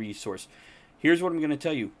only resource. Here's what I'm going to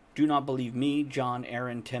tell you. Do not believe me, John,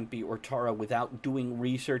 Aaron, Tempe, or Tara without doing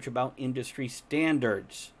research about industry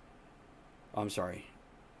standards. I'm sorry.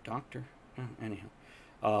 Doctor?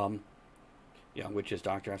 Anyhow. Yeah, which is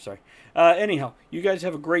Doctor, I'm sorry. Anyhow, you guys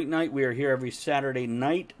have a great night. We are here every Saturday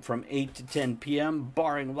night from 8 to 10 p.m.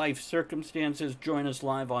 Barring life circumstances, join us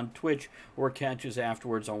live on Twitch or catch us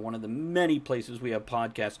afterwards on one of the many places we have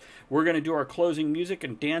podcasts. We're going to do our closing music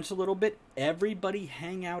and dance a little bit. Everybody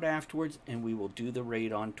hang out afterwards, and we will do the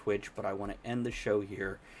raid on Twitch. But I want to end the show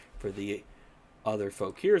here for the other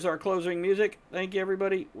folk. Here's our closing music. Thank you,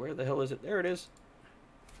 everybody. Where the hell is it? There it is.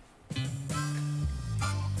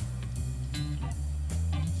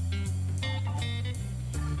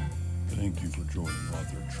 Thank you for joining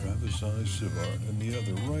author Travis I. Sivart and the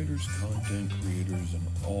other writers, content creators, and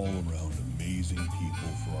all-around amazing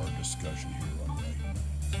people for our discussion here on Writing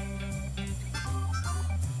Night.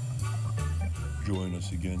 Join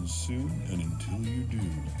us again soon, and until you do,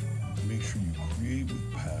 make sure you create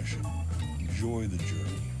with passion, enjoy the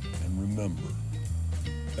journey, and remember,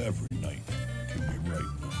 every night can be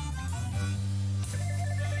writing.